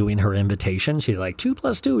still doing her invitation. She's like, 2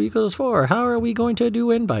 + 2 = 4. How are we going to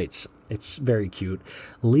do invites? It's very cute.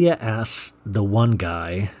 Leah asks the one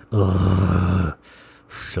guy,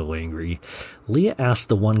 so angry. Leah asks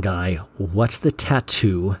the one guy, what's the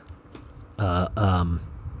tattoo on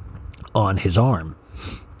his arm?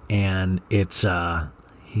 And it's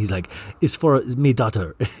he's like, it's for me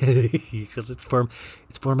daughter. Because it's for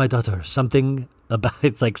my daughter. Something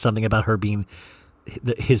about her being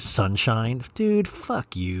his sunshine. Dude,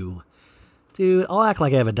 fuck you. Dude, I'll act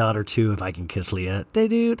like I have a daughter too if I can kiss Leah.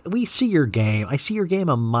 Dude, we see your game. I see your game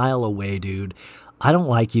a mile away, dude. I don't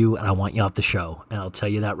like you, and I want you off the show. And I'll tell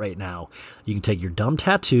you that right now. You can take your dumb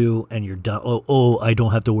tattoo and your dumb... Oh, I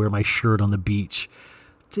don't have to wear my shirt on the beach.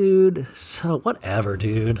 Dude, so whatever,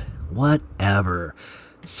 dude. Whatever.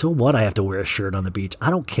 So what? I have to wear a shirt on the beach. I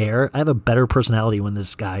don't care. I have a better personality than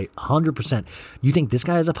this guy, 100%. You think this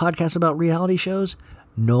guy has a podcast about reality shows?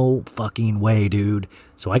 No fucking way, dude.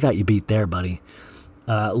 So I got you beat there, buddy.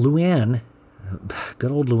 Luann,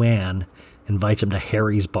 good old Luann, invites him to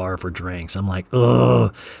Harry's bar for drinks. I'm like,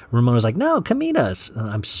 ugh. Ramona's like, no, come meet us. And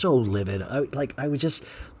I'm so livid. I was just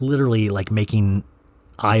literally like making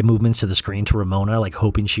eye movements to the screen to Ramona, like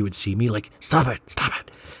hoping she would see me. Like, stop it.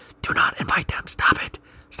 Do not invite them. Stop it.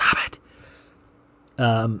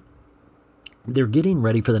 They're getting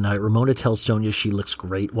ready for the night. Ramona tells Sonia she looks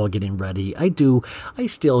great while getting ready. I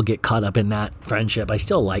still get caught up in that friendship. I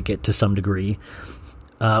still like it to some degree.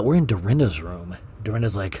 We're in Dorinda's room.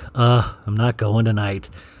 Dorinda's like, I'm not going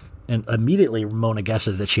tonight. And immediately Ramona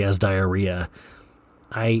guesses that she has diarrhea.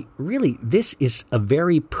 This is a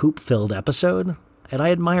very poop-filled episode, and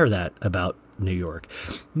I admire that about New York.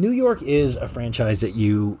 New York is a franchise that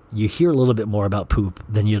you hear a little bit more about poop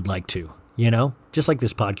than you'd like to, just like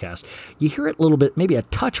this podcast. You hear it a little bit, maybe a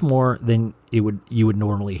touch more than you would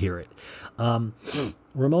normally hear it.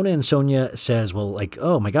 Ramona and Sonia says, well, like,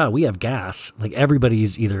 oh my God, we have gas. Like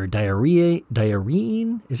everybody's either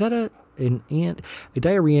diarrhean. Is that a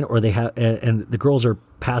diarrhean, or they have, and the girls are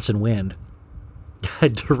passing wind.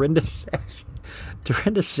 Dorinda says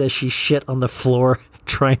she shit on the floor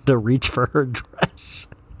trying to reach for her dress.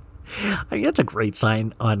 I mean, that's a great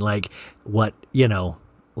sign on like what,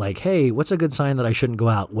 like, hey, what's a good sign that I shouldn't go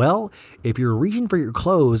out? Well, if you're reaching for your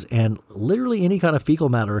clothes and literally any kind of fecal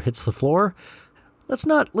matter hits the floor, let's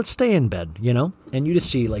stay in bed, And you just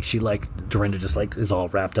see like Dorinda just like is all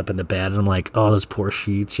wrapped up in the bed, and I'm like, oh, those poor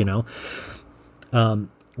sheets,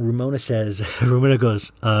 Ramona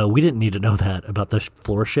goes, we didn't need to know that about the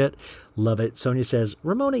floor shit. Love it. Sonia says,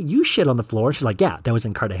 Ramona, you shit on the floor. And she's like, yeah, that was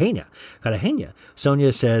in Cartagena.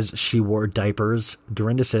 Sonia says she wore diapers.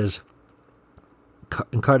 Dorinda says,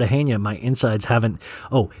 in Cartagena, my insides haven't.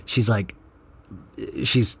 Dorinda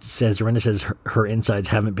says her insides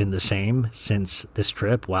haven't been the same since this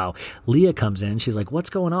trip. Wow. Leah comes in. She's like, what's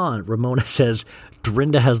going on? Ramona says,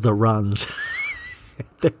 Dorinda has the runs.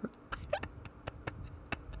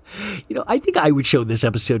 I think I would show this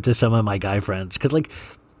episode to some of my guy friends because, like,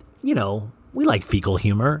 we like fecal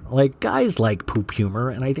humor. Like, guys like poop humor,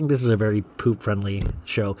 and I think this is a very poop-friendly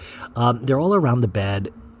show. They're all around the bed.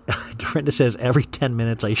 Dorinda says, every 10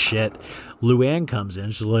 minutes I shit. Luann comes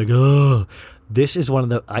in. She's like, oh, this is one of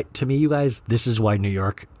the, to me, you guys, this is why New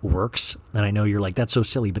York works. And I know you're like, that's so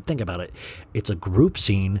silly, but think about it. It's a group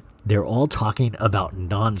scene. They're all talking about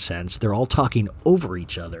nonsense. They're all talking over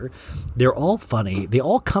each other. They're all funny. They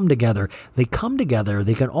all come together. They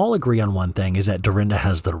can all agree on one thing, is that Dorinda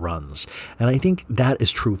has the runs. And I think that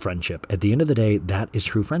is true friendship. At the end of the day, that is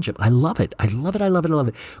true friendship. I love it.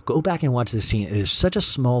 Go back and watch this scene. It is such a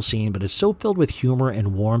small scene, but it's so filled with humor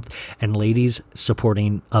and warmth and ladies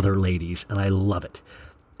supporting other ladies. And I love it.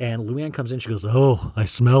 And Luann comes in. She goes, oh, I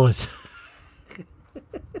smell it.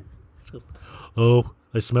 Oh,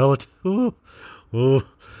 I smell it. Oh.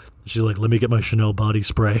 She's like, let me get my Chanel body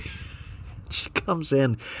spray. She comes in,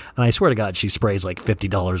 and I swear to God, she sprays like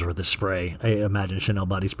 $50 worth of spray. I imagine Chanel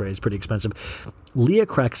body spray is pretty expensive. Leah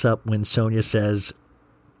cracks up when Sonia says,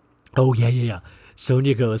 oh, yeah.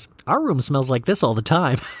 Sonia goes, our room smells like this all the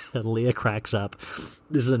time. And Leah cracks up.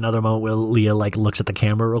 This is another moment where Leah like looks at the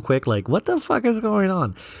camera real quick, like, what the fuck is going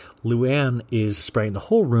on? Luann is spraying the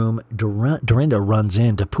whole room. Dorinda runs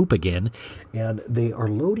in to poop again, and they are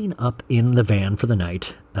loading up in the van for the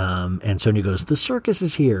night. And Sonia goes, the circus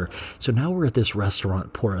is here. So now we're at this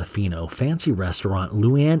restaurant, Portofino, fancy restaurant.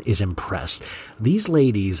 Luann is impressed. These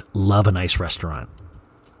ladies love a nice restaurant.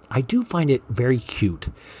 I do find it very cute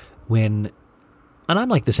when, and I'm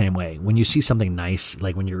like the same way, when you see something nice,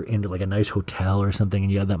 like when you're into like a nice hotel or something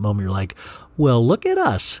and you have that moment, you're like, well, look at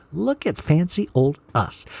us. Look at fancy old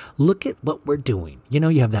us. Look at what we're doing.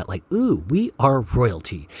 You have that like, ooh, we are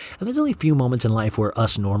royalty. And there's only a few moments in life where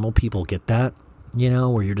us normal people get that,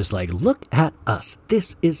 where you're just like, look at us.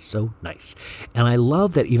 This is so nice. And I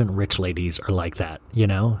love that even rich ladies are like that,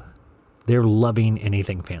 They're loving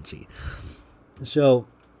anything fancy. So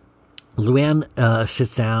Luann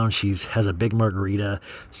sits down. She has a big margarita.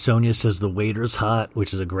 Sonia says the waiter's hot,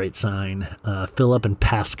 which is a great sign. Philip and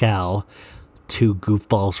Pascal, two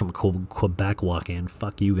goofballs from Quebec, walk in.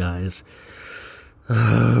 Fuck you guys.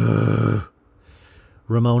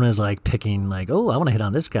 Ramona's like picking like, oh, I want to hit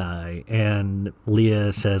on this guy. And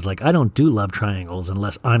Leah says like, I don't do love triangles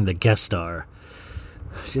unless I'm the guest star.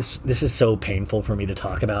 This is so painful for me to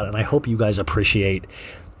talk about. And I hope you guys appreciate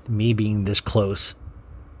me being this close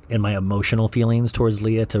and my emotional feelings towards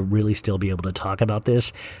Leah to really still be able to talk about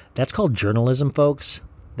this. That's called journalism, folks.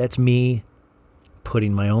 That's me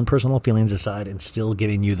putting my own personal feelings aside and still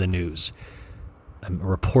giving you the news. I'm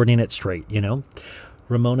reporting it straight,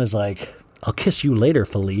 Ramona's like, I'll kiss you later,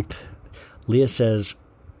 Philippe. Leah says,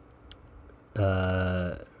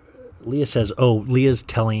 Leah's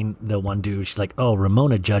telling the one dude, she's like, oh,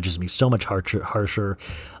 Ramona judges me so much harsher.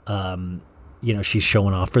 She's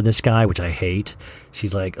showing off for this guy, which I hate.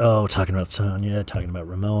 She's like, oh, talking about Sonia, talking about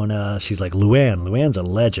Ramona. She's like, Luann's a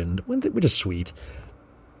legend, which is sweet.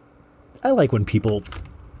 I like when people,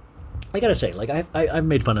 I gotta say, like, I've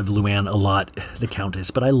made fun of Luann a lot, the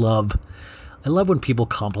Countess, but I love when people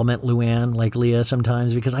compliment Luann, like Leah,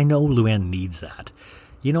 sometimes, because I know Luann needs that.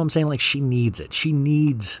 You know what I'm saying? Like, she needs it. She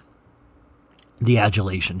needs the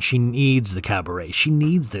adulation. She needs the cabaret. She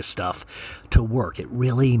needs this stuff to work. It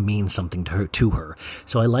really means something to her.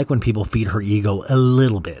 So I like when people feed her ego a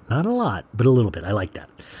little bit. Not a lot, but a little bit. I like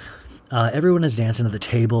that. Everyone is dancing at the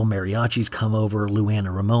table. Mariachis come over. Luann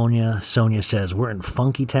and Ramona. Sonia says, we're in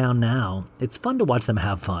Funky Town now. It's fun to watch them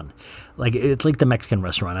have fun. Like, it's like the Mexican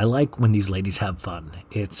restaurant. I like when these ladies have fun.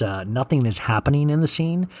 It's nothing is happening in the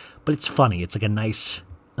scene, but it's funny. It's like a nice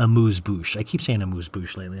amuse-bouche. I keep saying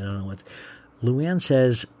amuse-bouche lately. I don't know what. Luann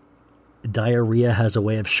says, diarrhea has a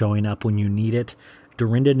way of showing up when you need it.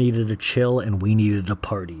 Dorinda needed a chill, and we needed a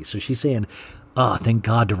party. So she's saying, oh, thank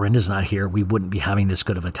God Dorinda's not here. We wouldn't be having this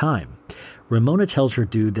good of a time. Ramona tells her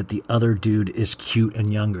dude that the other dude is cute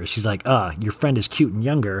and younger. She's like, your friend is cute and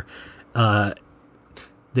younger. The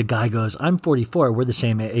guy goes, I'm 44. We're the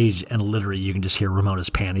same age. And literally, you can just hear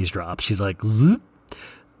Ramona's panties drop. She's like, zip.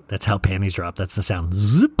 That's how panties drop. That's the sound.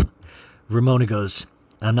 Zip. Ramona goes,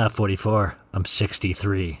 I'm not 44. I'm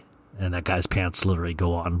 63. And that guy's pants literally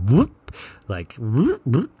go on. Whoop, like, whoop,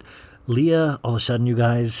 whoop. Leah, all of a sudden, you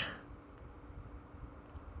guys,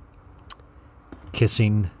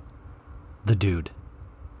 kissing the dude.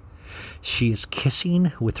 She is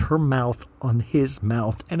kissing with her mouth on his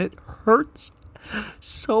mouth, and it hurts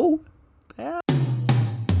so bad.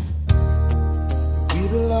 We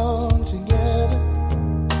belong together,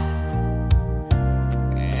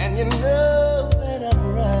 and you know that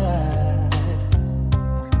I'm right.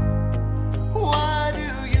 Why do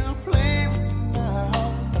you play with my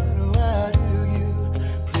heart? Why do you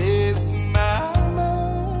play with my mind?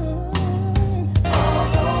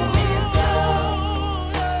 Although we've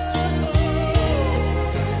gone too deep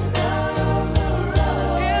down the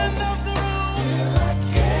end of the road, still I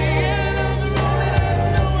can't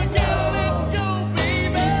know I can't let go,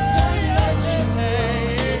 baby.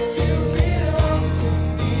 You belong to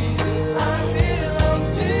me, I belong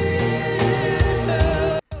to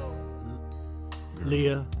you.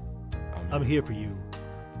 Leah, I'm here for you.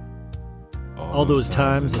 All those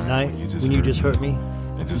times at night when you just hurt me,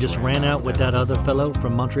 you just ran out with that other fellow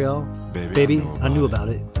from Montreal. Baby, I knew about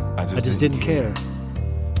it. I just didn't care.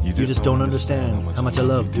 You just don't understand how much I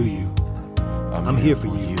love, do you? I'm here for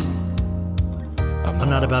you. I'm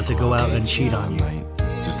not about to go out and cheat on you,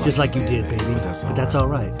 just like you did, baby. But that's all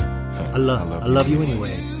right. I love you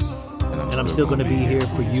anyway. And I'm still going to be here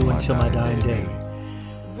for you until my dying day.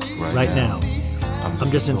 Right now, I'm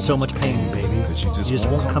just in so much pain, baby. You just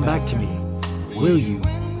won't come back to me. Will you?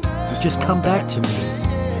 Just come back to me.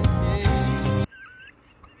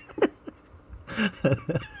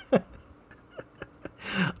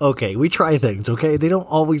 Okay, we try things, okay? They don't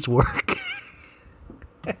always work.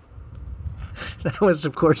 That was,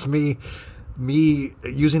 of course, me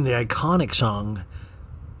using the iconic song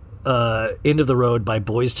End of the Road by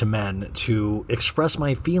Boys to Men to express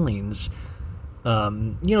my feelings.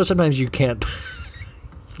 Sometimes you can't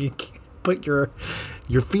put your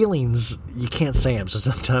feelings, you can't say them, so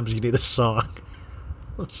sometimes you need a song.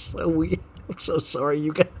 I'm so weird. I'm so sorry,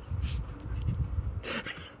 you guys.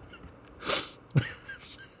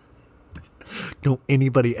 Don't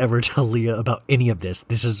anybody ever tell Leah about any of this.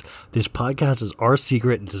 This podcast is our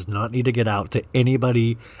secret. It does not need to get out to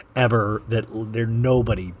anybody ever.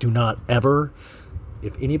 Nobody. Do not ever.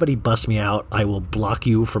 If anybody busts me out, I will block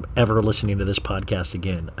you from ever listening to this podcast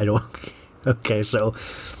again. I don't. Okay, so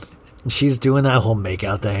she's doing that whole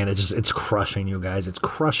makeout thing, and it's crushing, you guys. It's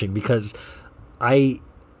crushing because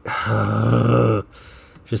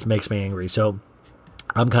just makes me angry. So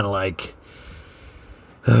I'm kind of like,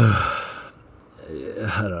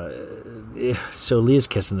 so Leah's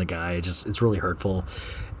kissing the guy. It's really hurtful.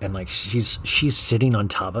 And like she's sitting on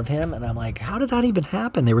top of him, and I'm like, how did that even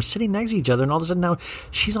happen? They were sitting next to each other, and all of a sudden now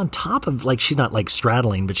she's on top of, like, she's not like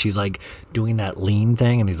straddling, but she's like doing that lean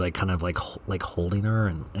thing, and he's like kind of like holding her,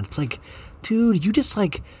 and it's like, dude, you just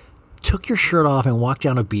like took your shirt off and walked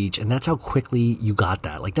down a beach, and that's how quickly you got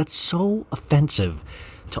that. Like, that's so offensive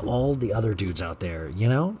to all the other dudes out there, you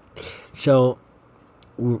know? So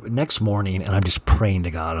next morning, and I'm just praying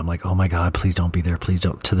to God. I'm like, oh my God, please don't be there. Please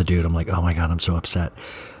don't. To the dude, I'm like, oh my God, I'm so upset.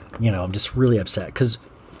 I'm just really upset. Because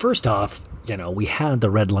first off, we had the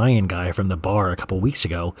Red Lion guy from the bar a couple weeks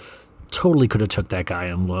ago. Totally could have took that guy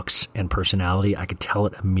in looks and personality. I could tell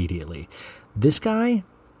it immediately. This guy,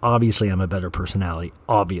 obviously I'm a better personality.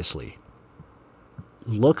 Obviously.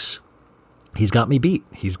 Looks, he's got me beat.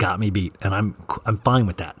 And I'm fine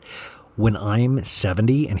with that. When I'm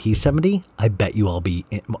 70 and he's 70, I bet you I'll be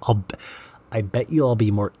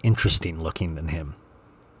more interesting looking than him.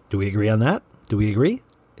 Do we agree on that? Do we agree?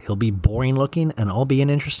 He'll be boring looking and I'll be an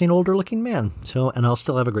interesting older looking man. And I'll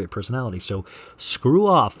still have a great personality. So screw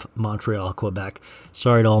off, Montreal, Quebec.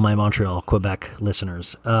 Sorry to all my Montreal, Quebec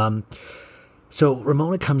listeners. So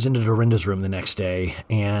Ramona comes into Dorinda's room the next day,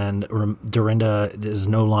 and Dorinda is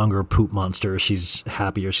no longer a poop monster. She's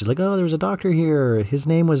happier. She's like, oh, there was a doctor here. His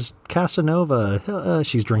name was Casanova.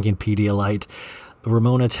 She's drinking Pedialyte.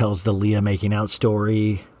 Ramona tells the Leah making out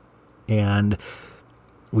story, and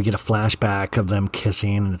we get a flashback of them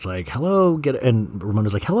kissing, and it's like, hello, and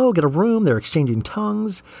Ramona's like, hello, get a room. They're exchanging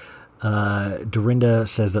tongues. Dorinda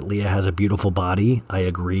says that Leah has a beautiful body. I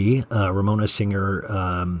agree. Ramona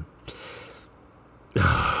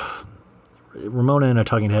in a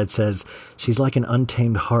talking head says she's like an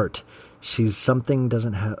untamed heart. She's something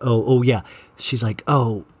doesn't have. Oh yeah. She's like,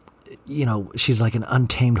 she's like an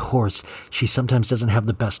untamed horse. She sometimes doesn't have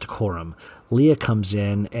the best decorum. Leah comes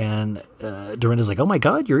in and Dorinda's like, oh my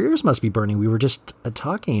God, your ears must be burning. We were just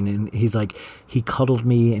talking. And he's like, he cuddled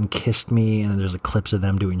me and kissed me. And there's clips of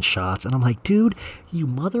them doing shots. And I'm like, dude, you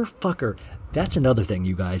motherfucker. That's another thing,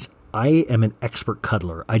 you guys. I am an expert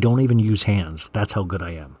cuddler. I don't even use hands. That's how good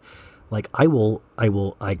I am. Like I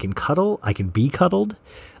can cuddle. I can be cuddled.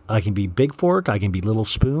 I can be big fork. I can be little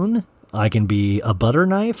spoon. I can be a butter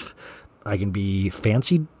knife. I can be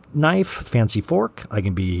fancy knife, fancy fork. I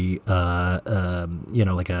can be,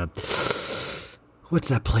 like a, what's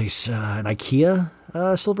that place? An IKEA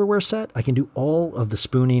silverware set. I can do all of the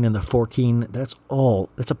spooning and the forking. That's a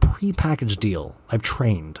prepackaged deal. I've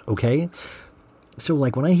trained. Okay. So,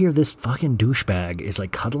 when I hear this fucking douchebag is,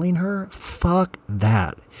 cuddling her, fuck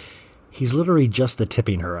that. He's literally just the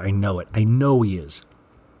tipping her. I know it. I know he is.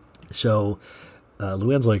 So,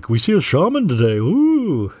 Luann's like, we see a shaman today.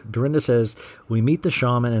 Ooh. Dorinda says, we meet the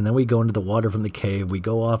shaman, and then we go into the water from the cave. We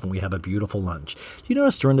go off, and we have a beautiful lunch. You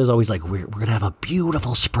notice Dorinda's always like, we're going to have a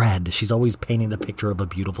beautiful spread. She's always painting the picture of a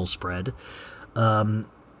beautiful spread. The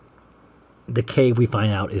cave, we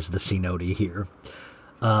find out, is the cenote here.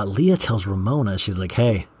 Leah tells Ramona, she's like,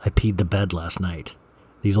 hey, I peed the bed last night.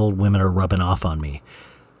 These old women are rubbing off on me.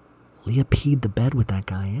 Leah peed the bed with that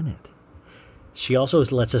guy in it. She also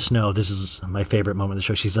lets us know, this is my favorite moment of the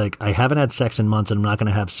show. She's like, I haven't had sex in months and I'm not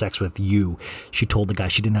going to have sex with you. She told the guy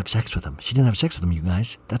she didn't have sex with him. She didn't have sex with him, you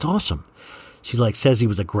guys. That's awesome. She's like, says he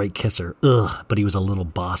was a great kisser. Ugh, but he was a little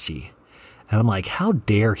bossy. And I'm like, how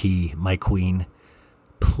dare he, my queen?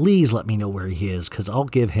 Please let me know where he is, because I'll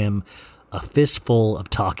give him a fistful of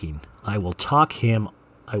talking. I will talk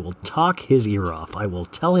his ear off. I will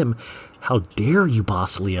tell him, how dare you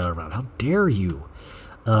boss Leah around? How dare you?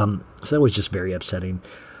 So that was just very upsetting.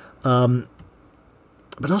 But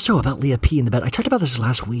also about Leah peeing in the bed. I talked about this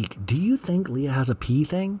last week. Do you think Leah has a pee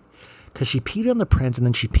thing? Because she peed on the prince and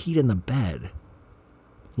then she peed in the bed.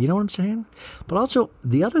 You know what I'm saying? But also,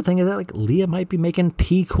 the other thing is that Leah might be making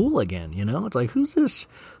pee cool again. It's like, who's this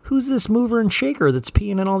mover and shaker that's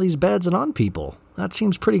peeing in all these beds and on people? That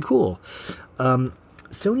seems pretty cool.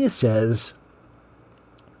 Sonia says,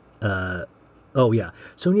 Sonia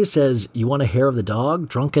says, you want a hair of the dog?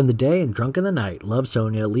 Drunk in the day and drunk in the night. Love,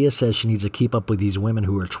 Sonia. Leah says she needs to keep up with these women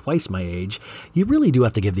who are twice my age. You really do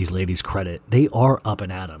have to give these ladies credit. They are up and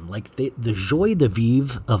at 'em. The joie de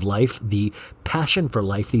vivre of life, the passion for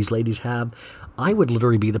life these ladies have. I would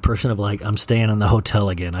literally be the person of I'm staying in the hotel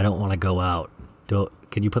again. I don't want to go out.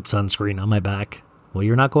 Can you put sunscreen on my back? Well,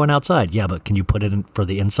 you're not going outside. Yeah, but can you put it in for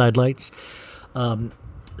the inside lights?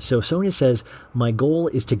 So Sonia says, my goal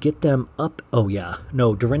is to get them up. Oh, yeah.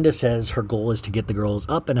 No, Dorinda says her goal is to get the girls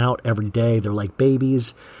up and out every day. They're like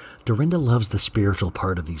babies. Dorinda loves the spiritual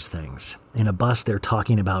part of these things. In a bus, they're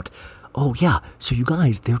talking about, oh, yeah. So you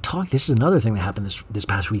guys, they're talking. This is another thing that happened this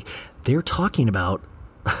past week. They're talking about.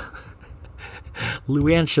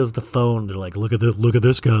 Luann shows the phone. They're like, look at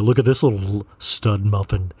this guy. Look at this little stud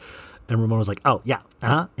muffin. And Ramona's like, oh, yeah.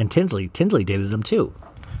 And Tinsley dated him too.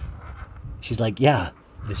 She's like, yeah.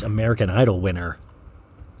 This American Idol winner.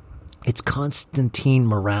 It's Constantine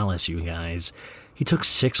Morales, you guys. He took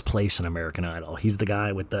 6th place in American Idol. He's the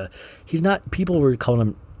guy with people were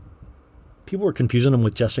confusing him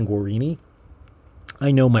with Justin Guarini.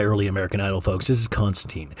 I know my early American Idol folks. This is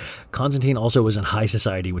Constantine. Constantine also was in high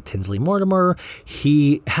society with Tinsley Mortimer.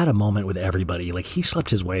 He had a moment with everybody. Like, he slept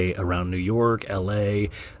his way around New York, LA.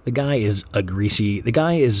 The guy is a greasy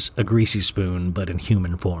spoon, but in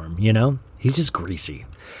human form, you know? He's just greasy.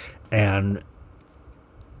 And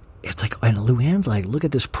it's like, and Luann's like, look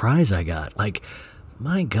at this prize I got. Like,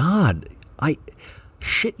 my God, I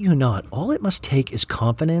shit you not, all it must take is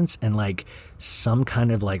confidence and like some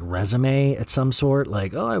kind of like resume at some sort.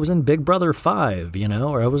 Like, oh, I was in Big Brother 5, you know,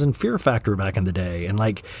 or I was in Fear Factor back in the day. And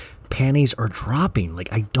like, panties are dropping.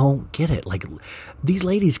 Like, I don't get it. Like, these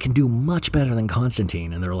ladies can do much better than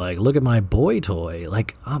Constantine. And they're like, look at my boy toy.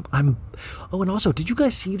 Like, oh, and also, did you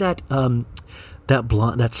guys see that,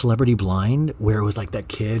 that Celebrity Blind, where it was like that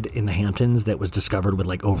kid in the Hamptons that was discovered with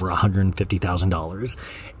like over $150,000,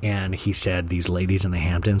 and he said these ladies in the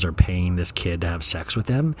Hamptons are paying this kid to have sex with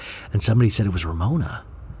them, and somebody said it was Ramona.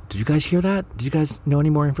 Did you guys hear that? Did you guys know any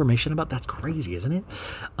more information about that? That's crazy, isn't it?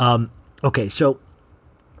 Okay, so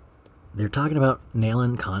they're talking about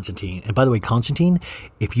nailing Constantine, and by the way, Constantine,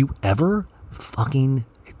 if you ever fucking...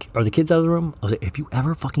 Are the kids out of the room? I was like, if you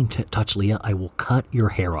ever fucking touch Leah, I will cut your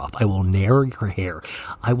hair off. I will nair your hair.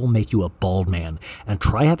 I will make you a bald man. And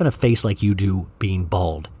try having a face like you do being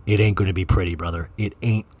bald. It ain't going to be pretty, brother. It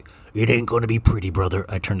ain't going to be pretty, brother.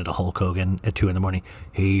 I turned into Hulk Hogan at 2 a.m.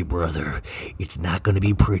 Hey, brother, it's not going to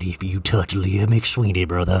be pretty if you touch Leah McSweeney,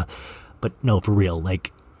 brother. But no, for real,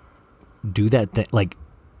 like, do that thing. Like,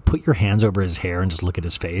 put your hands over his hair and just look at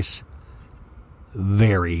his face.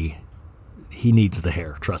 He needs the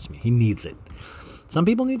hair. Trust me. He needs it. Some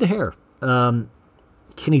people need the hair.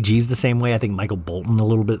 Kenny G's the same way. I think Michael Bolton a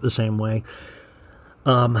little bit the same way.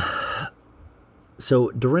 So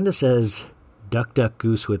Dorinda says, duck, duck,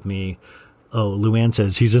 goose with me. Oh, Luann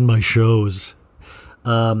says, he's in my shows.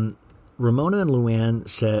 Ramona and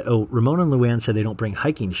Luann said they don't bring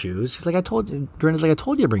hiking shoes. She's like, Dorinda's like, I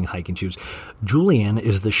told you to bring hiking shoes. Julian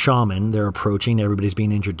is the shaman. They're approaching. Everybody's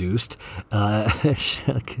being introduced. Countess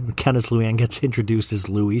Luann gets introduced as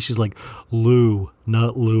Louie. She's like, Lou,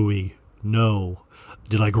 not Louie. No.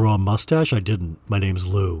 Did I grow a mustache? I didn't. My name's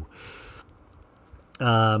Lou.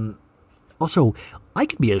 Also, I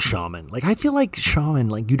could be a shaman. Like, I feel like shaman,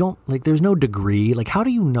 like, you don't, like, there's no degree. Like, how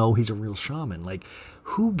do you know he's a real shaman? Like,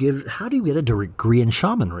 how do you get a degree in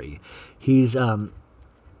shamanry? He's going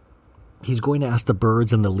to ask the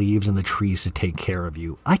birds and the leaves and the trees to take care of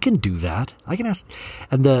you. I can do that. I can ask,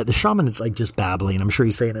 and the shaman is like just babbling. I'm sure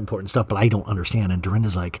he's saying important stuff, but I don't understand. And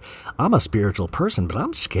Dorinda's like, I'm a spiritual person, but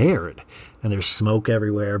I'm scared. And there's smoke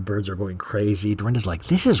everywhere. Birds are going crazy. Dorinda's like,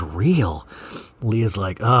 this is real. Leah's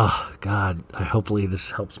like, oh God, hopefully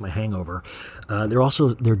this helps my hangover.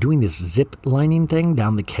 They're doing this zip lining thing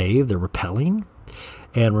down the cave. They're rappelling.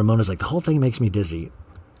 And Ramona's like, the whole thing makes me dizzy.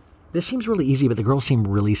 This seems really easy, but the girls seem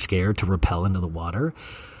really scared to rappel into the water.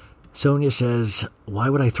 Sonia says, why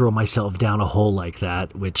would I throw myself down a hole like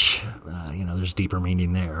that? Which, there's deeper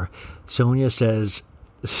meaning there. Sonia says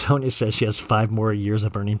she has 5 more years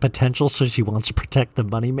of earning potential, so she wants to protect the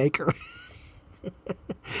moneymaker.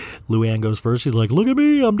 Luann goes first. She's like, look at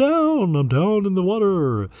me, I'm down in the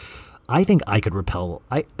water. I think I could rappel.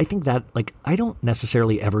 I think that, like, I don't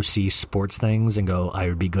necessarily ever see sports things and go, I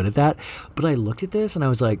would be good at that. But I looked at this and I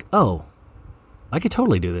was like, oh, I could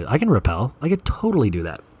totally do that. I can rappel. I could totally do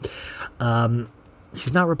that.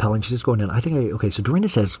 She's not rappelling. She's just going in. So Dorinda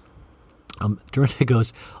says, Dorinda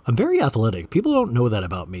goes, I'm very athletic. People don't know that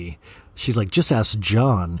about me. She's like, just ask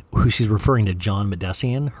John, who she's referring to John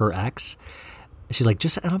Medesian, her ex. She's like,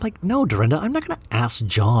 and I'm like, no, Dorinda, I'm not going to ask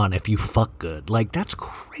John if you fuck good. Like, that's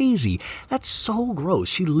crazy. That's so gross.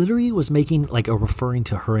 She literally was making, like, referring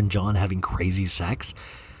to her and John having crazy sex.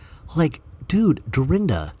 Like, dude,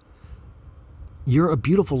 Dorinda, you're a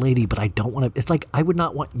beautiful lady, but I don't want to, it's like, I would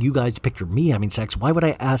not want you guys to picture me having sex. Why would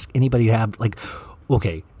I ask anybody to have, like,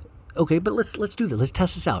 okay, but let's do this. Let's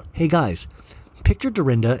test this out. Hey, guys, picture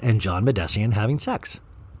Dorinda and John Medesian having sex.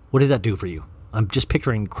 What does that do for you? I'm just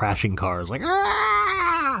picturing crashing cars, like,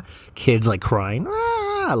 ah! Kids like crying,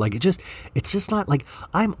 ah! Like, it's just not like,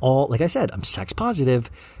 like I said, I'm sex positive.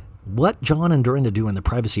 What John and Dorinda do in the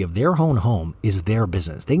privacy of their own home is their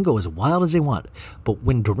business. They can go as wild as they want. But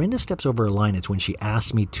when Dorinda steps over a line, it's when she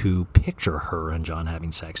asks me to picture her and John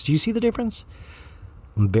having sex. Do you see the difference?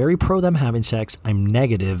 I'm very pro them having sex. I'm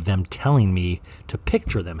negative them telling me to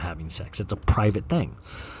picture them having sex. It's a private thing.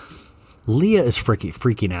 Leah is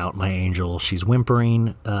freaking out, my angel. She's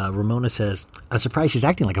whimpering. Ramona says, I'm surprised she's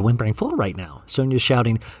acting like a whimpering fool right now. Sonia's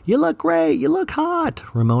shouting, you look great, you look hot.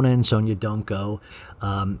 Ramona and Sonia don't go.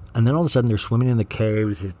 And then all of a sudden they're swimming in the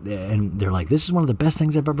caves, and they're like, this is one of the best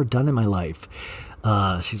things I've ever done in my life.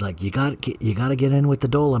 She's like, you gotta get in with the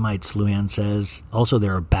Dolomites, Luann says. Also,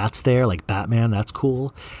 there are bats there, like Batman. That's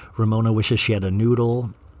cool. Ramona wishes she had a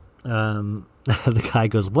noodle. The guy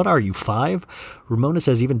goes, what are you, 5? Ramona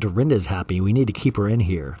says even Dorinda is happy. We need to keep her in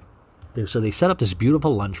here. So they set up this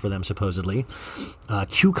beautiful lunch for them, supposedly.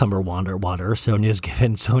 Cucumber water. Sonia's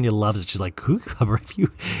given. Sonia loves it. She's like, cucumber?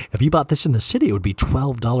 If you bought this in the city, it would be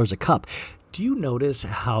 $12 a cup. Do you notice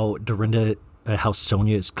how Dorinda... how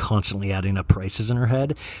Sonia is constantly adding up prices in her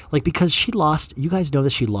head? Like, because she lost, you guys know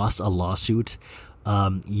that she lost a lawsuit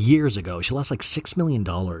years ago. She lost like $6 million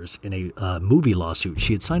in a movie lawsuit.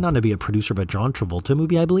 She had signed on to be a producer of a John Travolta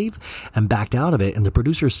movie, I believe, and backed out of it. And the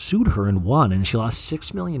producers sued her and won, and she lost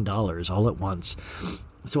 $6 million all at once.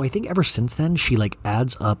 So I think ever since then, she like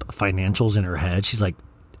adds up financials in her head. She's like,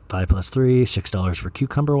 5 + 3, $6 for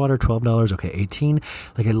cucumber water, $12. Okay, 18.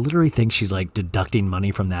 Like, I literally think she's like deducting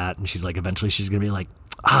money from that. And she's like, eventually she's going to be like,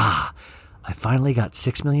 I finally got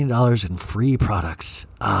 $6 million in free products.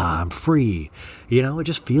 I'm free. You know, it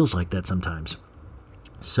just feels like that sometimes.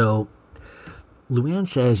 So Luann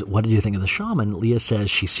says, what did you think of the shaman? Leah says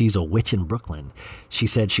she sees a witch in Brooklyn. She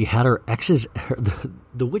said she had her ex's,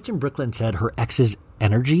 the witch in Brooklyn said her ex's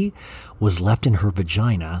energy was left in her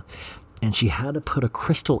vagina, and she had to put a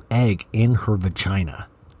crystal egg in her vagina.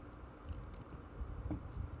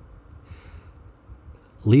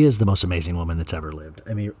 Leah is the most amazing woman that's ever lived.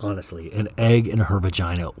 I mean, honestly, an egg in her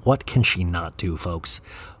vagina. What can she not do, folks?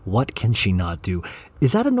 What can she not do?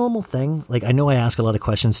 Is that a normal thing? Like, I know I ask a lot of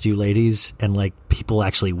questions to you ladies, and like people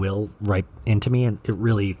actually will write into me, and it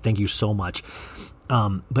really, thank you so much.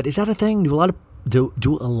 But is that a thing? Do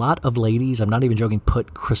a lot of ladies, I'm not even joking,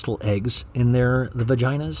 put crystal eggs in the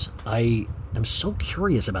vaginas? I am so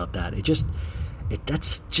curious about that. It just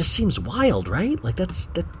seems wild, right? Like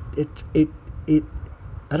it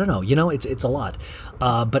I don't know, you know, it's a lot.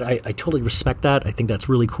 But I totally respect that. I think that's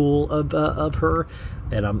really cool of her,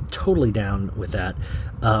 and I'm totally down with that.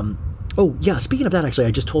 Oh, yeah, speaking of that, actually,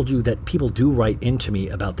 I just told you that people do write into me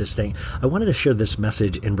about this thing. I wanted to share this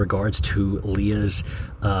message in regards to Leah's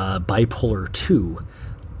bipolar 2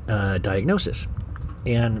 diagnosis.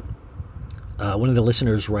 And one of the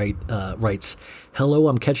listeners writes, hello,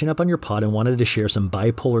 I'm catching up on your pod and wanted to share some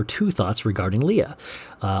bipolar 2 thoughts regarding Leah.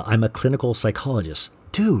 I'm a clinical psychologist.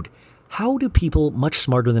 Dude, how do people much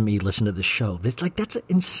smarter than me listen to this show? That's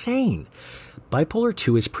insane. Bipolar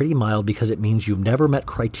 2 is pretty mild because it means you've never met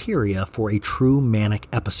criteria for a true manic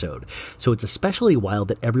episode. So it's especially wild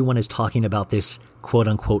that everyone is talking about this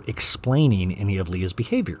quote-unquote explaining any of Leah's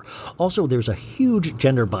behavior. Also, there's a huge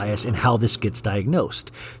gender bias in how this gets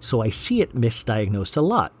diagnosed. So I see it misdiagnosed a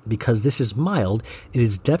lot. Because this is mild, it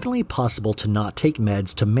is definitely possible to not take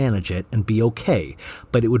meds to manage it and be okay,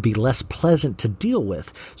 but it would be less pleasant to deal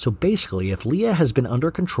with. So basically, if Leah has been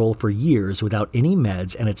under control for years without any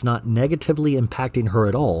meds and it's not negatively impacting her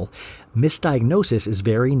at all, misdiagnosis is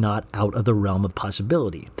very not out of the realm of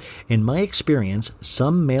possibility. In my experience,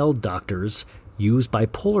 some male doctors use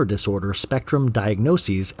bipolar disorder spectrum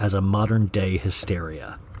diagnoses as a modern-day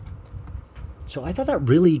hysteria. So I thought that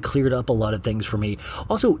really cleared up a lot of things for me.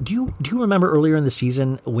 Also, do you remember earlier in the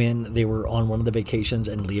season when they were on one of the vacations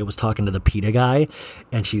and Leah was talking to the PETA guy,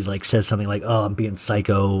 and she's like says something like, "Oh, I'm being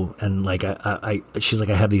psycho," and like she's like,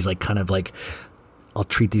 "I have these like kind of like I'll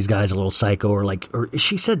treat these guys a little psycho," or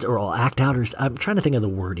she said, or I'll act out, or I'm trying to think of the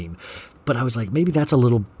wording. But I was like, maybe that's a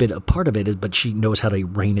little bit a part of it, but she knows how to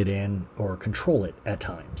rein it in or control it at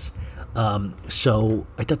times. So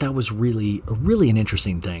I thought that was really an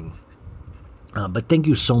interesting thing. But thank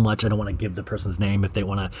you so much. I don't want to give the person's name if they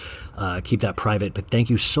want to keep that private, but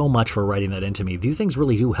thank you so much for writing that into me. These things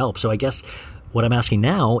really do help. So I guess what I'm asking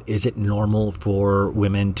now, is it normal for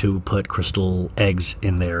women to put crystal eggs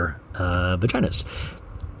in their vaginas?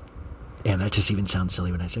 And that just even sounds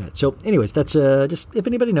silly when I say it. So anyways, that's just, if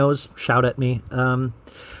anybody knows, shout at me.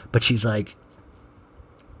 But she's like,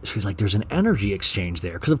 there's an energy exchange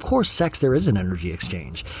there. Because of course, sex, there is an energy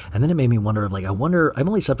exchange. And then it made me wonder, I've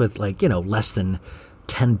only slept with less than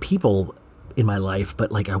 10 people in my life.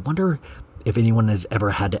 But I wonder if anyone has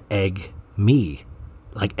ever had to egg me,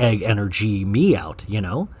 egg energy me out,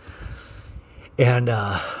 And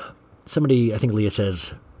somebody, I think Leah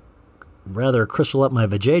says, rather crystal up my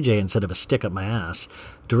vajayjay instead of a stick up my ass.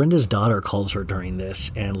 Dorinda's daughter calls her during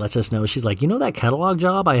this and lets us know, she's like, you know that catalog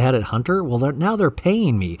job I had at Hunter? Well, now they're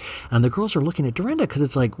paying me. And the girls are looking at Dorinda because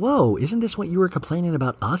it's like, whoa, isn't this what you were complaining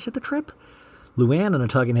about us at the trip? Luann in a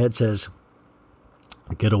talking head says,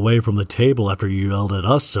 get away from the table after you yelled at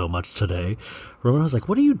us so much today. Ramona's like,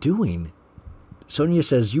 what are you doing? Sonia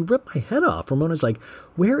says, you ripped my head off. Ramona's like,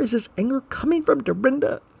 where is this anger coming from,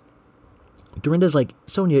 Dorinda? Dorinda's like,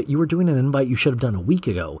 Sonia, you were doing an invite you should have done a week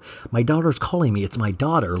ago. My daughter's calling me. It's my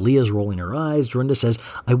daughter. Leah's rolling her eyes. Dorinda says,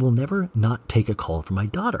 I will never not take a call from my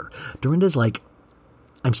daughter. Dorinda's like,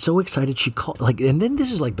 I'm so excited she called. Like, and then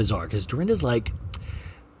this is like bizarre because Dorinda's like,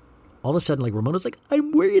 all of a sudden, like, Ramona's like,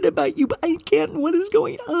 I'm worried about you, but I can't. What is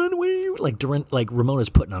going on? Where are you? Like, Ramona's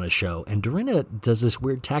putting on a show. And Dorinda does this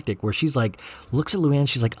weird tactic where she's like, looks at Luann.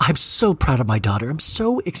 She's like, I'm so proud of my daughter. I'm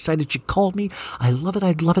so excited she called me. I love it.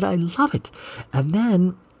 I love it. I love it. And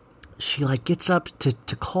then she, like, gets up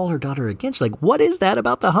to call her daughter again. She's like, what is that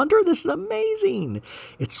about the Hunter? This is amazing.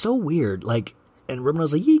 It's so weird. Like, and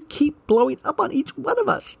Ramona's like, you keep blowing up on each one of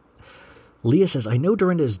us. Leah says, I know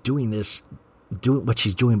Dorinda is doing what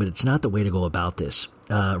she's doing, but it's not the way to go about this.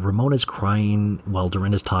 Ramona's crying while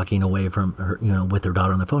Dorinda's talking away from her, with her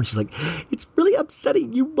daughter on the phone. She's like, it's really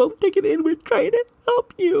upsetting. You won't take it in. We're trying to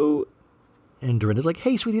help you. And Dorinda's like,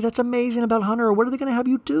 hey, sweetie, that's amazing about Hunter. What are they going to have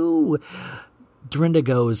you do? Dorinda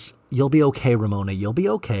goes, you'll be okay, Ramona. You'll be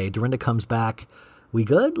okay. Dorinda comes back. We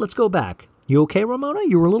good? Let's go back. You okay, Ramona?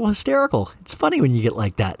 You were a little hysterical. It's funny when you get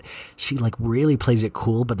like that. She like really plays it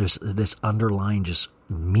cool, but there's this underlying just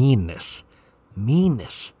meanness.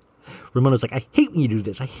 Ramona's like, I hate when you do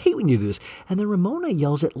this. I hate when you do this. And then Ramona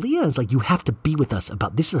yells at Leah and is like, you have to be with us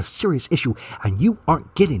about this is a serious issue and you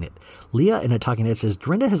aren't getting it. Leah in a talking head says,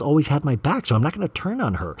 Dorinda has always had my back, so I'm not going to turn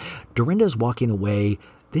on her. Dorinda is walking away.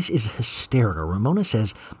 This is hysterical. Ramona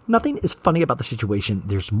says, nothing is funny about the situation.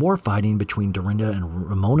 There's more fighting between Dorinda and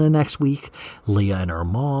Ramona next week. Leah and her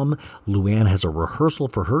mom. Luann has a rehearsal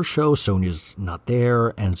for her show. Sonia's not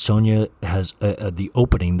there. And Sonia has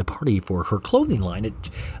the party for her clothing line at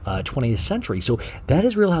 20th Century. So that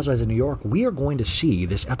is Real Housewives of New York. We are going to see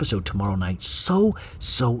this episode tomorrow night. So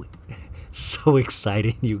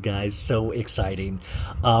exciting, you guys. So exciting.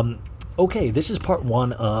 Okay, this is part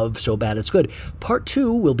 1 of So Bad It's Good. Part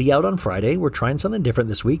 2 will be out on Friday. We're trying something different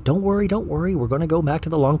this week. Don't worry. We're going to go back to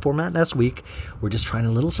the long format next week. We're just trying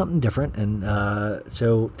a little something different. And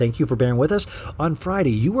so thank you for bearing with us. On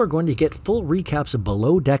Friday, you are going to get full recaps of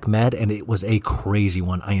Below Deck Med, and it was a crazy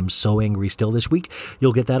one. I am so angry still this week.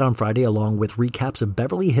 You'll get that on Friday, along with recaps of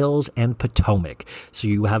Beverly Hills and Potomac. So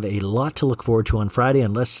you have a lot to look forward to on Friday,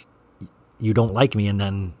 unless you don't like me, and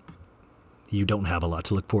then you don't have a lot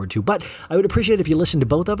to look forward to. But I would appreciate if you listened to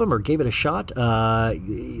both of them or gave it a shot.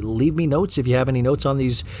 Leave me notes if you have any notes on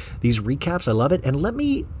these recaps. I love it. And let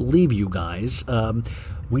me leave you guys. I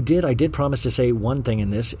did promise to say one thing in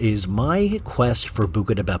this is my quest for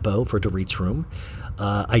Buca de Beppo for Dorit's Room.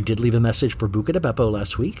 I did leave a message for Buca de Beppo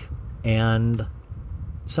last week, and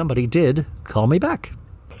somebody did call me back.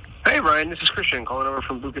 Hey, Ryan, this is Christian calling over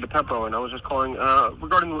from Buca de Beppo, and I was just calling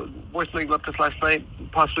regarding the voicemail you left us last night,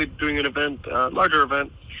 possibly doing an event, larger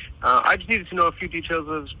event. I just needed to know a few details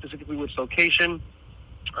of specifically which location,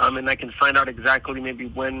 and I can find out exactly maybe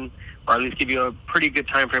when, or at least give you a pretty good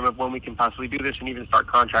time frame of when we can possibly do this and even start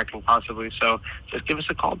contracting possibly. So just give us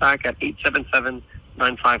a call back at 877-955.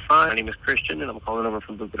 My name is Christian, and I'm calling over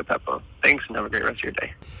from Buca de Beppo. Thanks, and have a great rest of your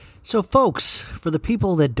day. So, folks, for the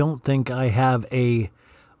people that don't think I have a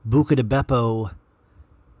Buca de Beppo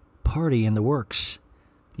party in the works,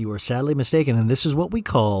 you are sadly mistaken, and this is what we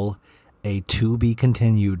call a to be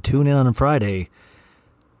continued. Tune in on Friday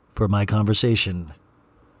for my conversation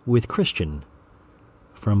with Christian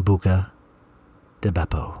from Buca de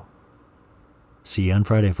Beppo. See you on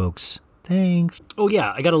Friday, folks. Thanks. Oh,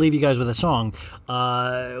 yeah, I got to leave you guys with a song.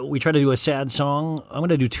 We try to do a sad song. I'm going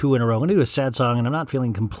to do 2 in a row. I'm going to do a sad song, and I'm not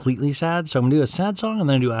feeling completely sad, so I'm going to do a sad song, and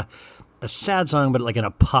then do a sad song, but like in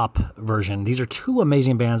a pop version. These are 2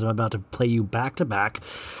 amazing bands I'm about to play you back to back.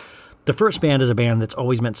 The first band is a band that's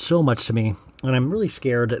always meant so much to me, and I'm really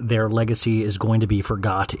scared their legacy is going to be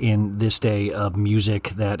forgot in this day of music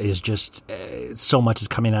that is just so much is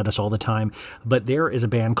coming at us all the time. But there is a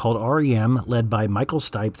band called REM, led by Michael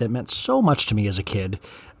Stipe, that meant so much to me as a kid.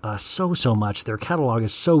 So much. Their catalog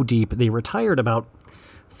is so deep. They retired about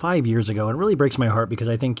 5 years ago. It really breaks my heart because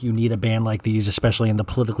I think you need a band like these, especially in the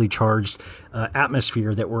politically charged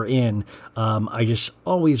atmosphere that we're in. I just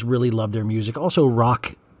always really love their music. Also,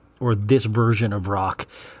 rock, or this version of rock,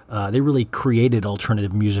 they really created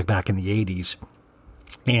alternative music back in the 80s.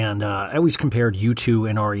 And I always compared U2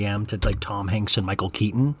 and REM to like Tom Hanks and Michael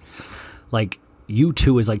Keaton. like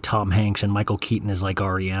U2 is like Tom Hanks and Michael Keaton is like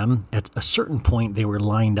REM. At a certain point, they were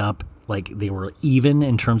lined up like they were even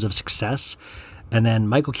in terms of success. And then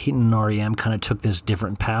Michael Keaton and REM kind of took this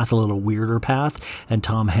different path, a little weirder path. And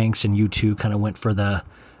Tom Hanks and U2 kind of went for the,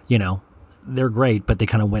 they're great, but they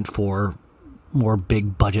kind of went for more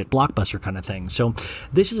big budget blockbuster kind of thing. So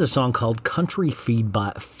this is a song called Country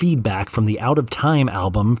Feedback from the Out of Time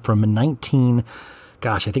album from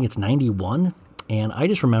I think it's 91. And I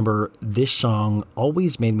just remember this song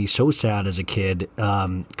always made me so sad as a kid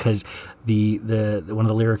because the one of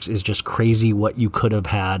the lyrics is just crazy what you could have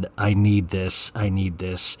had. I need this. I need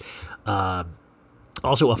this.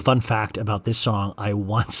 Also, a fun fact about this song, I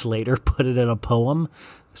once later put it in a poem.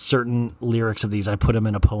 Certain lyrics of these, I put them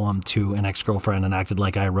in a poem to an ex-girlfriend and acted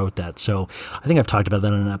like I wrote that. So I think I've talked about that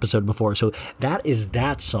in an episode before. So that is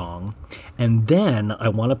that song. And then I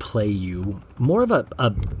want to play you more of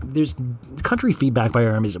there's Country Feedback by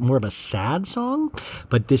RM is more of a sad song.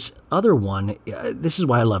 But this other one, this is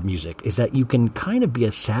why I love music, is that you can kind of be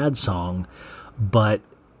a sad song, but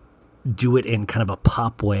do it in kind of a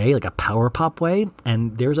pop way, like a power pop way.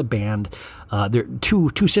 And there's a band, they're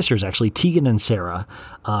two sisters actually, Tegan and Sarah,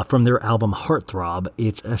 from their album Heartthrob.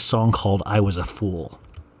 It's a song called I Was a Fool.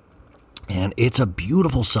 And it's a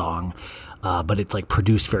beautiful song, but it's like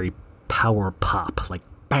produced very power pop, like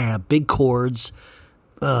bam, big chords,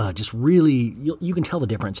 just really, you can tell the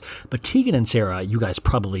difference. But Tegan and Sarah, you guys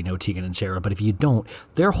probably know Tegan and Sarah, but if you don't,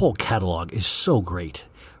 their whole catalog is so great.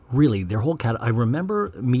 Really, their whole I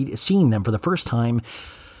remember seeing them for the first time,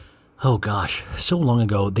 oh gosh, so long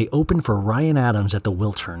ago. They opened for Ryan Adams at the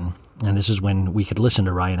Wiltern, and this is when we could listen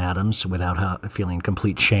to Ryan Adams without feeling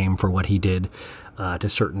complete shame for what he did to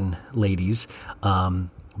certain ladies.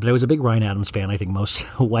 But I was a big Ryan Adams fan. I think most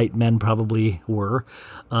white men probably were.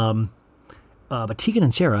 But Tegan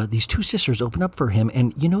and Sarah, these two sisters, open up for him,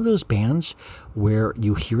 and you know those bands where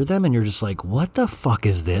you hear them and you're just like, what the fuck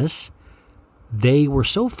is this? They were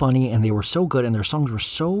so funny and they were so good and their songs were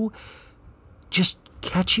so just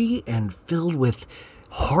catchy and filled with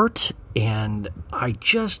heart, and I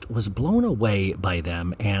just was blown away by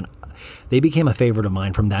them, and they became a favorite of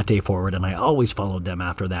mine from that day forward, and I always followed them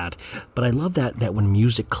after that. But I love that when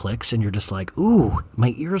music clicks and you're just like, ooh,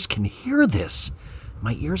 my ears can hear this.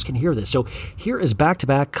 My ears can hear this. So here is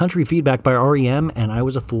back-to-back Country Feedback by REM and I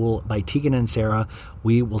Was a Fool by Tegan and Sarah.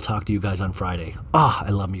 We will talk to you guys on Friday.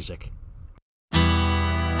 I love music.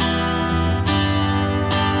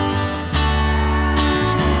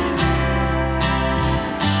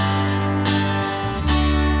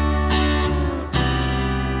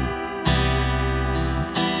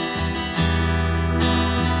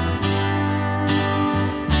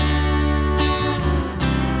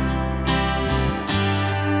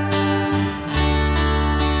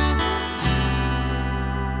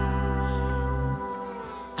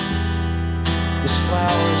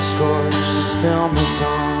 This film is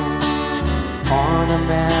on a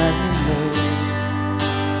maddening mood.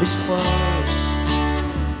 These clothes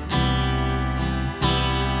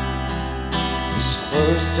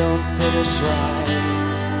don't fit us right.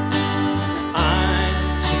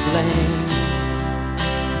 I'm to blame.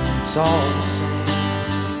 It's all the same.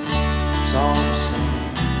 It's all the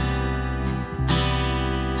same.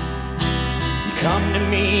 You come to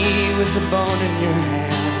me with a bone in your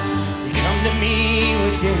hand. Come to me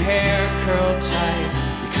with your hair curled tight.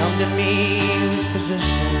 You come to me with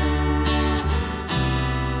positions.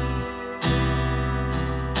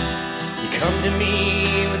 You come to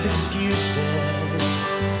me with excuses,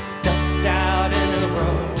 ducked out in a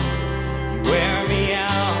row. You wear me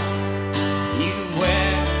out. You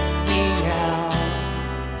wear me out.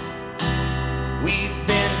 We've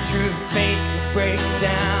been through fake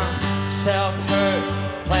breakdown, self-hurt,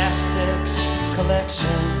 plastics,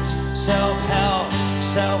 collections. Self-help,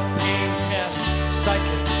 self-pain test,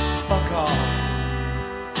 psychics, fuck all.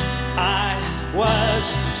 I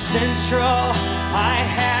was central, I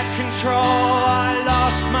had control, I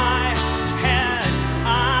lost my head.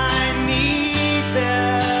 I need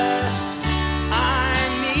this, I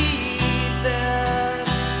need this.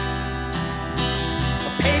 A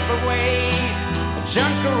paperweight, a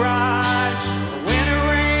junk garage, a winter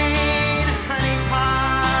rain, a honey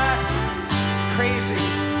pot. Crazy.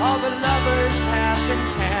 All the lovers have been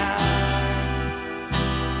tapped.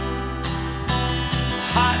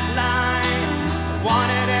 Hotline,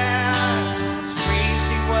 wanted it. It's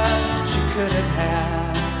crazy what you could have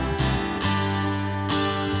had.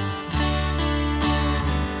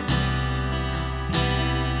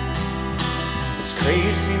 It's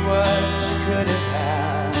crazy what you could have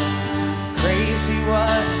had. Crazy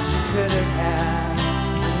what you could have had. I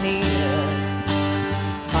need it.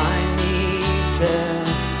 I need it.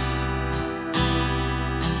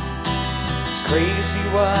 crazy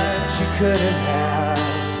what you could have had.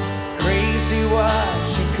 Crazy what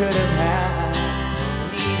you could have had.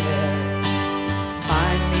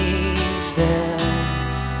 I need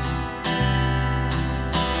this.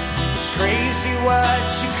 It's crazy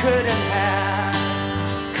what you could have had.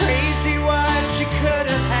 Crazy what you could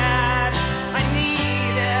have had. I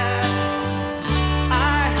need it. I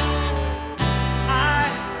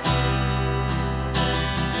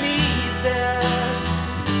need this.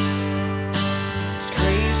 It's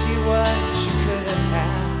crazy what you could have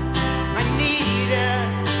had. I need it.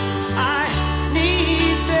 I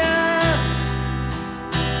need this.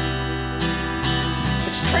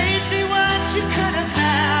 It's crazy what you could have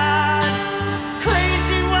had.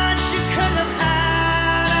 Crazy what you could have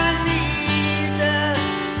had. I need this.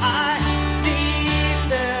 I need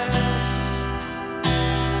this.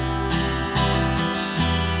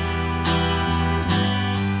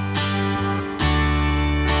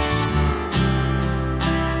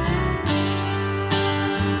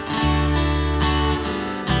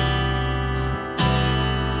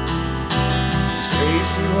 It's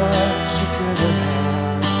crazy what you could have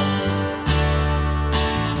had.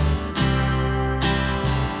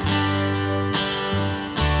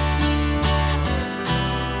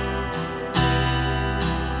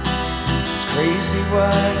 It's crazy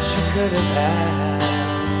what you could have had.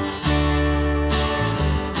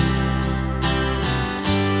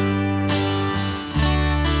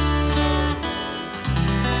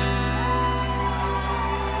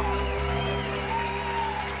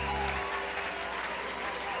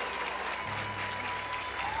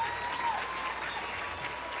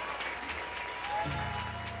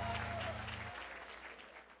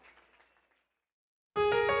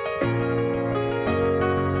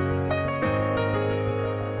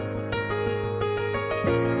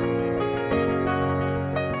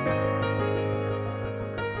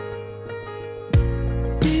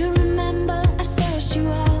 Do you remember I searched you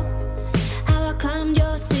out? How I climbed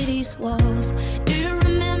your city's walls? Do you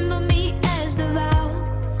remember me as the vow?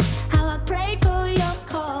 How I prayed for your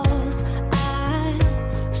cause? I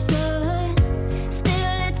stood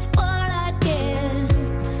still, it's what I did.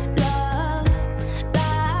 Love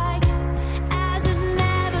like as is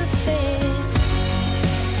never fixed.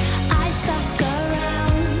 I stuck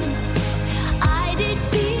around. I did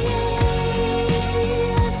behave.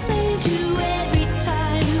 I saved you every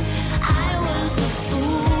time. I was a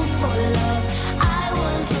fool for love. I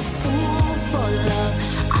was a fool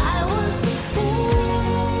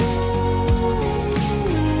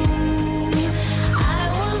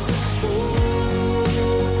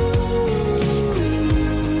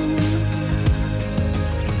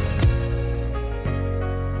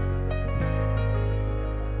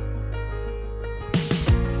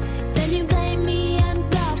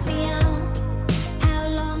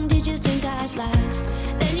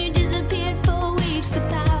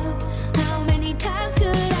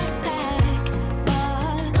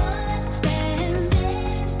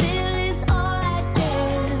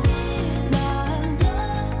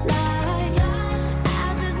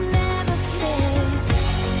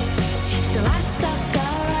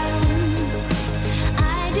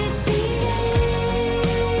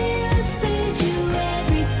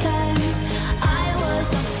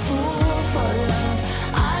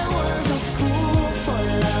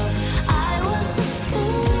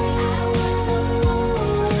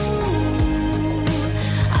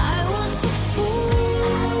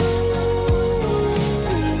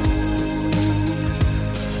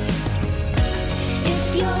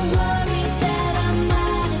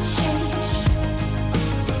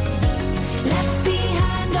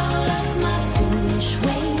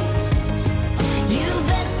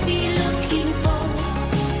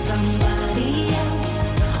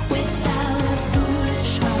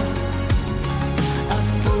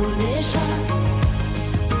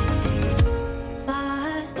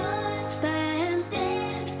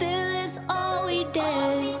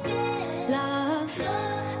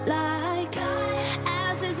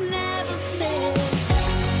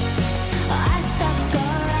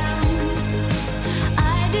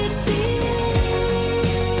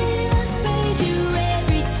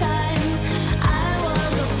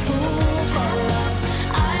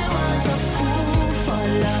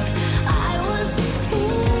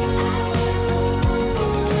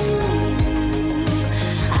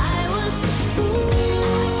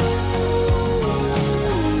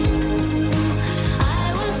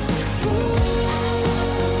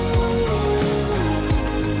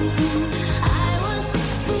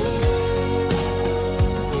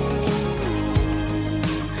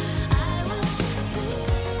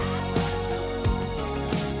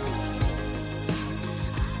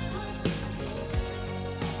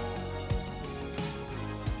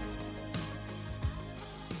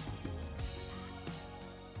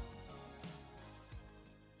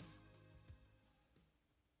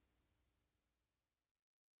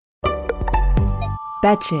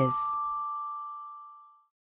Betches.